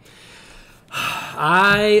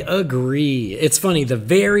 I agree. It's funny. The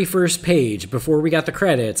very first page before we got the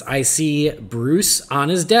credits, I see Bruce on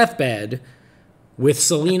his deathbed with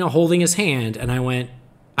Selina holding his hand, and I went,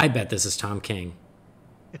 I bet this is Tom King.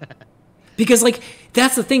 Because,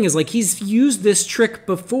 that's the thing is, he's used this trick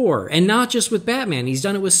before, and not just with Batman. He's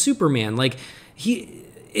done it with Superman.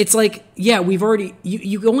 It's we've already,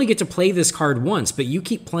 you only get to play this card once, but you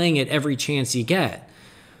keep playing it every chance you get.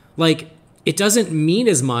 It doesn't mean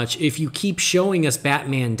as much if you keep showing us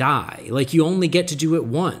Batman die. You only get to do it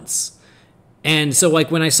once. And so,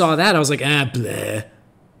 when I saw that, I was like, bleh.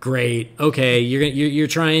 Great. Okay, you're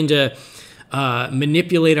trying to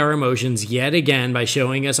manipulate our emotions yet again by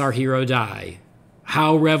showing us our hero die.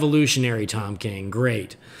 How revolutionary, Tom King.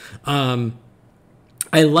 Great. I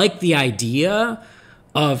like the idea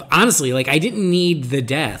of, honestly, I didn't need the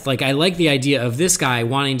death. I like the idea of this guy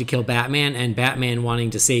wanting to kill Batman and Batman wanting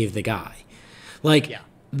to save the guy.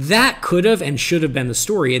 That could have and should have been the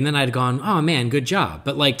story, and then I'd gone, oh man, good job.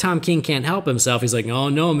 But Tom King can't help himself. He's like, oh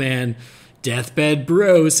no, man. Deathbed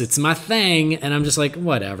Bruce, it's my thing. And I'm just like,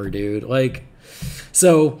 whatever, dude.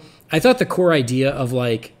 So I thought the core idea of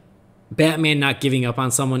Batman not giving up on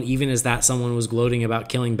someone, even as that someone was gloating about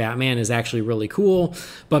killing Batman, is actually really cool.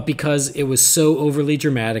 But because it was so overly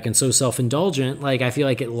dramatic and so self-indulgent, I feel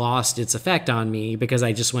like it lost its effect on me because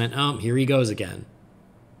I just went, oh, here he goes again.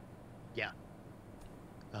 Yeah.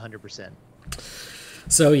 100%.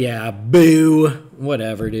 So yeah, boo.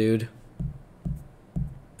 Whatever, dude.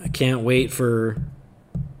 I can't wait for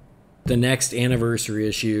the next anniversary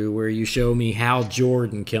issue where you show me Hal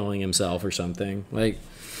Jordan killing himself or something.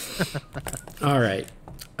 All right.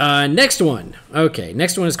 Next one. Okay,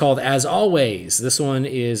 next one is called As Always. This one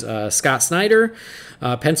is Scott Snyder.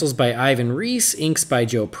 Pencils by Ivan Reis. Inks by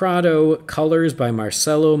Joe Prado. Colors by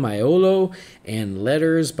Marcelo Maiolo. And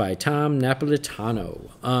letters by Tom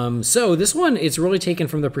Napolitano. So this one is really taken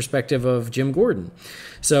from the perspective of Jim Gordon.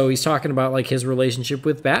 So he's talking about his relationship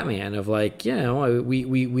with Batman of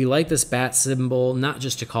we like this bat symbol not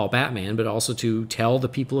just to call Batman, but also to tell the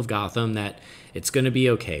people of Gotham that it's going to be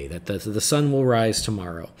okay, that the sun will rise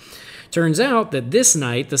tomorrow. Turns out that this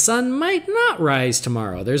night the sun might not rise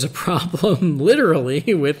tomorrow. There's a problem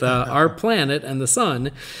literally with our planet and the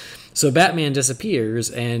sun. So Batman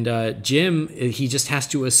disappears, and Jim, he just has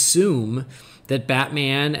to assume that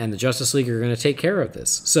Batman and the Justice League are going to take care of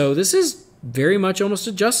this. So this is very much almost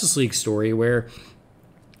a Justice League story where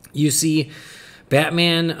you see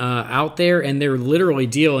Batman out there, and they're literally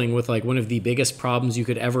dealing with one of the biggest problems you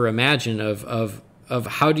could ever imagine of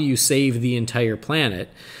how do you save the entire planet.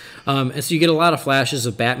 And so you get a lot of flashes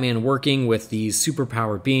of Batman working with these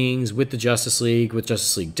superpowered beings, with the Justice League, with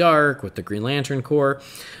Justice League Dark, with the Green Lantern Corps,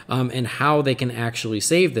 and how they can actually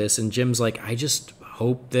save this. And Jim's like, I just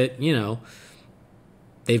hope that,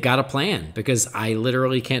 they've got a plan, because I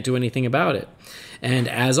literally can't do anything about it. And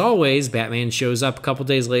as always, Batman shows up a couple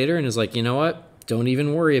days later and is like, you know what? Don't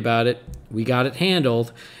even worry about it. We got it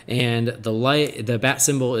handled. And the bat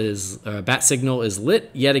signal is lit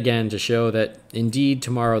yet again to show that indeed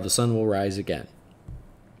tomorrow the sun will rise again.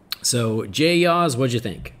 So Jay Yaws, what'd you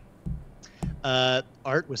think?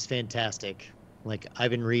 Art was fantastic. Like,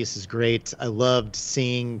 Ivan Reis is great. I loved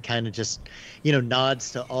seeing kind of just, you know,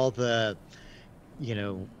 nods to all the, you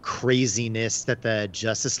know, craziness that the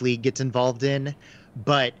Justice League gets involved in,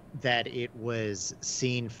 but that it was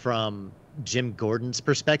seen from Jim Gordon's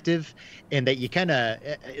perspective, and that you kind of,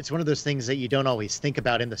 it's one of those things that you don't always think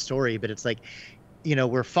about in the story, but it's like, you know,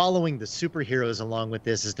 we're following the superheroes along with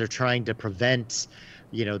this as they're trying to prevent,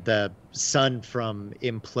 you know, the sun from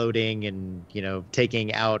imploding and, you know,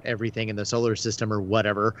 taking out everything in the solar system or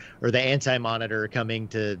whatever, or the Anti-Monitor coming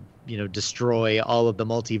to, you know, destroy all of the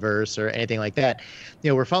multiverse or anything like that.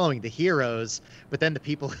 You know, we're following the heroes, but then the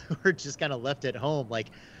people who are just kind of left at home,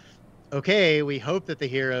 like, okay, we hope that the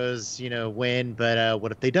heroes, you know, win, but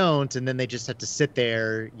what if they don't? And then they just have to sit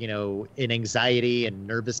there, you know, in anxiety and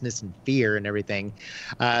nervousness and fear and everything.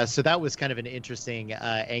 So that was kind of an interesting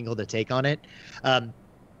angle to take on it.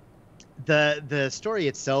 The story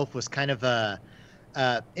itself was kind of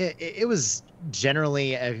it was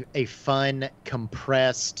generally a fun,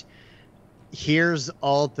 compressed, here's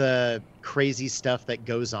all the crazy stuff that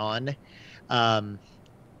goes on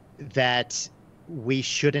that we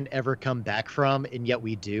shouldn't ever come back from, and yet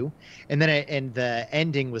we do. And then and the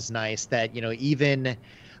ending was nice, that, you know, even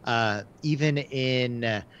in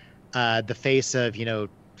the face of, you know,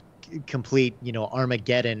 complete, you know,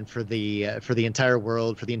 Armageddon for the entire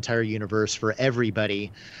world, for the entire universe, for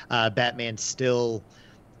everybody, Batman still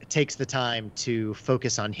takes the time to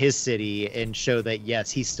focus on his city and show that,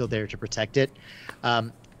 yes, he's still there to protect it.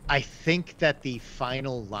 I think that the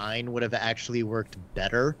final line would have actually worked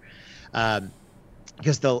better,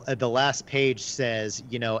 because the last page says,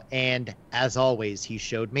 you know, and as always, he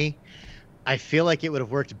showed me. I feel like it would have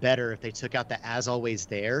worked better if they took out the as always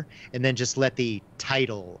there and then just let the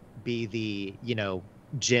title be the, you know,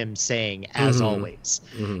 Jim saying as always.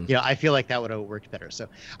 You know, I feel like that would have worked better. So,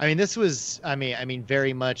 I mean, this was, I mean,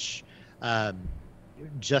 very much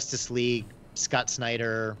Justice League, Scott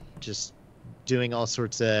Snyder, just doing all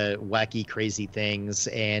sorts of wacky, crazy things.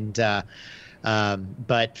 And,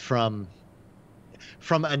 but from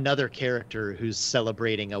another character who's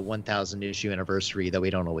celebrating a 1,000 issue anniversary that we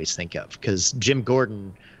don't always think of, because Jim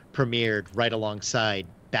Gordon premiered right alongside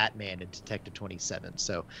Batman and Detective 27.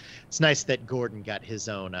 So it's nice that Gordon got his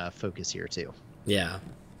own focus here too. Yeah.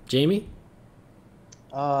 Jamie?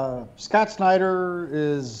 Scott Snyder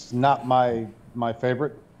is not my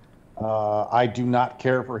favorite. I do not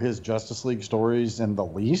care for his Justice League stories in the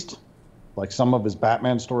least. Like, some of his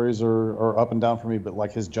Batman stories are up and down for me, but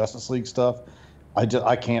like his Justice League stuff,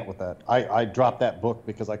 I can't with that. I dropped that book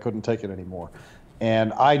because I couldn't take it anymore.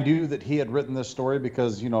 And I knew that he had written this story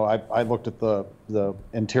because, you know, I looked at the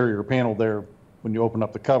interior panel there when you open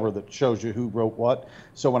up the cover that shows you who wrote what.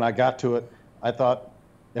 So when I got to it, I thought,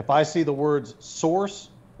 if I see the words source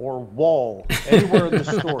or wall anywhere in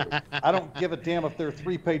the story, I don't give a damn if they're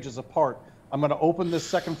 3 pages apart. I'm going to open this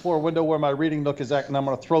second floor window where my reading nook is at, and I'm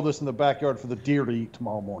going to throw this in the backyard for the deer to eat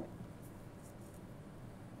tomorrow morning.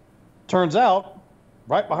 Turns out,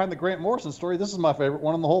 right behind the Grant Morrison story, this is my favorite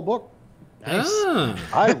one in the whole book. Nice.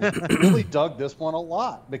 I really dug this one a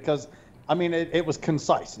lot because, I mean, it was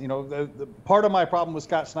concise. You know, the part of my problem with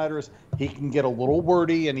Scott Snyder is he can get a little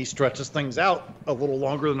wordy and he stretches things out a little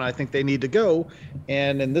longer than I think they need to go.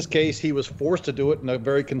 And in this case, he was forced to do it in a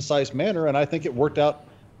very concise manner, and I think it worked out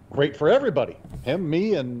great for everybody. Him,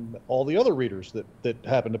 me, and all the other readers that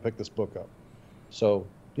happened to pick this book up. So,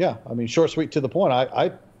 yeah, I mean, short, sweet, to the point.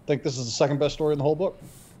 I think this is the second best story in the whole book.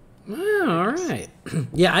 Oh, all right.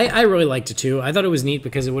 Yeah, I really liked it too. I thought it was neat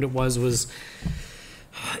because what it was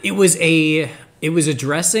it was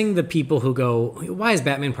addressing the people who go, why is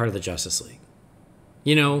Batman part of the Justice League?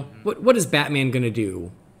 You know, what is Batman going to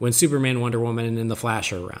do when Superman, Wonder Woman, and the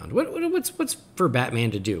Flash are around? What's for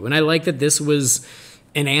Batman to do? And I like that this was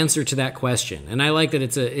an answer to that question. And I like that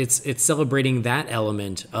it's celebrating that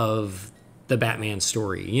element of the Batman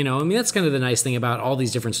story. You know, I mean, that's kind of the nice thing about all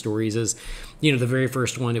these different stories is, you know, the very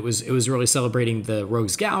first one, it was really celebrating the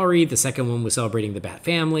Rogues Gallery. The second one was celebrating the Bat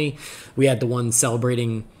family. We had the one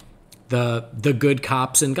celebrating the good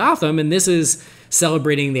cops in Gotham. And this is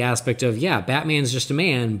celebrating the aspect of, yeah, Batman's just a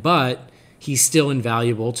man, but he's still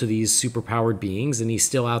invaluable to these superpowered beings. And he's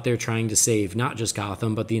still out there trying to save not just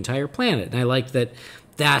Gotham, but the entire planet. And I like that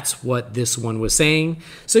that's what this one was saying.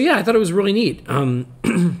 So yeah, I thought it was really neat.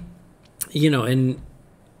 You know, and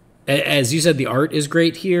as you said, the art is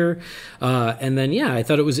great here. And then, yeah, I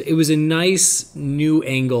thought it was a nice new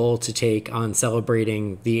angle to take on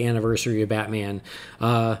celebrating the anniversary of Batman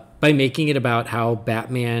by making it about how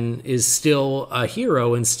Batman is still a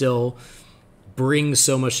hero and still brings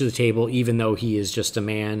so much to the table, even though he is just a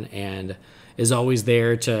man and is always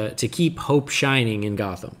there to keep hope shining in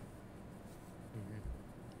Gotham.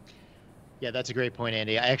 Yeah, that's a great point,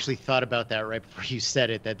 Andy. I actually thought about that right before you said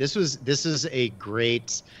it, that this is a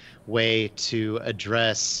great way to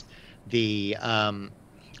address the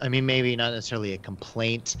I mean, maybe not necessarily a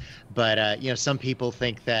complaint, but some people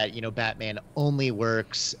think that Batman only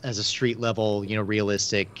works as a street level,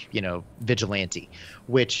 realistic, vigilante,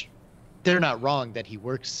 which they're not wrong that he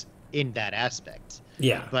works in that aspect.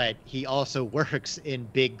 Yeah. But he also works in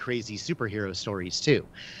big, crazy superhero stories too.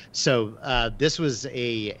 So this was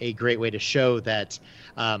a great way to show that,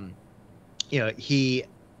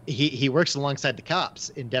 he works alongside the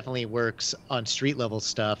cops and definitely works on street level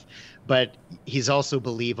stuff, but he's also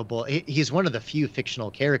believable. He's one of the few fictional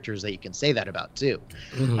characters that you can say that about too,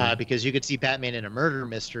 because you could see Batman in a murder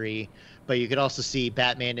mystery, but you could also see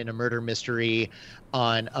Batman in a murder mystery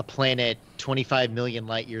on a planet 25 million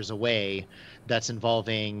light years away that's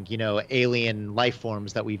involving, alien life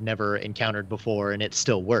forms that we've never encountered before, and it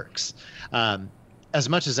still works. As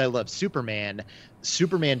much as I love Superman,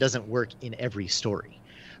 Superman doesn't work in every story.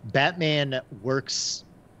 Batman works,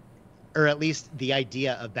 or at least the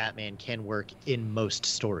idea of Batman can work in most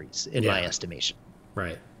stories, in my estimation.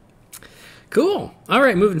 Right. Cool. All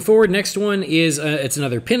right, moving forward. Next one is it's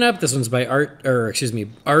another pinup. This one's by art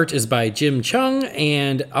is by Jim Chung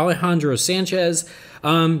and Alejandro Sanchez.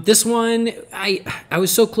 This one, I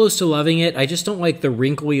was so close to loving it. I just don't like the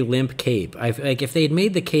wrinkly, limp cape. If they had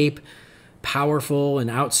made the cape powerful and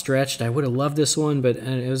outstretched, I would have loved this one, but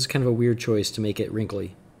it was kind of a weird choice to make it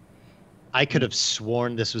wrinkly. I could have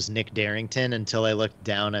sworn this was Nick Darrington until I looked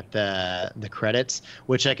down at the credits,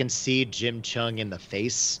 which I can see Jim Chung in the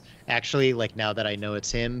face, actually, like now that I know it's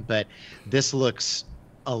him. But this looks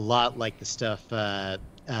a lot like the stuff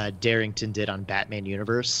Darrington did on Batman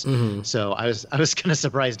Universe. Mm-hmm. So I was kind of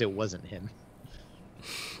surprised it wasn't him.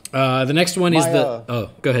 The next one is go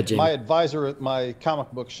ahead, Jamie. My advisor at my comic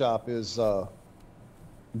book shop is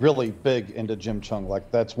really big into Jim Chung. Like,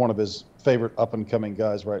 that's one of his favorite up-and-coming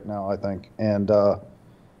guys right now, I think. And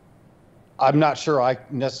I'm not sure I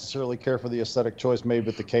necessarily care for the aesthetic choice made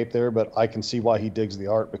with the cape there, but I can see why he digs the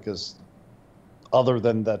art, because other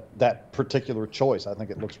than that particular choice, I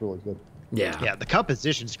think it looks really good. Yeah, the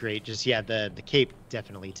composition's great. Just the cape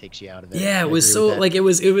definitely takes you out of it. Yeah, it was so like it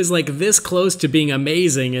was like this close to being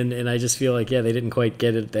amazing, and I just feel like they didn't quite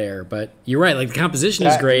get it there. But you're right, like the composition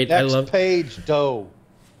is great. I love page dough.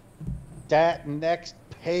 That next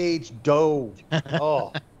page dough.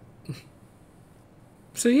 Oh.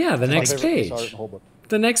 So yeah, the next page.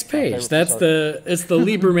 The next page. It's the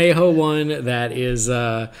Lee Bermejo one that is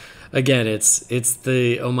again, it's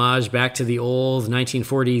the homage back to the old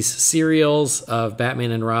 1940s serials of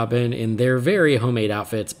Batman and Robin in their very homemade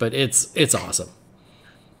outfits, but it's awesome.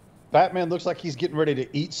 Batman looks like he's getting ready to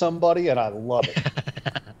eat somebody, and I love it.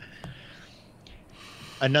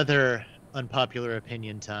 Another unpopular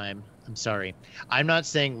opinion time. I'm sorry. I'm not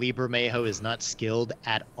saying Lee Bermejo is not skilled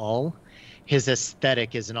at all. His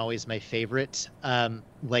aesthetic isn't always my favorite.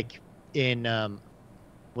 Like in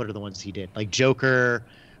what are the ones he did? Like Joker,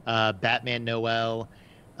 Batman Noel,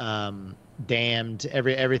 Damned,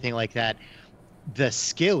 everything like that. The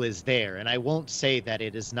skill is there, and I won't say that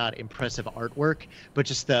it is not impressive artwork, but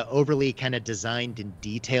just the overly kind of designed and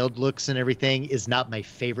detailed looks and everything is not my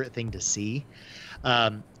favorite thing to see.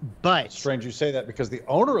 But strange you say that, because the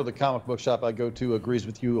owner of the comic book shop I go to agrees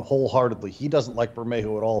with you wholeheartedly. He doesn't like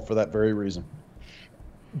Bermejo at all for that very reason.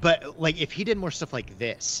 But like, if he did more stuff like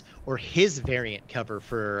this, or his variant cover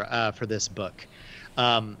for this book,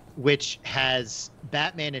 which has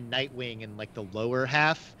Batman and Nightwing in like the lower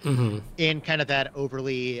half, in kind of that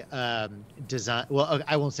overly design. Well,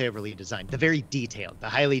 I won't say overly designed. The very detailed, the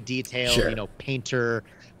highly detailed, painter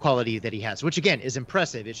quality that he has, which again is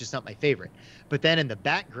impressive. It's just not my favorite. But then in the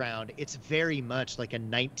background, it's very much like a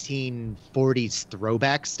 1940s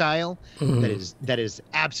throwback style that is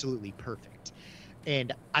absolutely perfect.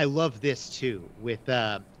 And I love this too, with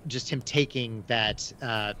just him taking that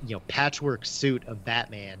patchwork suit of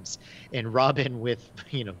Batman's and Robin with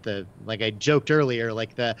the, like I joked earlier,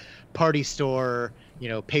 like the party store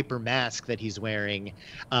paper mask that he's wearing.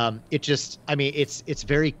 It just, I mean, it's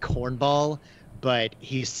very cornball, but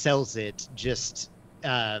he sells it just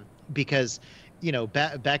because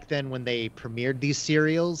back then when they premiered these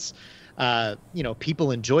serials,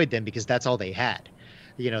 people enjoyed them because that's all they had.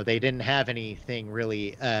 They didn't have anything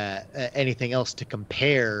really, anything else to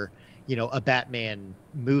compare, a Batman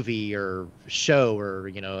movie or show or,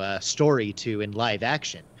 a story to in live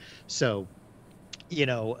action. So,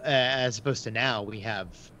 as opposed to now, we have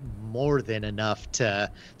more than enough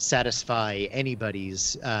to satisfy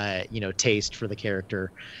anybody's, taste for the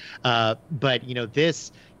character. But,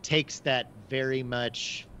 this takes that very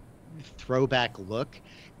much throwback look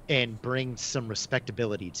and brings some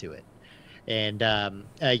respectability to it, and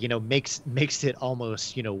makes it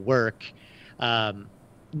almost work.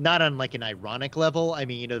 Not on like an ironic level. I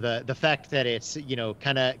mean, the fact that it's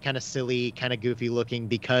kind of silly, kind of goofy looking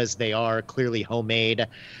because they are clearly homemade,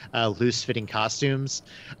 loose fitting costumes,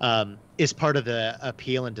 is part of the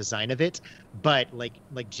appeal and design of it. But like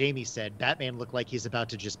Jamie said, Batman looked like he's about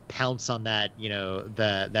to just pounce on that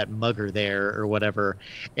that mugger there or whatever,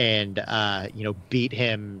 and beat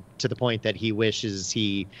him to the point that he wishes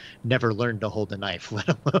he never learned to hold a knife, let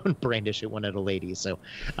alone brandish it one at a lady. So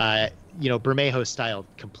Bermejo's style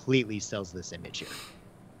completely sells this image here.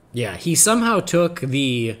 Yeah, he somehow took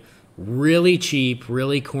the really cheap,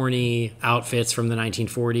 really corny outfits from the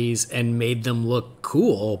 1940s and made them look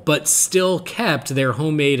cool, but still kept their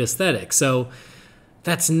homemade aesthetic. So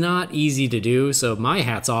that's not easy to do. So my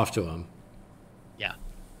hat's off to him. Yeah.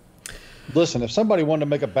 Listen, if somebody wanted to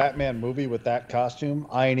make a Batman movie with that costume,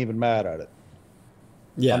 I ain't even mad at it.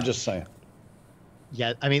 Yeah. I'm just saying.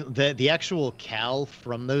 Yeah, I mean, the actual Cal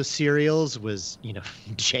from those serials was,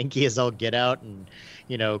 janky as all get out, and,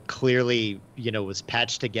 clearly, was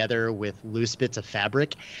patched together with loose bits of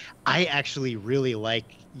fabric. I actually really like,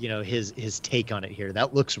 his take on it here.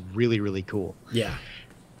 That looks really, really cool. Yeah.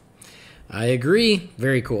 I agree.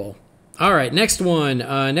 Very cool. All right, next one.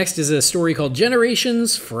 Next is a story called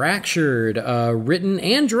Generations Fractured, written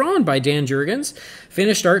and drawn by Dan Jurgens,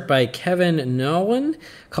 finished art by Kevin Nolan,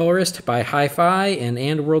 colorist by Hi-Fi,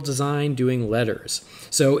 and World Design doing letters.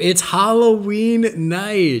 So it's Halloween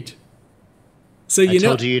night. So I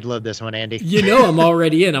told you you'd love this one, Andy. I'm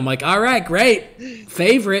already in. I'm like, all right, great,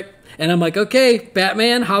 favorite. And I'm like, okay,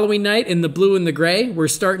 Batman, Halloween night in the blue and the gray. We're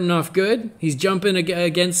starting off good. He's jumping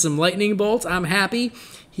against some lightning bolts. I'm happy.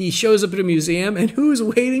 He shows up at a museum, and who's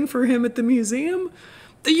waiting for him at the museum?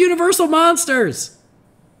 The Universal Monsters.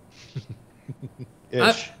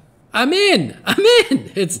 I'm in.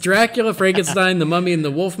 It's Dracula, Frankenstein, the Mummy, and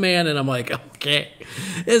the Wolfman, and I'm like, okay,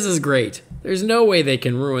 this is great. There's no way they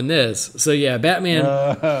can ruin this. So yeah, Batman.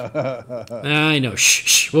 I know.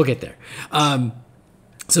 Shh. We'll get there.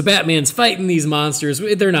 So Batman's fighting these monsters.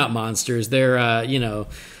 They're not monsters. They're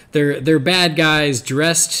They're bad guys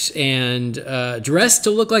dressed to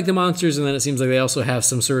look like the monsters, and then it seems like they also have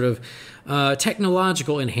some sort of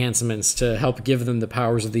technological enhancements to help give them the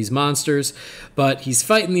powers of these monsters. But he's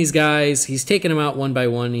fighting these guys. He's taking them out one by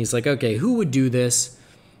one. And he's like, okay, who would do this?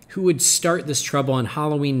 Who would start this trouble on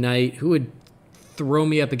Halloween night? Who would throw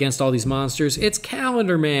me up against all these monsters? It's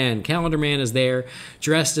Calendar Man. Calendar Man is there,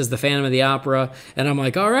 dressed as the Phantom of the Opera, and I'm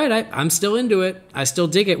like, all right, I'm still into it. I still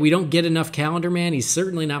dig it. We don't get enough Calendar Man. He's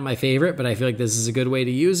certainly not my favorite, but I feel like this is a good way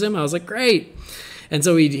to use him. I was like, great. And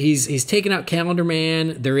so he's taking out Calendar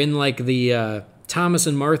Man. They're in like the Thomas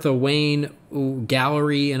and Martha Wayne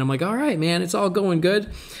gallery, and I'm like, all right, man, it's all going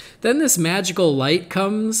good. Then this magical light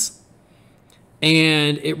comes,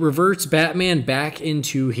 and it reverts Batman back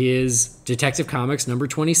into his Detective Comics number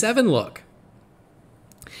 27 look.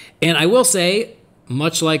 And I will say,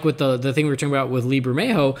 much like with the thing we were talking about with Lee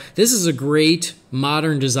Bermejo, this is a great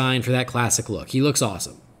modern design for that classic look. He looks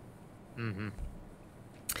awesome. Mm-hmm.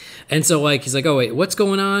 And so he's like, oh, wait, what's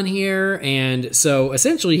going on here? And so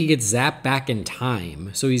essentially he gets zapped back in time.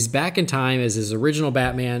 So he's back in time as his original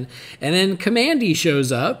Batman. And then Commandy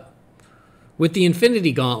shows up with the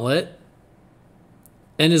Infinity Gauntlet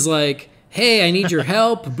and is like, hey, I need your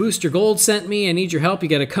help. Booster Gold sent me. I need your help. You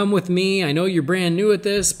got to come with me. I know you're brand new at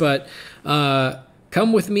this, but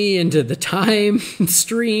come with me into the time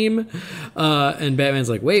stream. And Batman's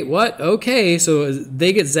like, wait, what? Okay. So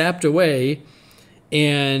they get zapped away,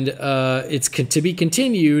 and it's to be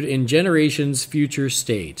continued in Generations Future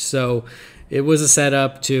State. So it was a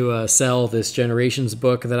setup to sell this Generations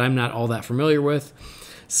book that I'm not all that familiar with.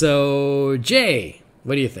 So, Jay,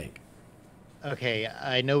 what do you think? Okay,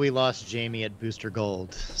 I know we lost Jamie at Booster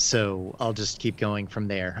Gold, so I'll just keep going from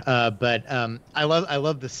there. But I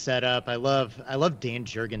love the setup. I love Dan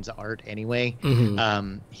Jurgens' art anyway.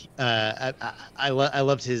 Mm-hmm. I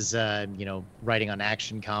loved his writing on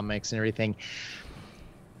Action Comics and everything.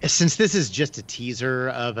 Since this is just a teaser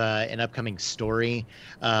of an upcoming story,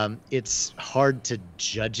 it's hard to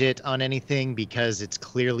judge it on anything because it's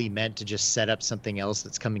clearly meant to just set up something else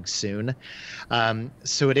that's coming soon.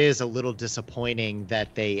 So it is a little disappointing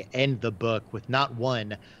that they end the book with not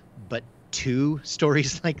one, but two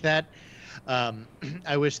stories like that.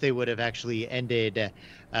 I wish they would have actually ended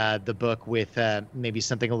the book with maybe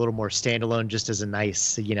something a little more standalone, just as a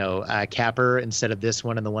nice, capper instead of this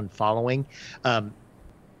one and the one following.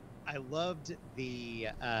 I loved the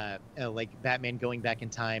like Batman going back in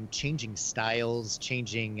time, changing styles,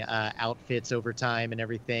 changing outfits over time and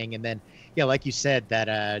everything. And then, yeah, like you said,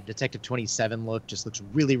 that Detective 27 look just looks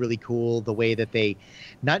really, really cool. The way that they,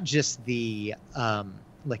 not just the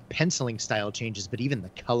like penciling style changes, but even the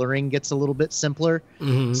coloring gets a little bit simpler.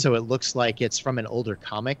 Mm-hmm. So it looks like it's from an older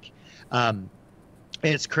comic. And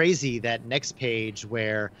it's crazy that next page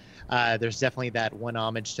where there's definitely that one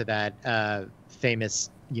homage to that famous,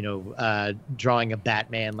 drawing of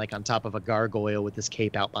Batman like on top of a gargoyle with his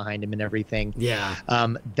cape out behind him and everything. Yeah.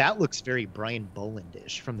 That looks very Brian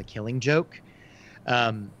Boland-ish from The Killing Joke.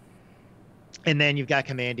 And then you've got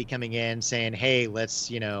Kamandi coming in saying, hey,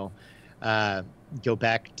 let's, go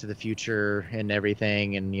back to the future and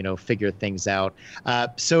everything and, figure things out.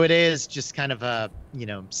 So it is just kind of a,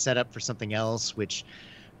 set up for something else, which,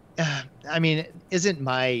 isn't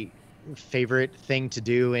my favorite thing to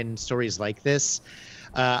do in stories like this.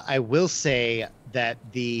 I will say that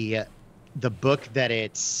the book that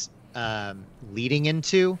it's leading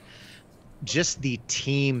into, just the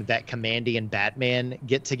team that Kamandi and Batman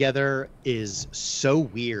get together is so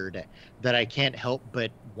weird that I can't help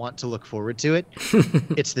but want to look forward to it.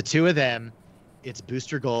 It's the two of them. It's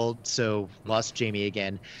Booster Gold, so lost Jamie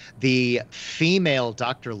again. The female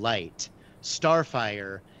Dr. Light,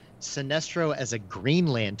 Starfire, Sinestro as a Green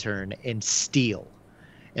Lantern, and Steel.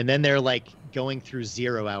 And then they're like going through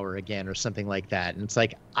 0 Hour again or something like that. And it's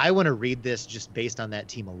like, I want to read this just based on that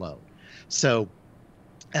team alone. So,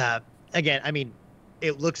 again,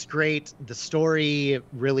 it looks great. The story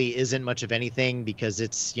really isn't much of anything because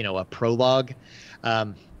it's, a prologue.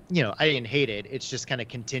 I didn't hate it. It's just kind of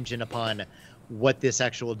contingent upon what this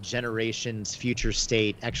actual generation's future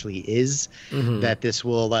state actually is, that this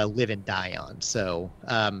will live and die on. So,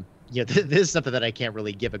 this is something that I can't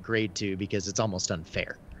really give a grade to because it's almost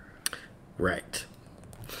unfair. Right.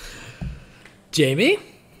 Jamie?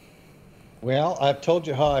 Well, I've told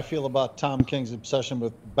you how I feel about Tom King's obsession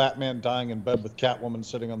with Batman dying in bed with Catwoman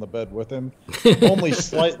sitting on the bed with him. Only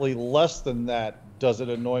slightly less than that does it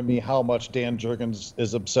annoy me how much Dan Jurgens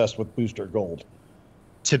is obsessed with Booster Gold.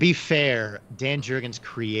 To be fair, Dan Jurgens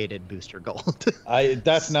created Booster Gold.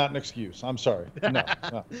 That's not an excuse. I'm sorry. No.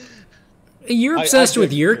 You're obsessed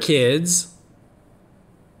with your kids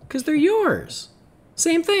because they're yours.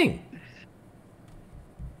 Same thing.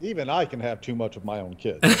 Even I can have too much of my own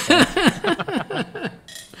kids.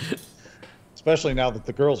 Especially now that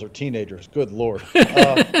the girls are teenagers. Good Lord.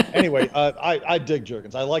 Anyway, I dig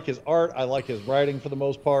Jurgens. I like his art. I like his writing for the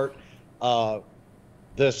most part.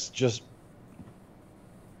 This just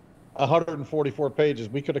 144 pages.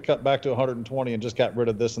 We could have cut back to 120 and just got rid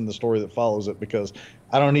of this and the story that follows it because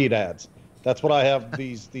I don't need ads. That's what I have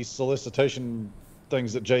these solicitation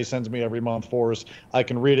things that Jay sends me every month for, is I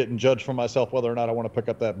can read it and judge for myself whether or not I want to pick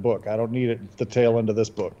up that book. I don't need it at the tail end of this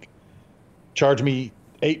book. Charge me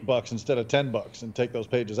 $8 instead of $10 and take those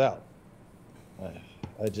pages out.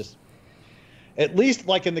 I just, at least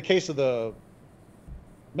like in the case of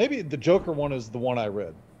maybe the Joker one is the one I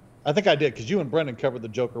read. I think I did because you and Brendan covered the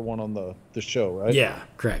Joker one on the show, right? Yeah,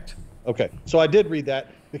 correct. Okay, so I did read that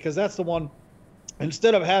because that's the one.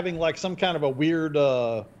 Instead of having like some kind of a weird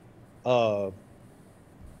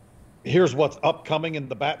here's what's upcoming in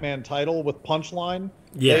the Batman title with punchline,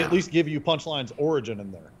 they at least give you punchline's origin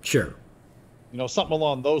in there. Sure. Something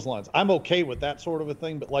along those lines. I'm okay with that sort of a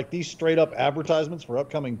thing, but like these straight up advertisements for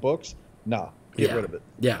upcoming books, nah, get rid of it.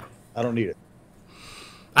 Yeah. I don't need it.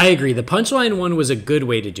 I agree. The punchline one was a good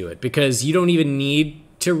way to do it because you don't even need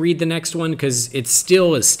to read the next one because it's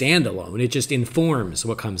still a standalone. It just informs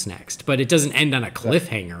what comes next, but it doesn't end on a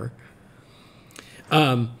cliffhanger.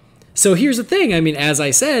 So here's the thing. As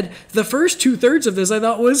I said, the first 2/3 of this I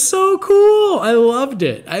thought was so cool. I loved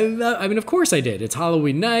it. Of course I did. It's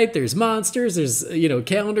Halloween night. There's monsters. There's,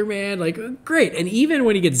 Calendar Man. Like, great. And even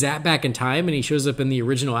when he gets zapped back in time and he shows up in the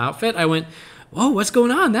original outfit, I went, whoa, what's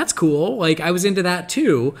going on? That's cool. Like, I was into that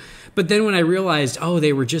too. But then when I realized,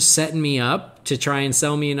 they were just setting me up to try and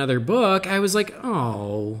sell me another book, I was like,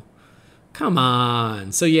 oh, come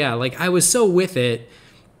on. So yeah, I was so with it.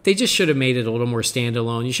 They just should have made it a little more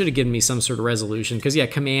standalone. You should have given me some sort of resolution. Because,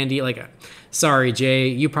 Kamandi, sorry, Jay,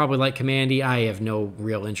 you probably like Kamandi. I have no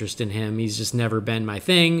real interest in him. He's just never been my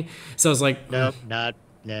thing. So I was like... Nope,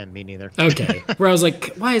 me neither. Okay. Where I was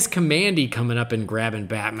like, why is Kamandi coming up and grabbing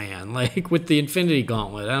Batman? With the Infinity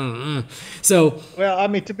Gauntlet? I don't know. So... Well,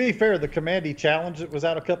 to be fair, the Kamandi Challenge that was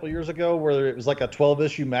out a couple years ago, where it was like a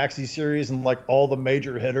 12-issue maxi series and all the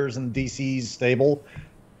major hitters in DC's stable,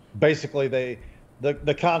 basically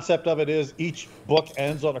The concept of it is each book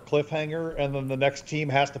ends on a cliffhanger, and then the next team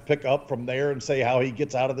has to pick up from there and say how he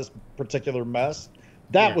gets out of this particular mess.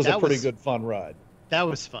 That was a pretty good fun ride. That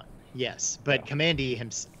was fun, yes. But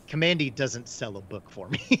Commandy doesn't sell a book for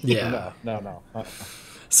me. Yeah. No.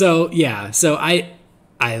 So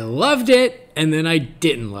I loved it, and then I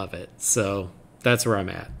didn't love it. So that's where I'm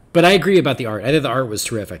at. But I agree about the art. I think the art was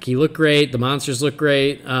terrific. He looked great. The monsters looked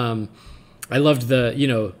great. I loved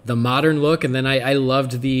the modern look, and then I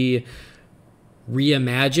loved the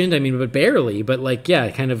reimagined. I mean, but barely. But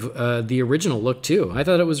kind of the original look too. I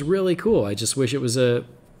thought it was really cool. I just wish it was a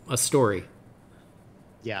story.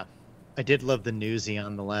 Yeah, I did love the Newsy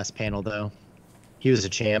on the last panel though. He was a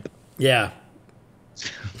champ. Yeah.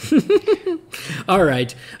 All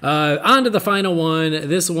right. On to the final one.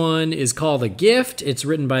 This one is called A Gift. It's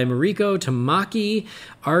written by Mariko Tamaki,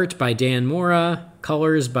 art by Dan Mora,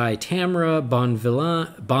 colors by Tamara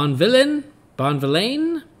Bonvillain?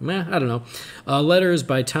 I don't know. Letters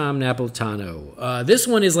by Tom Napolitano. This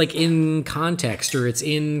one is in context, or it's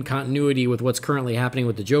in continuity with what's currently happening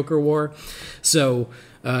with the Joker War. So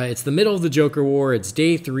it's the middle of the Joker War. It's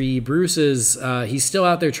day 3. Bruce is he's still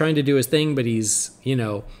out there trying to do his thing, but he's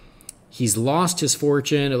lost his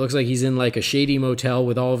fortune. It looks like he's in a shady motel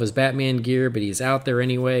with all of his Batman gear, but he's out there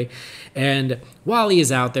anyway. And while he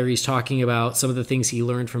is out there, he's talking about some of the things he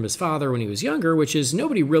learned from his father when he was younger, which is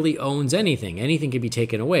nobody really owns anything. Anything can be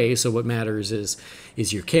taken away. So what matters is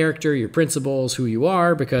your character, your principles, who you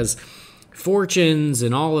are, because fortunes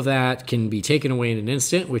and all of that can be taken away in an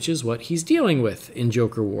instant, which is what he's dealing with in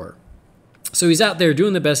Joker War. So he's out there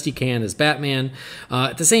doing the best he can as Batman.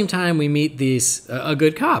 At the same time, we meet a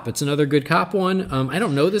good cop. It's another good cop one. I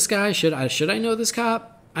don't know this guy. Should I know this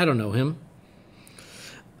cop? I don't know him.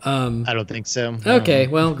 I don't think so. Okay,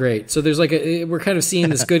 well, great. So there's we're kind of seeing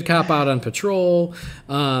this good cop out on patrol.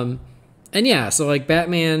 And yeah, so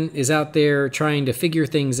Batman is out there trying to figure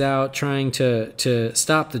things out, trying to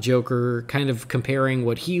stop the Joker, kind of comparing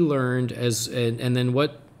what he learned and then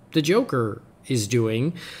what the Joker is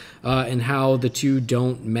doing. And how the two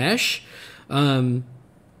don't mesh. But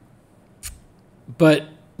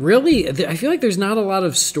really, I feel like there's not a lot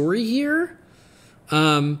of story here.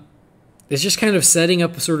 It's just kind of setting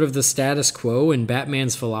up sort of the status quo and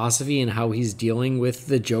Batman's philosophy and how he's dealing with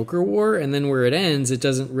the Joker War. And then where it ends, it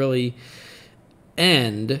doesn't really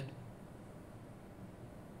end.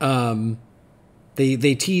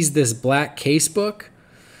 They tease this black case book.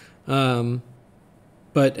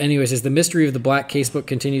 But anyways, as the mystery of the Black Case Book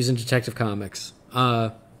continues in Detective Comics.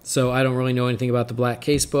 So I don't really know anything about the Black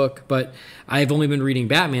Case Book, but I've only been reading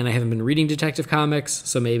Batman. I haven't been reading Detective Comics,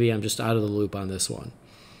 so maybe I'm just out of the loop on this one.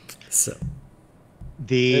 So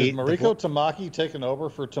is Mariko Tamaki taken over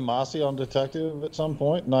for Tomasi on Detective at some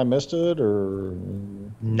point, and I missed it, or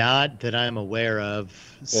not that I'm aware of?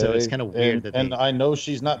 So it's kind of weird and I know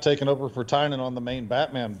she's not taken over for Tynan on the main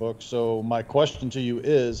Batman book. So my question to you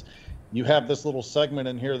is, you have this little segment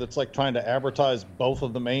in here that's trying to advertise both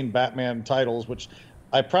of the main Batman titles, which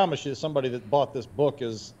I promise you somebody that bought this book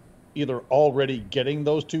is either already getting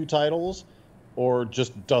those 2 titles or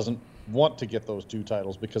just doesn't want to get those 2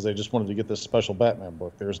 titles because they just wanted to get this special Batman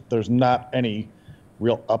book. There's not any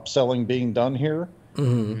real upselling being done here.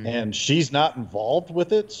 Mm-hmm. And she's not involved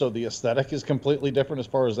with it, so the aesthetic is completely different as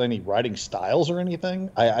far as any writing styles or anything.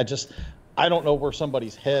 I don't know where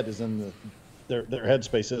somebody's head is in their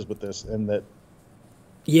headspace is with this, and that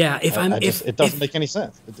it doesn't make any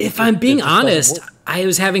sense. If I'm being honest, I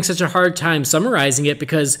was having such a hard time summarizing it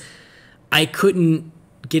because I couldn't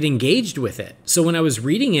get engaged with it. So when I was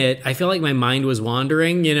reading it, I feel like my mind was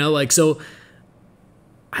wandering, so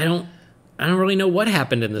I don't really know what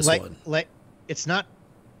happened in this one. It's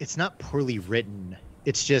not poorly written.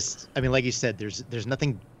 It's just, like you said, there's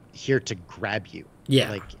nothing here to grab you.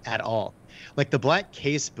 Yeah. At all. The Black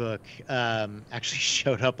Case Book actually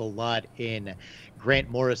showed up a lot in Grant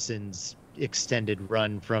Morrison's extended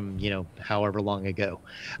run from, however long ago.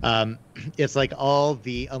 It's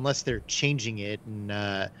unless they're changing it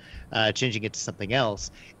and changing it to something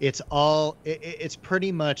else, it's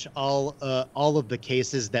pretty much all of the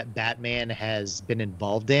cases that Batman has been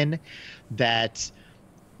involved in that,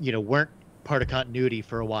 weren't part of continuity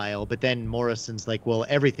for a while, but then Morrison's well,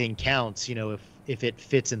 everything counts, if it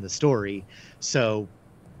fits in the story. So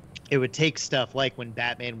it would take stuff like when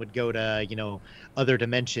Batman would go to, other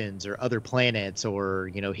dimensions or other planets, or,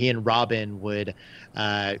 he and Robin would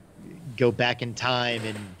go back in time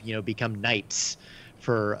and, become knights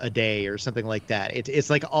for a day or something like that. It's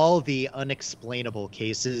all the unexplainable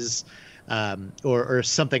cases or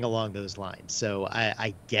something along those lines. So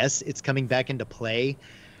I guess it's coming back into play.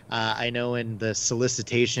 I know in the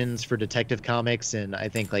solicitations for Detective Comics in, I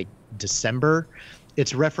think, December,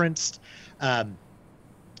 it's referenced.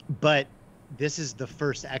 But this is the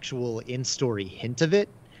first actual in-story hint of it.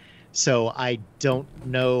 So I don't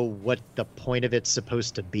know what the point of it's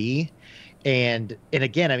supposed to be. And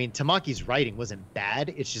again, I mean, Tamaki's writing wasn't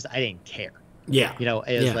bad. It's just I didn't care. Yeah. You know,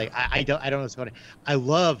 it's like I don't know what's going on. I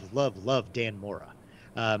love Dan Mora.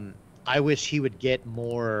 I wish he would get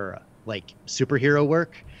more like superhero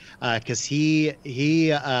work, because he's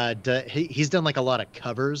done like a lot of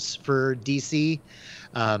covers for DC,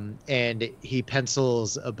 and he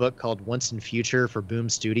pencils a book called Once and Future for Boom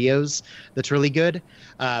Studios that's really good.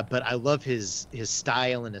 But I love his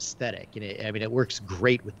style and aesthetic, and it works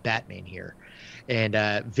great with Batman here,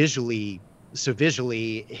 and visually. So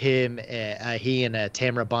visually, he and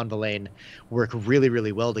Tamara Bonvillain work really,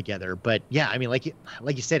 really well together. But yeah, I mean, like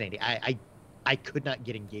you said, Andy, I could not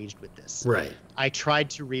get engaged with this. Right. I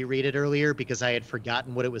tried to reread it earlier because I had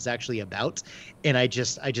forgotten what it was actually about, and I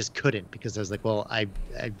just couldn't, because I was like, well,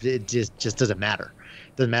 it just doesn't matter.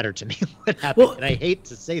 It doesn't matter to me what happened. Well, and I hate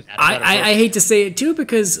to say that. I hate to say it too,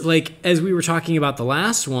 because like as we were talking about the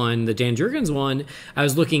last one, the Dan Jurgens one, I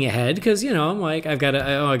was looking ahead because, you know, I'm like, I got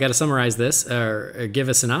to summarize this or give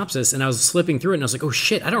a synopsis, and I was slipping through it and I was like, oh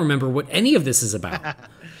shit, I don't remember what any of this is about.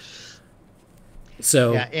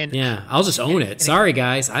 So I'll just own it. Sorry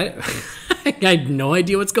guys, I had no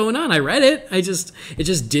idea what's going on. I read it, it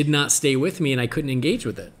just did not stay with me, and I couldn't engage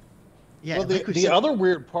with it. Yeah, well, the other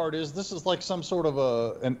weird part is this is like some sort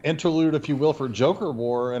of an interlude, if you will, for Joker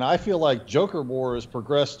War, and I feel like Joker War has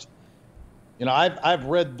progressed. You know, I've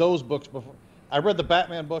read those books before. I read the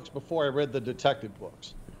Batman books before I read the detective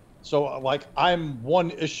books. So like I'm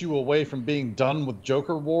one issue away from being done with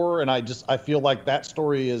Joker War, and I feel like that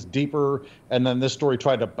story is deeper, and then this story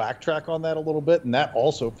tried to backtrack on that a little bit, and that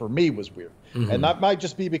also for me was weird. Mm-hmm. And that might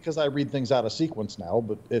just be because I read things out of sequence now,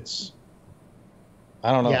 but it's.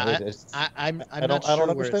 I don't know. Yeah, I don't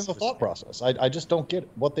understand the thought process. I just don't get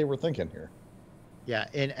what they were thinking here. Yeah,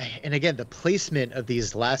 and again, the placement of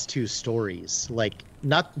these last two stories, like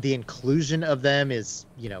not the inclusion of them is,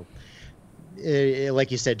 you know, like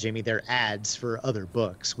you said, Jamie, they're ads for other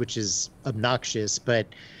books, which is obnoxious, but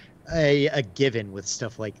a given with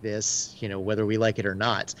stuff like this, you know, whether we like it or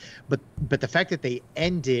not. But the fact that they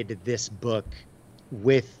ended this book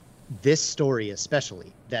with this story,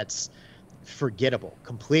 especially, that's forgettable,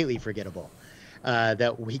 completely forgettable,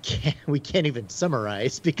 that we can't even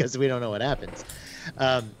summarize because we don't know what happens.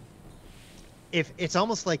 If it's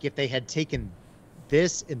almost like if they had taken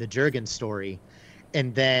this in the Jurgens story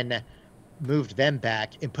and then moved them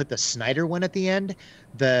back and put the Snyder one at the end,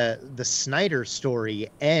 the Snyder story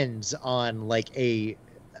ends on like a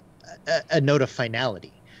note of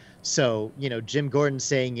finality. So, you know, Jim Gordon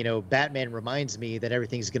saying, you know, Batman reminds me that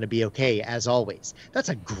everything's going to be okay as always. That's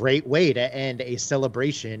a great way to end a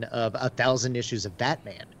celebration of 1,000 issues of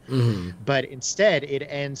Batman. Mm-hmm. But instead, it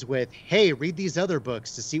ends with, hey, read these other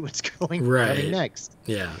books to see what's coming next.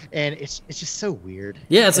 Yeah. And it's just so weird.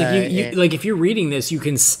 Yeah, it's like you like if you're reading this, you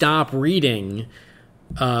can stop reading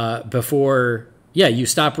before you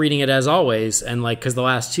stop reading it as always, and like because the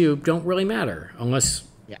last two don't really matter unless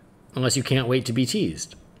you can't wait to be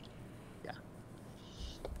teased.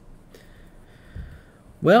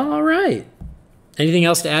 Well, all right. Anything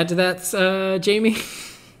else to add to that, Jamie?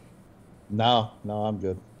 No, I'm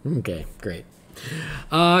good. Okay, great.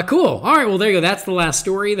 Cool. All right, well, there you go. That's the last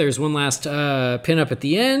story. There's one last pin-up at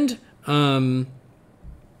the end,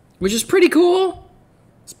 which is pretty cool.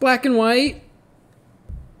 It's black and white.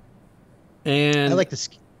 And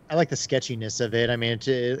I like the sketchiness of it. I mean,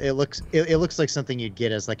 it looks like something you'd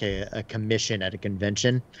get as like a commission at a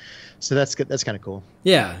convention. So that's good. That's kind of cool.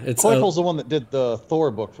 Yeah, it's Koipel's the one that did the Thor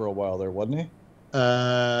book for a while there, wasn't he?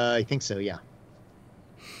 I think so. Yeah.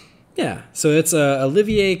 Yeah. So it's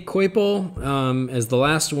Olivier Coipel as the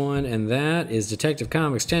last one, and that is Detective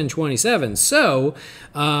Comics 1027. So,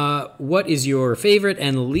 what is your favorite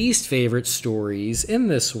and least favorite stories in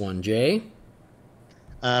this one, Jay?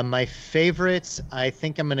 My favorites, I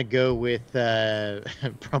think I'm going to go with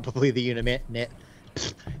probably the unanimous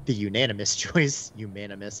choice. The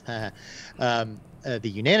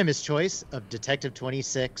unanimous choice of Detective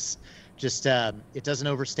 26. Just it doesn't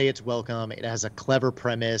overstay its welcome. It has a clever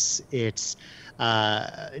premise. It's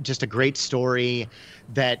just a great story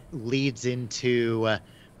that leads into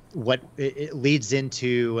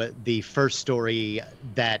the first story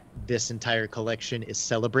that this entire collection is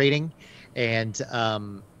celebrating. And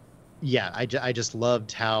I just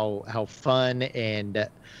loved how fun and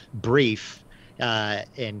brief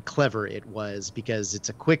and clever it was, because it's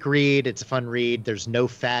a quick read, it's a fun read, there's no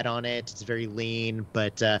fat on it, it's very lean,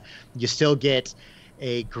 but you still get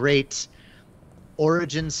a great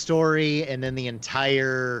origin story, and then the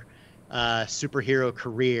entire superhero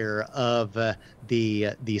career of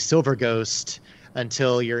the Silver Ghost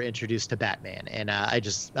until you're introduced to Batman, and I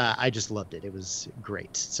just loved it. It was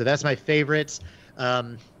great. So that's my favorite.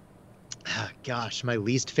 Gosh, my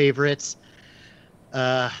least favorite.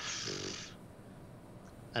 I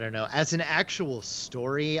don't know. As an actual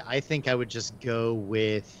story, I think I would just go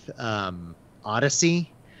with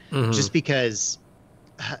Odyssey, just because,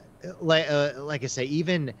 like I say,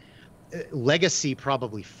 even Legacy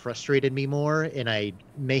probably frustrated me more, and I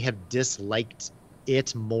may have disliked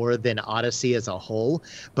it more than Odyssey as a whole.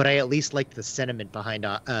 But I at least liked the sentiment behind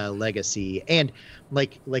Legacy, and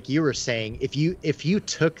like you were saying, if you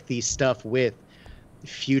took the stuff with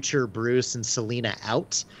future Bruce and Selina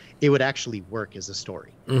out, it would actually work as a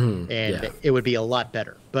story, and it would be a lot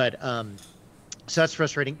better. But so that's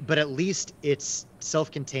frustrating. But at least it's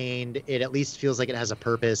self-contained. It at least feels like it has a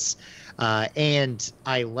purpose, and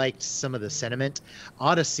I liked some of the sentiment.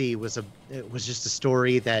 Odyssey was just a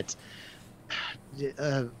story that.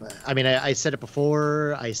 I mean, I said it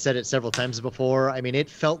before. I said it several times before. I mean, it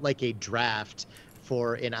felt like a draft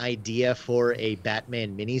for an idea for a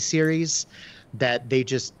Batman miniseries that they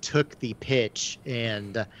just took the pitch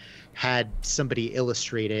and had somebody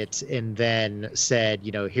illustrate it and then said,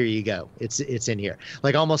 here you go. It's in here.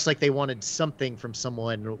 Like almost like they wanted something from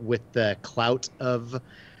someone with the clout of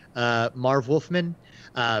Marv Wolfman,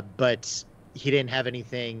 but he didn't have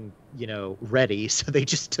anything, ready. So they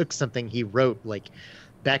just took something he wrote like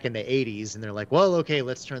back in the 80s and they're like, well, okay,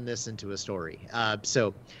 let's turn this into a story.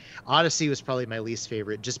 So Odyssey was probably my least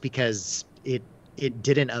favorite just because it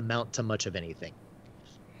didn't amount to much of anything.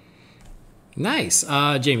 Nice.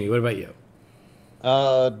 Jamie, what about you?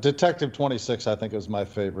 Detective 26, I think, is my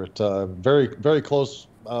favorite. Very, very close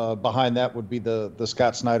behind that would be the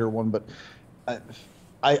Scott Snyder one. But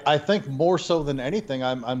I think more so than anything,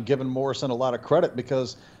 I'm giving Morrison a lot of credit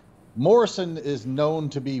because Morrison is known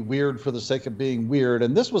to be weird for the sake of being weird.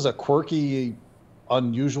 And this was a quirky,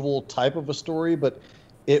 unusual type of a story, but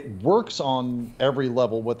it works on every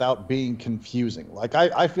level without being confusing. Like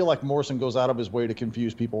I feel like Morrison goes out of his way to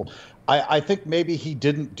confuse people. I think maybe he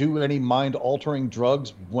didn't do any mind-altering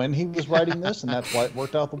drugs when he was writing this, and that's why it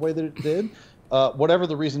worked out the way that it did. Whatever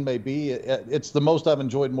the reason may be, it's the most I've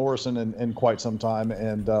enjoyed Morrison in quite some time,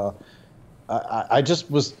 and I just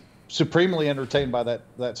was supremely entertained by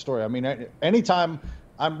that story. I mean, anytime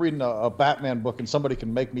I'm reading a Batman book and somebody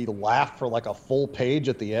can make me laugh for like a full page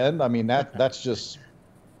at the end, I mean that's just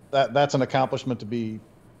that's an accomplishment to be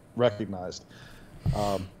recognized.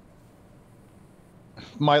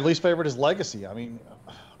 My least favorite is Legacy. I mean,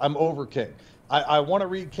 I'm over King. I want to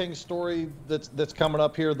read King's story that's coming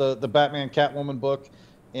up here, the Batman Catwoman book,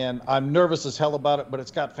 and I'm nervous as hell about it. But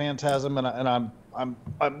it's got Phantasm, and I'm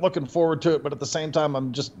looking forward to it. But at the same time,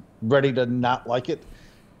 I'm just ready to not like it.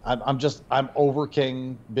 I'm over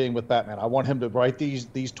King being with Batman. I want him to write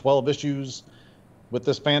these 12 issues with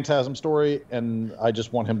this Phantasm story, and I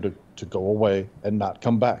just want him to go away and not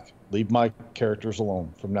come back. Leave my characters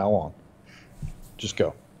alone from now on. Just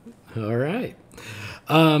go. All right.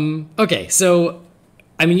 Okay, so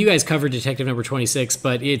I mean, you guys covered Detective number 26,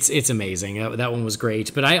 but it's amazing. That one was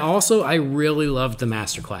great. But I really loved the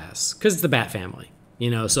Masterclass because it's the Bat family.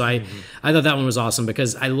 So I thought that one was awesome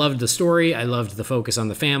because I loved the story, I loved the focus on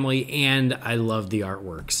the family, and I loved the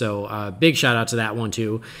artwork. So big shout out to that one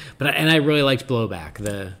too. And I really liked Blowback,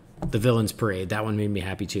 the Villains Parade. That one made me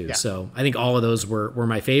happy too. Yeah. So I think all of those were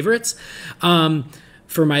my favorites.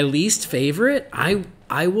 For my least favorite,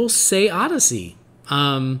 I will say Odyssey.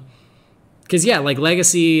 Because like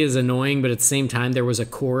Legacy is annoying, but at the same time there was a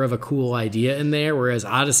core of a cool idea in there. Whereas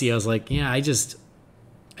Odyssey, I was like, yeah, I just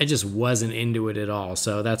wasn't into it at all.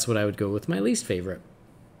 So that's what I would go with my least favorite.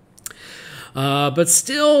 But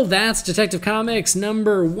still, that's Detective Comics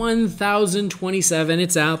number 1027.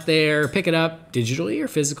 It's out there. Pick it up digitally or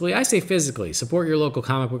physically. I say physically. Support your local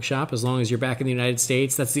comic book shop as long as you're back in the United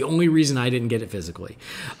States. That's the only reason I didn't get it physically.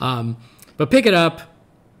 But pick it up.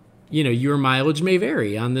 Your mileage may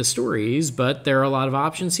vary on the stories, but there are a lot of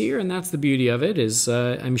options here, and that's the beauty of it, is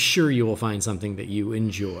I'm sure you will find something that you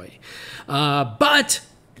enjoy. But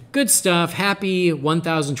good stuff. Happy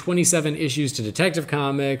 1027 issues to Detective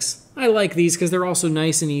Comics. I like these because they're also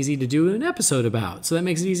nice and easy to do an episode about, so that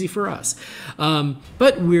makes it easy for us.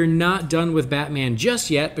 But we're not done with Batman just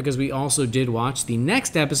yet because we also did watch the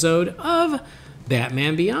next episode of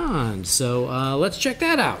Batman Beyond. So let's check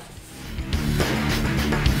that out.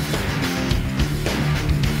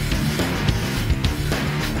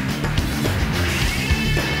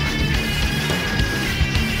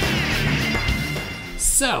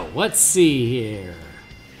 So, let's see here.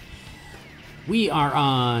 We are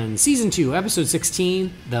on Season 2, Episode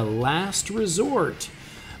 16, The Last Resort.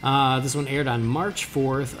 This one aired on March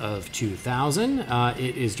 4th of 2000.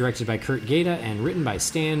 It is directed by Kurt Gaeta and written by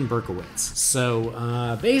Stan Berkowitz.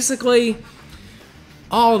 So, basically,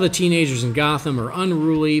 all the teenagers in Gotham are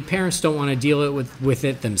unruly. Parents don't want to deal with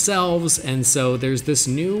it themselves. And so there's this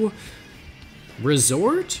new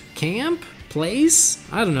resort, camp, place,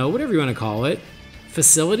 I don't know, whatever you want to call it,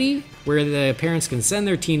 facility where the parents can send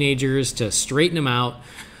their teenagers to straighten them out,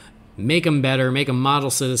 make them better, make them model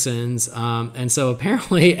citizens. And so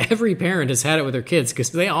apparently every parent has had it with their kids because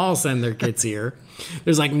they all send their kids here.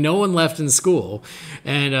 There's like no one left in school.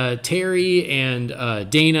 And Terry and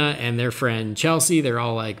Dana and their friend Chelsea, they're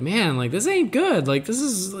all like, man, like this ain't good. Like this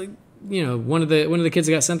is like, you know, one of the kids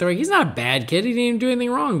that got sent there, like, he's not a bad kid. He didn't even do anything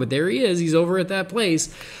wrong, but there he is. He's over at that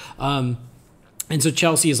place. And so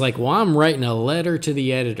Chelsea is like, well, I'm writing a letter to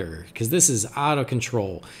the editor because this is out of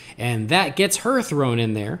control. And that gets her thrown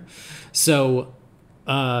in there. So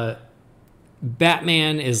Batman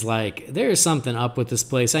is like, there's something up with this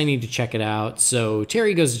place. I need to check it out. So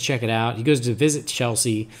Terry goes to check it out. He goes to visit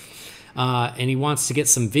Chelsea, and he wants to get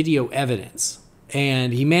some video evidence.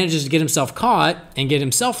 And he manages to get himself caught and get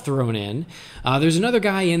himself thrown in. There's another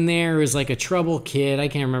guy in there who's like a trouble kid. I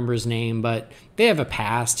can't remember his name, but they have a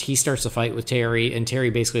past. He starts a fight with Terry, and Terry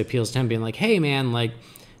basically appeals to him, being like, hey, man, like,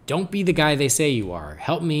 don't be the guy they say you are.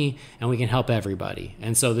 Help me, and we can help everybody.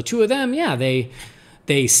 And so the two of them, yeah, they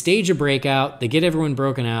stage a breakout. They get everyone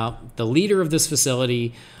broken out. The leader of this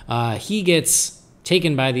facility, he gets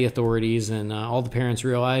taken by the authorities, and all the parents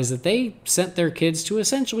realize that they sent their kids to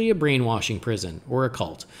essentially a brainwashing prison or a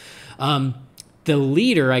cult. The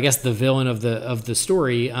leader, I guess the villain of the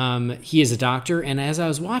story, he is a doctor, and as I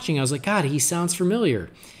was watching, I was like, God, he sounds familiar.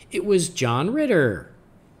 It was John Ritter.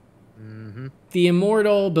 Mm-hmm. The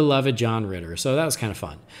immortal, beloved John Ritter. So that was kind of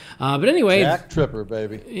fun. But anyway. Jack Tripper,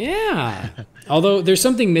 baby. Yeah. Although there's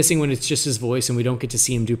something missing when it's just his voice and we don't get to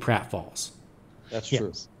see him do pratfalls. That's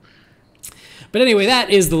true. But anyway, that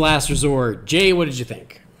is The Last Resort. Jay, what did you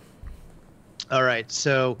think? All right,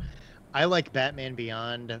 so I like Batman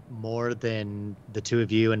Beyond more than the two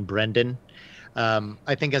of you and Brendan.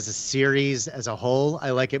 I think as a series as a whole,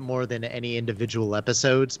 I like it more than any individual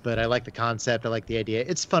episodes, but I like the concept. I like the idea.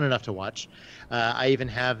 It's fun enough to watch. I even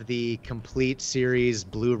have the complete series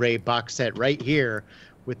Blu-ray box set right here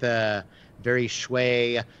with a very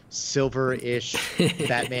schway, silver-ish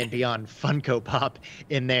Batman Beyond Funko Pop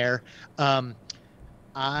in there.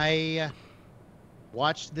 I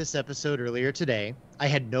watched this episode earlier today. I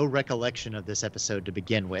had no recollection of this episode to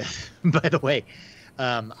begin with, by the way.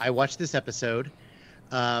 I watched this episode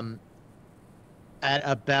at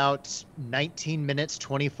about 19 minutes,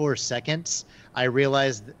 24 seconds. I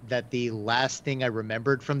realized that the last thing I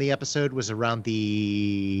remembered from the episode was around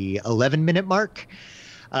the 11-minute mark.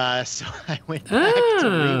 So I went back to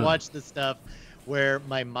rewatch the stuff where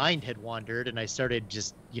my mind had wandered, and I started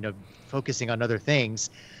just, focusing on other things.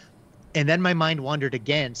 And then my mind wandered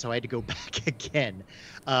again, so I had to go back again.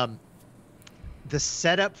 The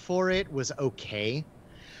setup for it was okay.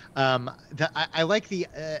 I like the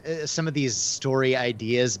some of these story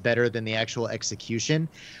ideas better than the actual execution.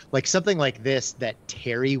 Like something like this, that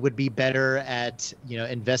Terry would be better at,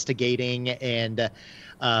 investigating and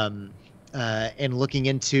looking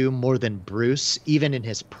into more than Bruce, even in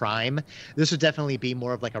his prime. This would definitely be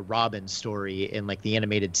more of like a Robin story in like the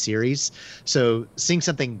animated series. So seeing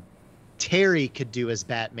something Terry could do as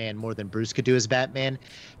Batman more than Bruce could do as Batman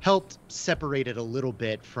helped separate it a little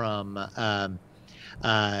bit from the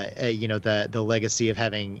legacy of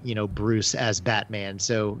having, Bruce as Batman.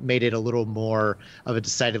 So made it a little more of a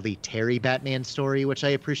decidedly Terry Batman story, which I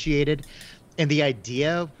appreciated. And the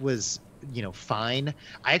idea was, fine.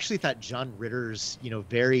 I actually thought John Ritter's,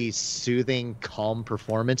 very soothing, calm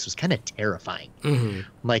performance was kind of terrifying. Mm-hmm.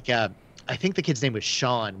 Like, I think the kid's name was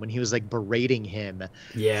Sean, when he was like berating him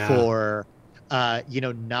for,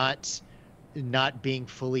 not being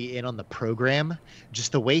fully in on the program.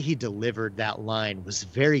 Just the way he delivered that line was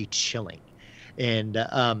very chilling. And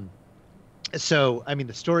so,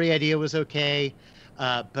 the story idea was okay.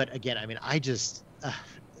 But again, I just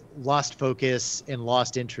lost focus and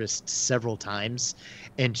lost interest several times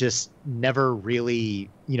and just never really,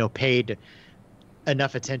 paid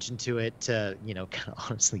enough attention to it to, kind of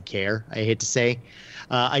honestly care, I hate to say.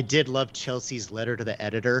 I did love Chelsea's letter to the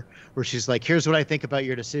editor where she's like, here's what I think about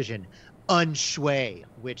your decision. Unshway,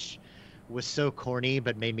 which was so corny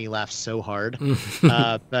but made me laugh so hard.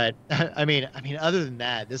 But other than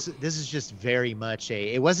that, this is just very much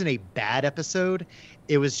it wasn't a bad episode.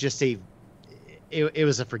 It was just it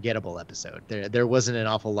was a forgettable episode. There wasn't an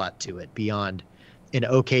awful lot to it beyond an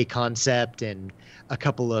okay concept and a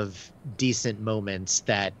couple of decent moments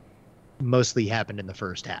that mostly happened in the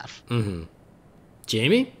first half. Mm-hmm.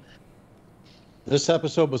 Jamie? This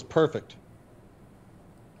episode was perfect.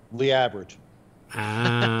 The average.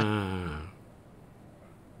 Ah.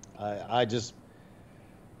 I just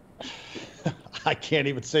I can't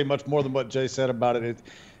even say much more than what Jay said about it.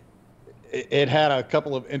 It had a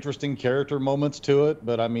couple of interesting character moments to it,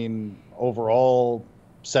 but I mean, overall,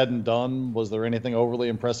 said and done, was there anything overly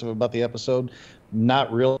impressive about the episode?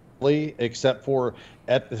 Not really, except for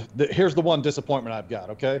here's the one disappointment I've got,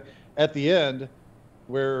 okay? At the end,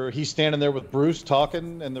 where he's standing there with Bruce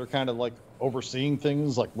talking, and they're kind of like overseeing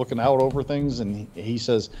things, like looking out over things, and he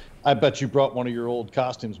says, I bet you brought one of your old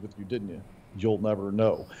costumes with you, didn't you? You'll never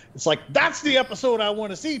know. It's like, that's the episode I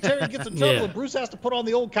want to see. Terry gets in trouble and Bruce has to put on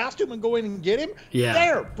the old costume and go in and get him. Yeah.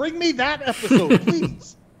 There, bring me that episode,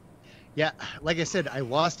 please. Yeah, like I said, I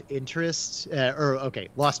lost interest,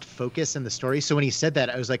 lost focus in the story. So when he said that,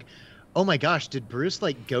 I was like, oh my gosh, did Bruce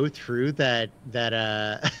like go through that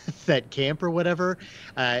that camp or whatever,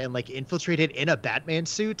 and like infiltrated in a Batman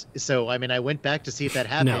suit? So I mean, I went back to see if that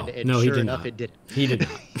happened, and sure enough, it did. He did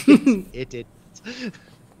not. It did.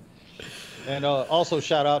 And also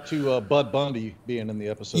shout out to Bud Bundy being in the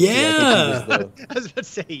episode. Yeah, I was about to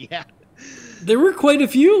say, yeah. There were quite a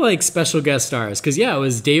few like special guest stars because it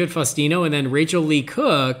was David Faustino and then Rachel Lee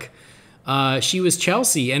Cook. She was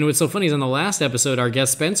Chelsea, and what's so funny is on the last episode, our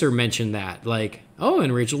guest Spencer mentioned that, like, oh,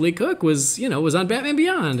 and Rachel Lee Cook was on Batman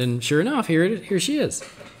Beyond, and sure enough, here she is.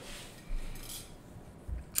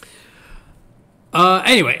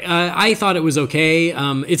 Anyway, I thought it was okay.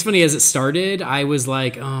 It's funny, as it started, I was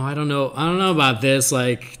like, oh, I don't know about this,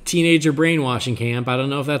 like, teenager brainwashing camp. I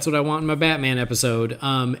don't know if that's what I want in my Batman episode.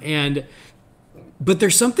 But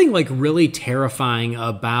there's something like really terrifying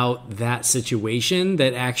about that situation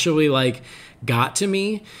that actually like got to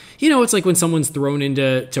me. It's like when someone's thrown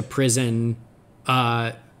into prison,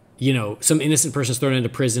 some innocent person's thrown into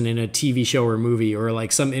prison in a TV show or movie, or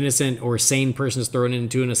like some innocent or sane person's thrown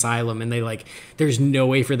into an asylum and there's no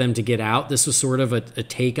way for them to get out. This was sort of a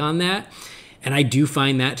take on that. And I do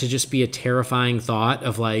find that to just be a terrifying thought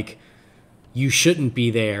of like, you shouldn't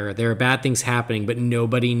be there. There are bad things happening, but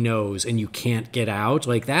nobody knows and you can't get out.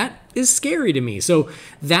 Like, that is scary to me. So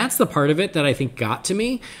that's the part of it that I think got to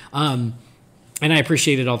me. And I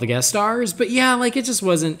appreciated all the guest stars, but yeah, like it just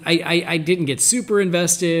wasn't, I didn't get super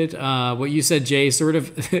invested. What you said, Jay, sort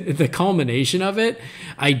of the culmination of it,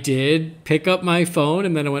 I did pick up my phone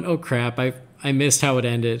and then I went, oh crap, I missed how it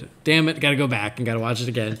ended. Damn it, gotta go back and gotta watch it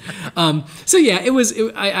again. So yeah,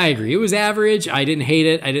 I agree. It was average. I didn't hate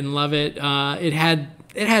it. I didn't love it. It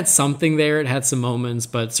had something there. It had some moments,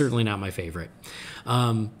 but certainly not my favorite.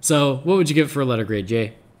 So what would you give it for a letter grade,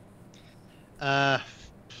 Jay? I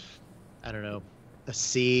don't know. A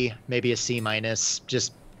C, maybe a C minus.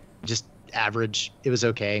 Just average. It was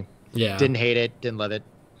okay. Yeah. Didn't hate it. Didn't love it.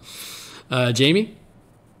 Jamie?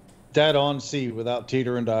 Dead on C without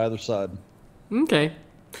teetering to either side. Okay.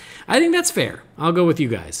 I think that's fair. I'll go with you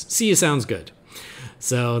guys. C sounds good.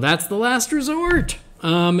 So that's The Last Resort.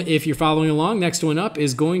 If you're following along, next one up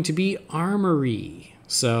is going to be Armory.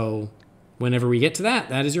 So whenever we get to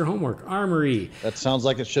that is your homework. Armory. That sounds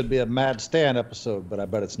like it should be a Mad Stan episode, but I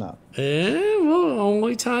bet it's not. Well,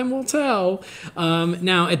 only time will tell.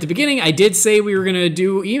 Now, at the beginning, I did say we were going to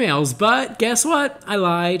do emails, but guess what? I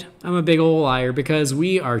lied. I'm a big old liar because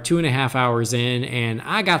we are 2.5 hours in, and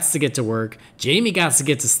I got to get to work. Jamie got to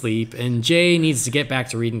get to sleep, and Jay needs to get back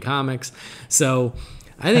to reading comics. So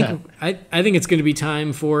I think I think it's going to be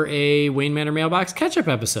time for a Wayne Manor Mailbox catch-up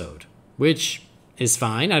episode, which is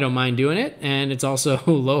fine. I don't mind doing it, and it's also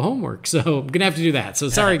low homework, so I'm gonna have to do that. So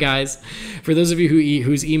sorry, guys. For those of you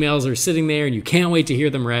whose emails are sitting there and you can't wait to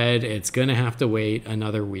hear them read, it's gonna have to wait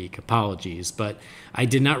another week. Apologies, but I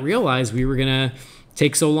did not realize we were gonna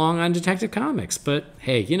take so long on Detective Comics. But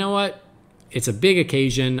hey, you know what? It's a big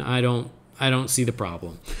occasion. I don't see the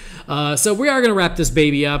problem. So we are gonna wrap this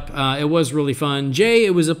baby up. It was really fun, Jay.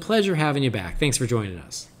 It was a pleasure having you back. Thanks for joining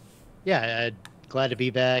us. Yeah, glad to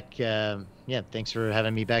be back. Yeah, thanks for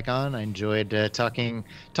having me back on. I enjoyed talking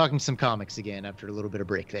some comics again after a little bit of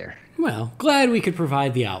break there. Well, glad we could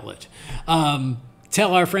provide the outlet.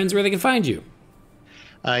 Tell our friends where they can find you.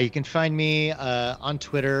 You can find me on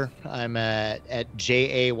Twitter. I'm at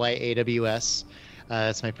JAYAWS.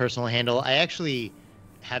 That's my personal handle. I actually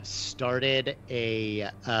have started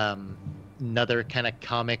another kind of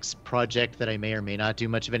comics project that I may or may not do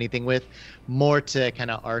much of anything with, more to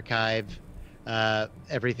kind of archive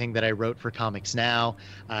everything that I wrote for Comics Now.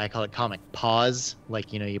 I call it Comic Pause,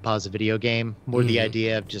 like, you pause a video game. More the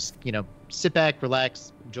idea of just, sit back,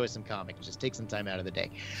 relax, enjoy some comics. Just take some time out of the day.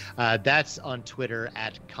 That's on Twitter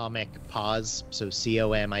at Comic Pause, so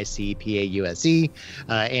COMICPAUSE,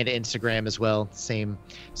 and Instagram as well. Same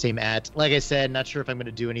at. Like I said, not sure if I'm going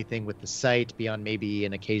to do anything with the site beyond maybe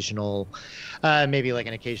an occasional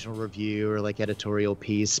review or like editorial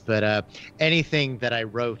piece. But anything that I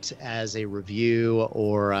wrote as a review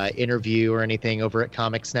or interview or anything over at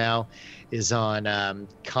Comics Now is on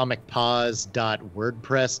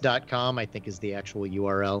comicpause.wordpress.com, I think is the actual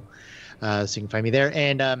URL. So you can find me there.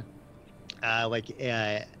 And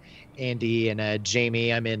Andy and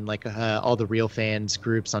Jamie, I'm in like all the Real Fans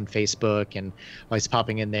groups on Facebook, and always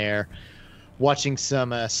popping in there, watching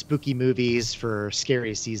some spooky movies for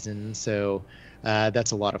scary season. So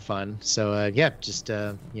that's a lot of fun. So just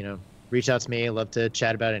reach out to me. I love to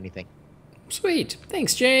chat about anything. Sweet.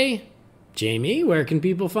 Thanks, Jay. Jamie, where can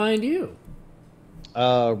people find you?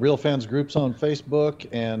 Real Fans groups on Facebook,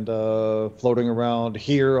 and floating around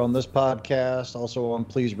here on this podcast, also on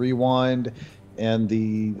Please Rewind, and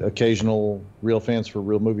the occasional Real Fans for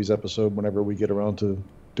Real Movies episode whenever we get around to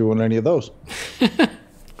doing any of those.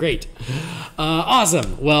 Great.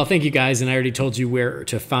 Awesome. Well, thank you guys. And I already told you where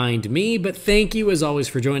to find me, but thank you as always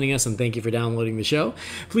for joining us, and thank you for downloading the show.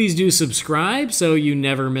 Please do subscribe so you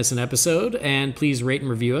never miss an episode, and please rate and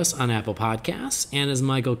review us on Apple Podcasts. And as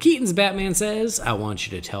Michael Keaton's Batman says, I want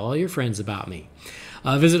you to tell all your friends about me.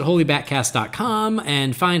 Visit holybatcast.com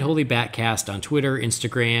and find Holy BatCast on Twitter,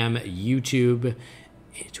 Instagram, YouTube,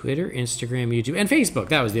 and Facebook.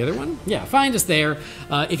 That was the other one. Yeah, find us there.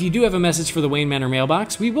 If you do have a message for the Wayne Manor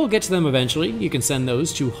mailbox, we will get to them eventually. You can send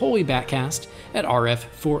those to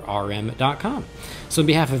holybatcast@rf4rm.com. So on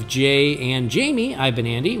behalf of Jay and Jamie, I've been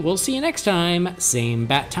Andy. We'll see you next time. Same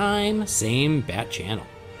bat time, same bat channel.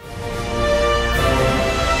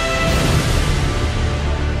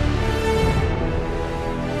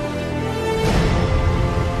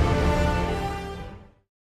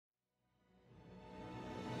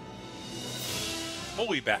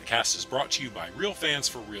 Holy BatCast is brought to you by Real Fans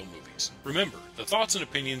for Real Movies. Remember, the thoughts and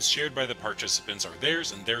opinions shared by the participants are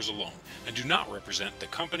theirs and theirs alone, and do not represent the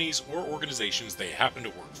companies or organizations they happen to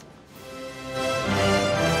work for.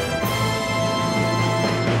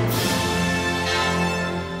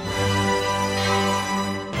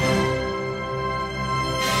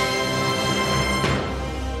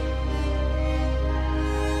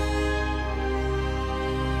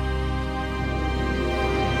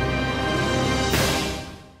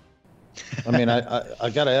 I mean, I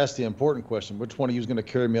got to ask the important question. Which one of you is going to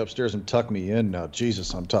carry me upstairs and tuck me in now?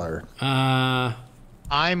 Jesus, I'm tired.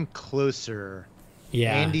 I'm closer.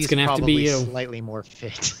 Yeah, Andy's it's going to have to be you. Slightly more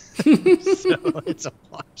fit. So it's a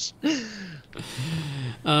wash.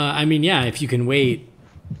 I mean, yeah, if you can wait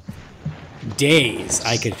days,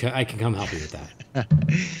 I can come help you with that.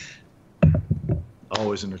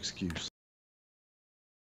 Always an excuse.